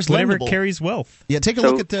 Whatever carries wealth. Yeah, take a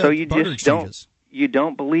look at the barter exchanges. You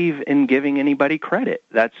don't believe in giving anybody credit.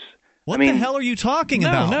 That's the hell are you talking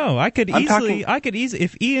about? No, I could easily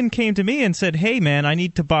if Ian came to me and said, "Hey man, I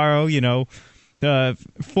need to borrow,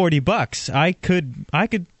 $40." I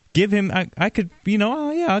could give him I'll give you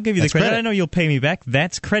the credit. I know you'll pay me back.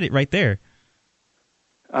 That's credit right there.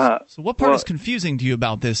 So what part is confusing to you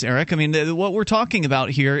about this, Eric? I mean, what we're talking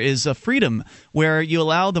about here is freedom, where you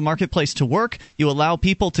allow the marketplace to work, you allow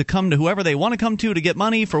people to come to whoever they want to come to get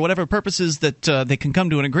money for whatever purposes that they can come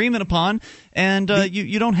to an agreement upon, and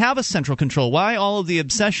you don't have a central control. Why all of the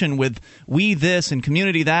obsession with we this and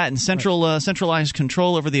community that and centralized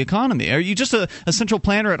control over the economy? Are you just a central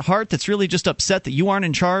planner at heart that's really just upset that you aren't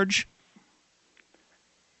in charge?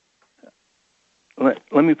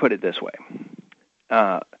 Let me put it this way.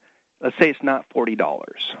 Let's say it's not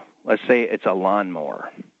 $40. Let's say it's a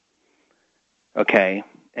lawnmower. Okay?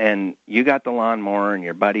 And you got the lawnmower and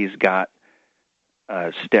your buddy's got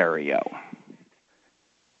a stereo.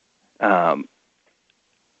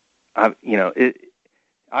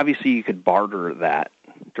 Obviously you could barter that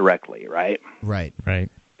directly, right? Right.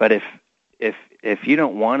 But if you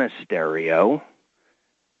don't want a stereo,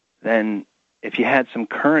 then if you had some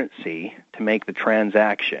currency to make the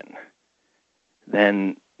transaction,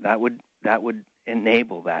 then that would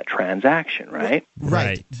enable that transaction, right?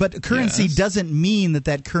 Right. But currency doesn't mean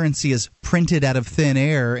that currency is printed out of thin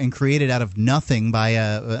air and created out of nothing by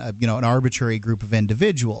an arbitrary group of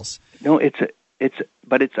individuals. No, it's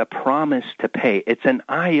a promise to pay. It's an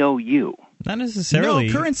IOU. Not necessarily.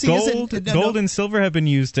 No, currency gold and silver have been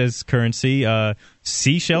used as currency.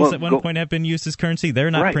 Seashells at one point have been used as currency. They're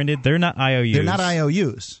not printed. They're not IOUs. They're not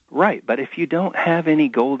IOUs. Right, but if you don't have any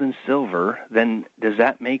gold and silver, then does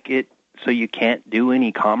that make it so you can't do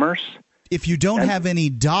any commerce? If you don't have any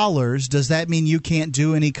dollars, does that mean you can't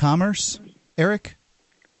do any commerce, Eric?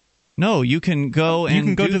 No, you can go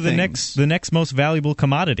to the next most valuable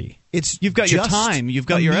commodity. You've got your time. You've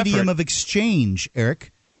got your effort. Medium of exchange,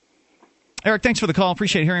 Eric. Eric, thanks for the call.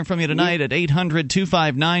 Appreciate hearing from you tonight at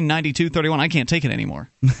 800-259-9231. I can't take it anymore.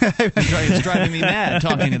 It's driving me mad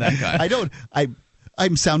talking to that guy.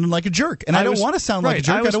 I'm sounding like a jerk, and I don't want to sound like a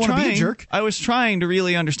jerk. I don't want to be a jerk. I was trying to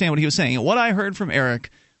really understand what he was saying. And what I heard from Eric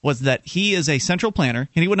was that he is a central planner,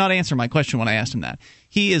 and he would not answer my question when I asked him that.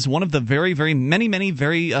 He is one of the very, very many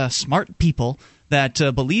very smart people that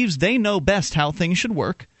believes they know best how things should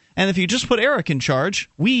work. And if you just put Eric in charge,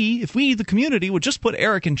 if we, the community, would just put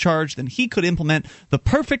Eric in charge, then he could implement the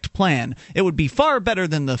perfect plan. It would be far better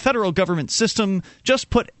than the federal government system. Just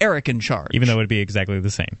put Eric in charge. Even though it would be exactly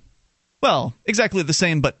the same. Well, exactly the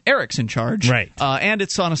same, but Eric's in charge. Right. And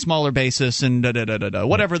it's on a smaller basis and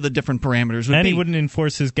whatever the different parameters would be. And he wouldn't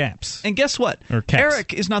enforce his gaps. And guess what? Or caps.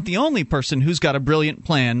 Eric is not the only person who's got a brilliant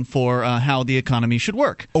plan for how the economy should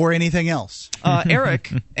work. Or anything else.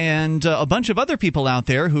 Eric and a bunch of other people out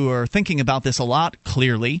there who are thinking about this a lot,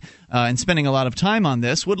 clearly, and spending a lot of time on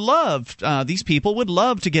this, these people would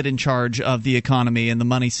love to get in charge of the economy and the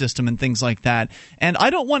money system and things like that. And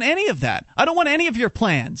I don't want any of that. I don't want any of your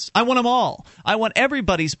plans. I want them all. I want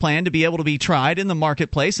everybody's plan to be able to be tried in the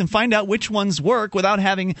marketplace and find out which ones work without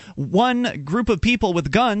having one group of people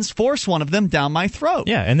with guns force one of them down my throat.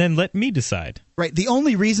 Yeah, and then let me decide. Right. The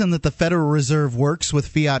only reason that the Federal Reserve works with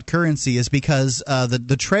fiat currency is because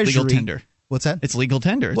the Treasury... Legal tender. What's that? It's legal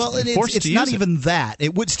tender. Well, it's not even that.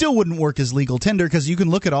 It still wouldn't work as legal tender because you can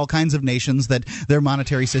look at all kinds of nations that their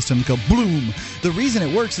monetary systems go bloom. The reason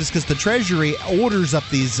it works is because the Treasury orders up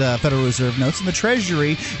these Federal Reserve notes, and the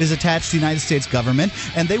Treasury is attached to the United States government,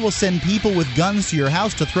 and they will send people with guns to your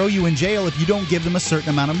house to throw you in jail if you don't give them a certain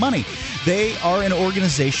amount of money. They are an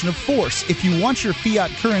organization of force. If you want your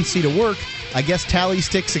fiat currency to work, I guess tally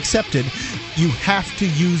sticks accepted, you have to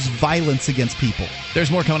use violence against people.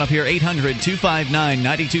 There's more coming up here.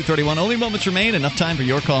 800-259-9231. Only moments remain. Enough time for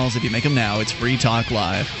your calls if you make them now. It's Free Talk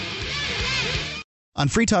Live. On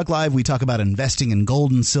Free Talk Live, we talk about investing in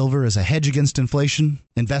gold and silver as a hedge against inflation,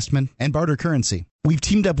 investment, and barter currency. We've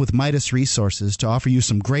teamed up with Midas Resources to offer you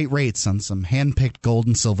some great rates on some hand-picked gold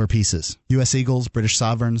and silver pieces. U.S. Eagles, British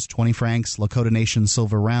Sovereigns, 20 francs, Lakota Nation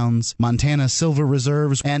silver rounds, Montana silver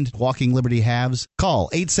reserves, and Walking Liberty halves. Call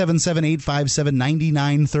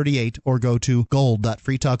 877-857-9938 or go to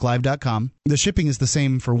gold.freetalklive.com. The shipping is the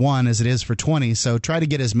same for 1 as it is for 20, so try to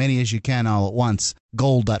get as many as you can all at once.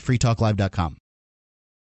 Gold.freetalklive.com.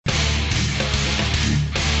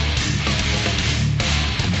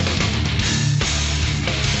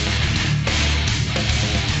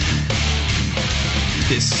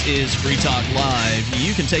 This is Free Talk Live.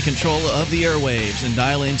 You can take control of the airwaves and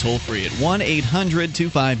dial in toll-free at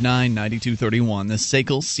 1-800-259-9231. The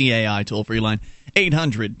SACL CAI toll-free line,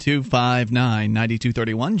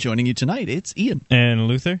 800-259-9231. Joining you tonight, it's Ian. And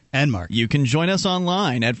Luther. And Mark. You can join us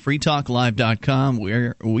online at freetalklive.com,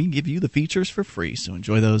 where we give you the features for free. So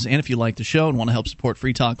enjoy those. And if you like the show and want to help support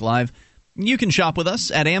Free Talk Live, you can shop with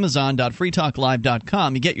us at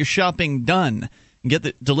amazon.freetalklive.com. You get your shopping done. get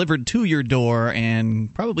it delivered to your door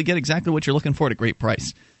and probably get exactly what you're looking for at a great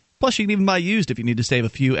price. Plus, you can even buy used if you need to save a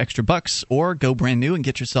few extra bucks, or go brand new and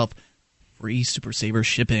get yourself free Super Saver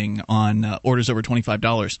shipping on orders over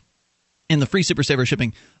 $25. And the free Super Saver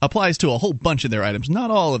shipping applies to a whole bunch of their items.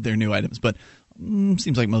 Not all of their new items, but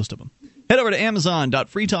seems like most of them. Head over to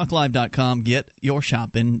Amazon.freetalklive.com, get your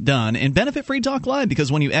shopping done, and benefit Free Talk Live,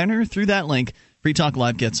 because when you enter through that link, Free Talk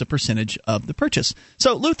Live gets a percentage of the purchase.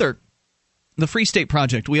 So, Luther, the Free State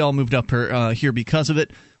Project, we all moved up here because of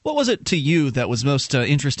it. What was it to you that was most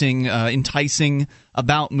interesting, enticing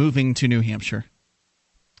about moving to New Hampshire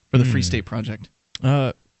for the Free State Project?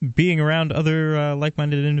 Being around other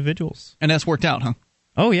like-minded individuals. And that's worked out, huh?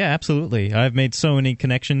 Oh, yeah, absolutely. I've made so many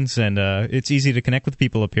connections, and it's easy to connect with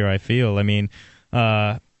people up here, I feel. I mean,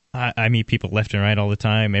 I meet people left and right all the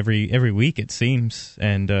time, every week, it seems,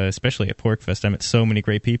 and especially at PorcFest. I met so many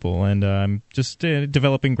great people, and I'm just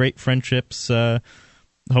developing great friendships,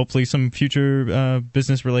 hopefully some future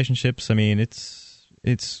business relationships. I mean, it's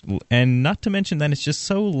and not to mention that it's just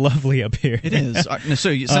so lovely up here. It is. So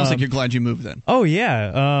it sounds like you're glad you moved then. Oh,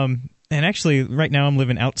 yeah. And actually, right now I'm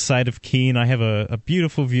living outside of Keene. I have a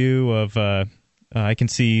beautiful view of, I can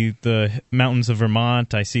see the mountains of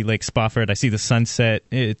Vermont. I see Lake Spofford. I see the sunset.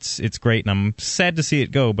 It's great, and I'm sad to see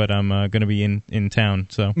it go, but I'm going to be in town.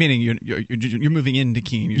 So, meaning you're moving into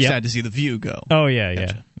Keene. You're sad to see the view go. Oh, yeah,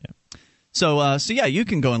 gotcha. Yeah. So yeah, you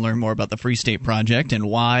can go and learn more about the Free State Project and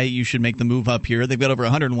why you should make the move up here. They've got over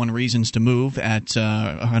 101 reasons to move at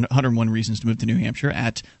 101 reasons to move to New Hampshire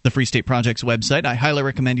at the Free State Project's website. I highly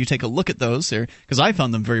recommend you take a look at those there, because I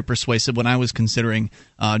found them very persuasive when I was considering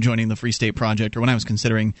joining the Free State Project, or when I was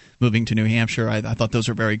considering moving to New Hampshire. I thought those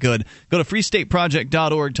were very good. Go to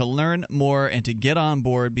freestateproject.org to learn more and to get on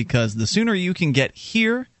board, because the sooner you can get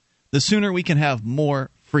here, the sooner we can have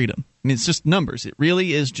more freedom. I mean, it's just numbers. It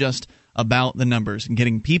really is just about the numbers and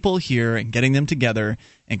getting people here and getting them together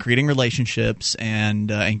and creating relationships and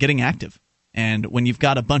getting active. And when you've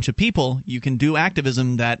got a bunch of people, you can do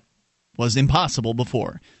activism that was impossible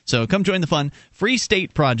before. So come join the fun,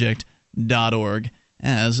 freestateproject.org,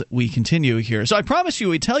 as we continue here. So I promise you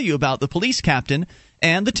we tell you about the police captain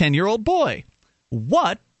and the 10-year-old boy.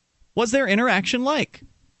 What was their interaction like?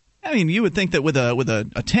 I mean, you would think that with a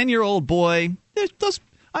 10-year-old boy, those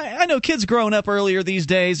I know kids growing up earlier these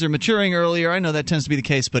days, or maturing earlier. I know that tends to be the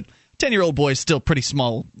case, but 10-year-old boy is still a pretty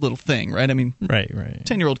small little thing, right? I mean, right.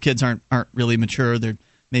 10-year-old kids aren't really mature. They're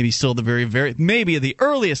maybe still the maybe the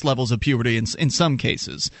earliest levels of puberty in some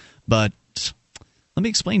cases. But let me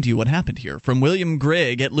explain to you what happened here. From William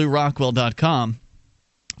Grigg at LouRockwell.com.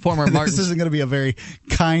 This isn't going to be a very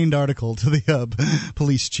kind article to the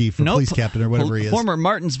police chief or police captain or whatever he is. Former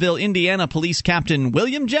Martinsville, Indiana police captain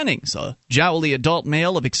William Jennings, a jowly adult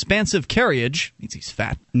male of expansive carriage, means he's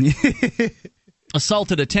fat,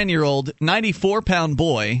 assaulted a 10-year-old, 94-pound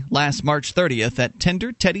boy last March 30th at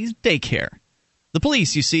Tender Teddy's daycare. The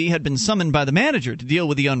police, you see, had been summoned by the manager to deal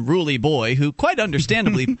with the unruly boy, who quite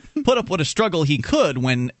understandably put up what a struggle he could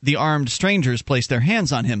when the armed strangers placed their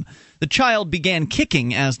hands on him. The child began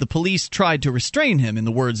kicking as the police tried to restrain him, in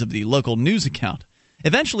the words of the local news account.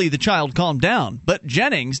 Eventually, the child calmed down, but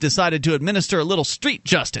Jennings decided to administer a little street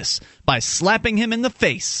justice by slapping him in the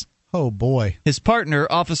face. Oh, boy. His partner,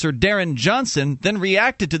 Officer Darren Johnson, then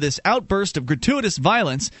reacted to this outburst of gratuitous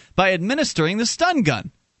violence by administering the stun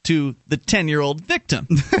gun to the 10-year-old victim.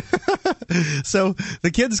 So the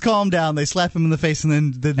kids calm down, they slap him in the face,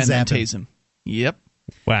 and then tase him. Yep.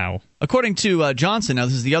 Wow. According to Johnson, now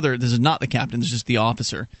this is not the captain, this is just the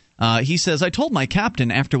officer. He says, I told my captain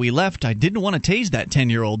after we left I didn't want to tase that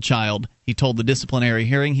 10-year-old child. He told the disciplinary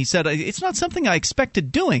hearing. He said, it's not something I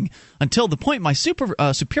expected doing until the point my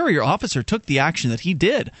superior officer took the action that he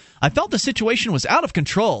did. I felt the situation was out of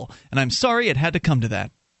control, and I'm sorry it had to come to that.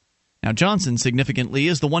 Now, Johnson, significantly,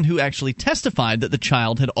 is the one who actually testified that the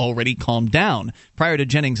child had already calmed down prior to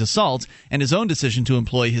Jennings' assault and his own decision to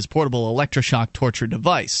employ his portable electroshock torture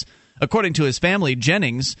device. According to his family,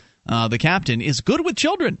 Jennings, the captain, is good with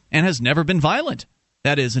children and has never been violent.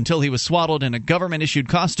 That is, until he was swaddled in a government-issued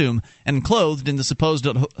costume and clothed in the supposed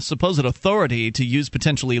authority to use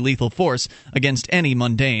potentially lethal force against any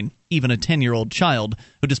mundane, even a 10-year-old child,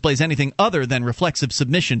 who displays anything other than reflexive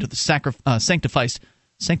submission to the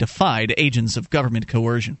sanctified agents of government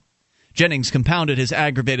coercion. Jennings compounded his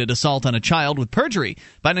aggravated assault on a child with perjury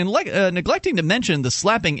by neglecting to mention the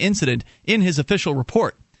slapping incident in his official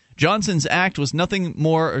report. Johnson's act was nothing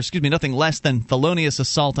less than felonious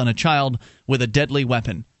assault on a child with a deadly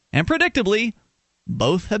weapon. And predictably,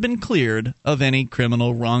 both have been cleared of any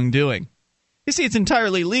criminal wrongdoing. You see, it's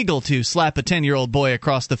entirely legal to slap a 10-year-old boy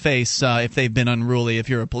across the face if they've been unruly if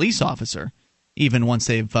you're a police officer. even once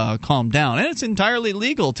they've calmed down. And it's entirely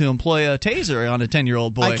legal to employ a taser on a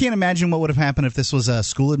 10-year-old boy. I can't imagine what would have happened if this was a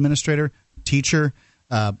school administrator, teacher,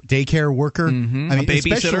 daycare worker. I mean,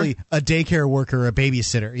 especially a daycare worker, a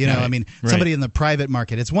babysitter. You know, I mean, somebody in the private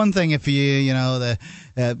market. It's one thing if the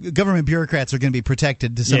government bureaucrats are going to be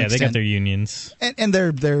protected to some extent. Yeah, they got their unions and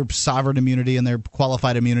their sovereign immunity and their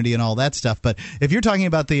qualified immunity and all that stuff. But if you're talking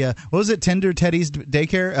about the what was it, Tender Teddy's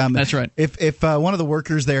daycare? That's right. If one of the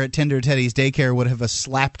workers there at Tender Teddy's daycare would have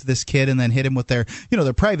slapped this kid and then hit him with their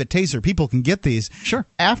private taser, people can get these. Sure.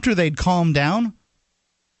 After they'd calmed down.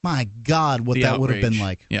 My God, what that would have been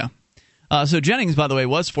like. Yeah. So Jennings, by the way,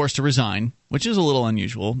 was forced to resign, which is a little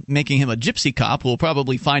unusual, making him a gypsy cop who will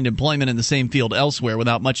probably find employment in the same field elsewhere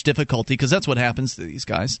without much difficulty, because that's what happens to these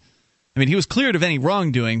guys. I mean, he was cleared of any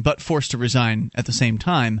wrongdoing, but forced to resign at the same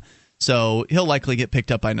time, so he'll likely get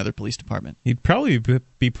picked up by another police department. He'd probably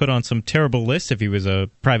be put on some terrible list if he was a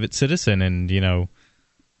private citizen and,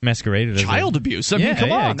 masqueraded as child abuse. I mean,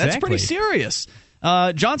 come on, exactly. That's pretty serious.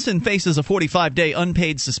 Johnson faces a 45-day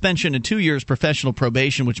unpaid suspension and 2 years professional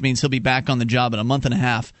probation, which means he'll be back on the job in a month and a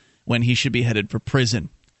half when he should be headed for prison.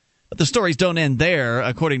 But the stories don't end there,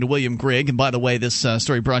 according to William Grigg. And by the way, this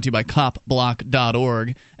story brought to you by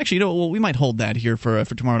copblock.org. Actually, we might hold that here for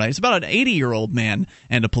tomorrow night. It's about an 80-year-old man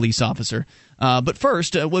and a police officer. But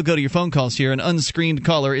first, we'll go to your phone calls here. An unscreened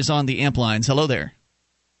caller is on the amp lines. Hello there.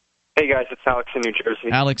 Hey, guys. It's Alex in New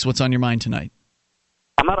Jersey. Alex, what's on your mind tonight?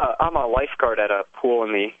 I'm a lifeguard at a pool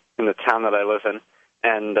in the town that I live in,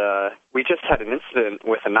 and we just had an incident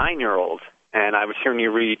with a 9-year-old, and I was hearing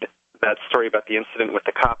you read that story about the incident with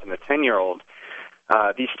the cop and the 10-year-old.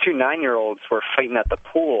 These two 9-year-olds were fighting at the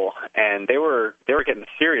pool, and they were getting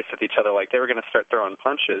serious with each other, like they were going to start throwing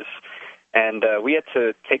punches. And we had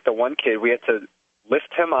to take the one kid, we had to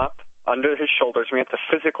lift him up under his shoulders, we had to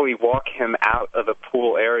physically walk him out of the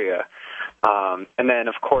pool area. And then,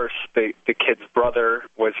 of course, the kid's brother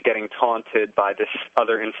was getting taunted by this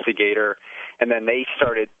other instigator, and then they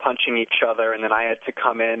started punching each other, and then I had to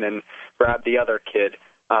come in and grab the other kid.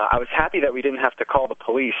 I was happy that we didn't have to call the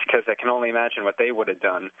police because I can only imagine what they would have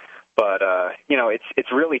done. But,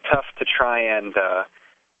 it's really tough to try and to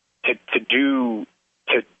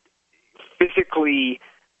physically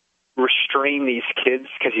restrain these kids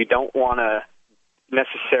because you don't want to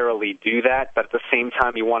necessarily do that, but at the same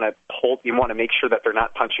time you want to make sure that they're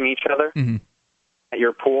not punching each other at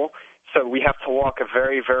your pool. So we have to walk a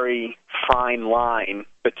very, very fine line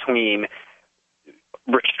between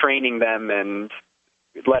restraining them and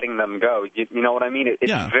letting them go. You know what I mean?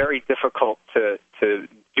 It's very difficult to do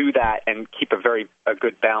that and keep a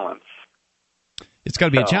good balance. It's got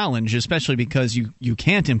to be a challenge, especially because you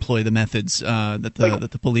can't employ the methods that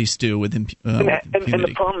the police do with impunity. And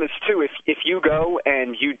the problem is too, if you go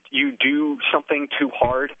and you do something too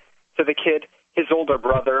hard to the kid, his older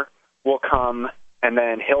brother will come and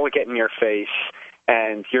then he'll get in your face,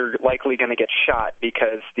 and you're likely going to get shot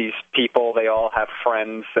because these people, they all have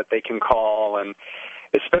friends that they can call. And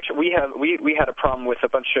especially we had a problem with a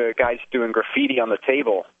bunch of guys doing graffiti on the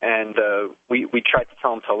table, and we tried to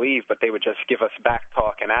tell them to leave, but they would just give us back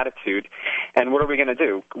talk and attitude. And what are we going to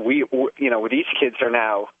do? These kids are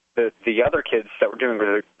now the other kids that were doing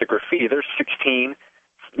the graffiti. They're 16,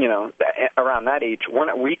 around that age.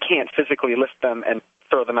 We can't physically lift them and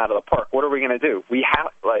throw them out of the park. What are we going to do? We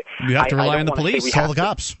have to rely on the police. Call the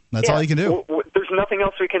cops. That's all you can do. There's nothing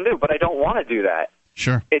else we can do, but I don't want to do that.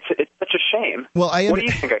 Sure, it's such a shame. Well, what do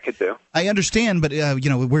you think I could do? I understand, but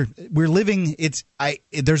we're living.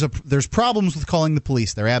 There's problems with calling the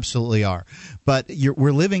police. There absolutely are, but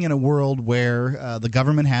we're living in a world where the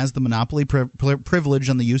government has the monopoly privilege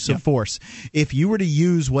on the use of force. If you were to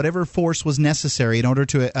use whatever force was necessary in order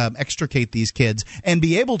to extricate these kids and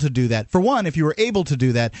be able to do that, for one, if you were able to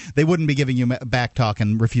do that, they wouldn't be giving you back talk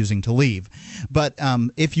and refusing to leave. But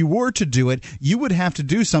if you were to do it, you would have to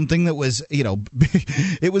do something that was,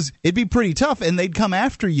 it'd be pretty tough, and they'd come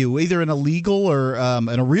after you either in a legal or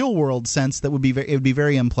in a real world sense. It would be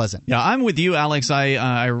very unpleasant. Yeah, I'm with you, Alex.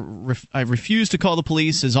 I refuse to call the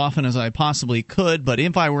police as often as I possibly could, but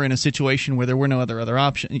if I were in a situation where there were no other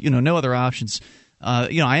options,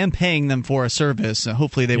 I am paying them for a service.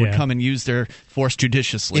 Hopefully, they would come and use their force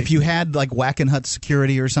judiciously. If you had like Wackenhut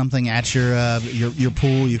security or something at your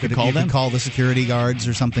pool, you could call the security guards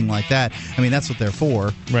or something like that. I mean, that's what they're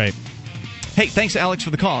for, right? Hey, thanks, Alex, for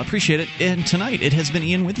the call. I appreciate it. And tonight, it has been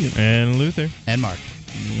Ian with you. And Luther. And Mark.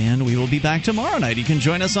 And we will be back tomorrow night. You can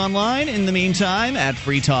join us online in the meantime at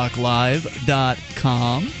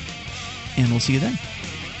freetalklive.com. And we'll see you then.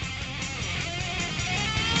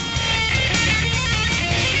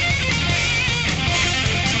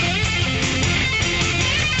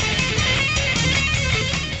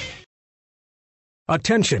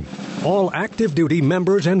 Attention, all active duty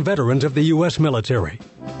members and veterans of the U.S. military.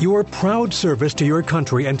 Your proud service to your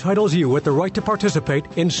country entitles you with the right to participate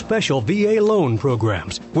in special VA loan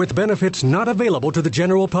programs with benefits not available to the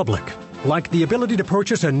general public, like the ability to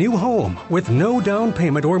purchase a new home with no down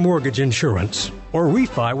payment or mortgage insurance, or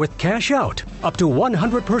refi with cash out up to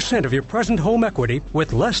 100% of your present home equity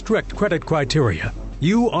with less strict credit criteria.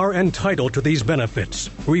 You are entitled to these benefits.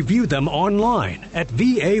 Review them online at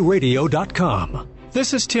varadio.com.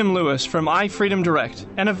 This is Tim Lewis from iFreedom Direct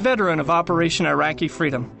and a veteran of Operation Iraqi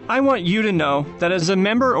Freedom. I want you to know that as a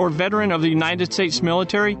member or veteran of the United States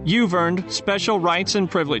military, you've earned special rights and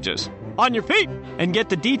privileges. On your feet and get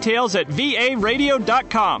the details at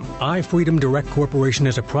varadio.com. iFreedom Direct Corporation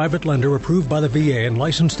is a private lender approved by the VA and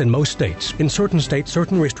licensed in most states. In certain states,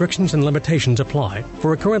 certain restrictions and limitations apply.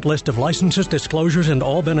 For a current list of licenses, disclosures, and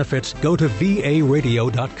all benefits, go to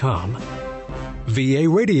varadio.com.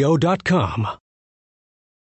 varadio.com.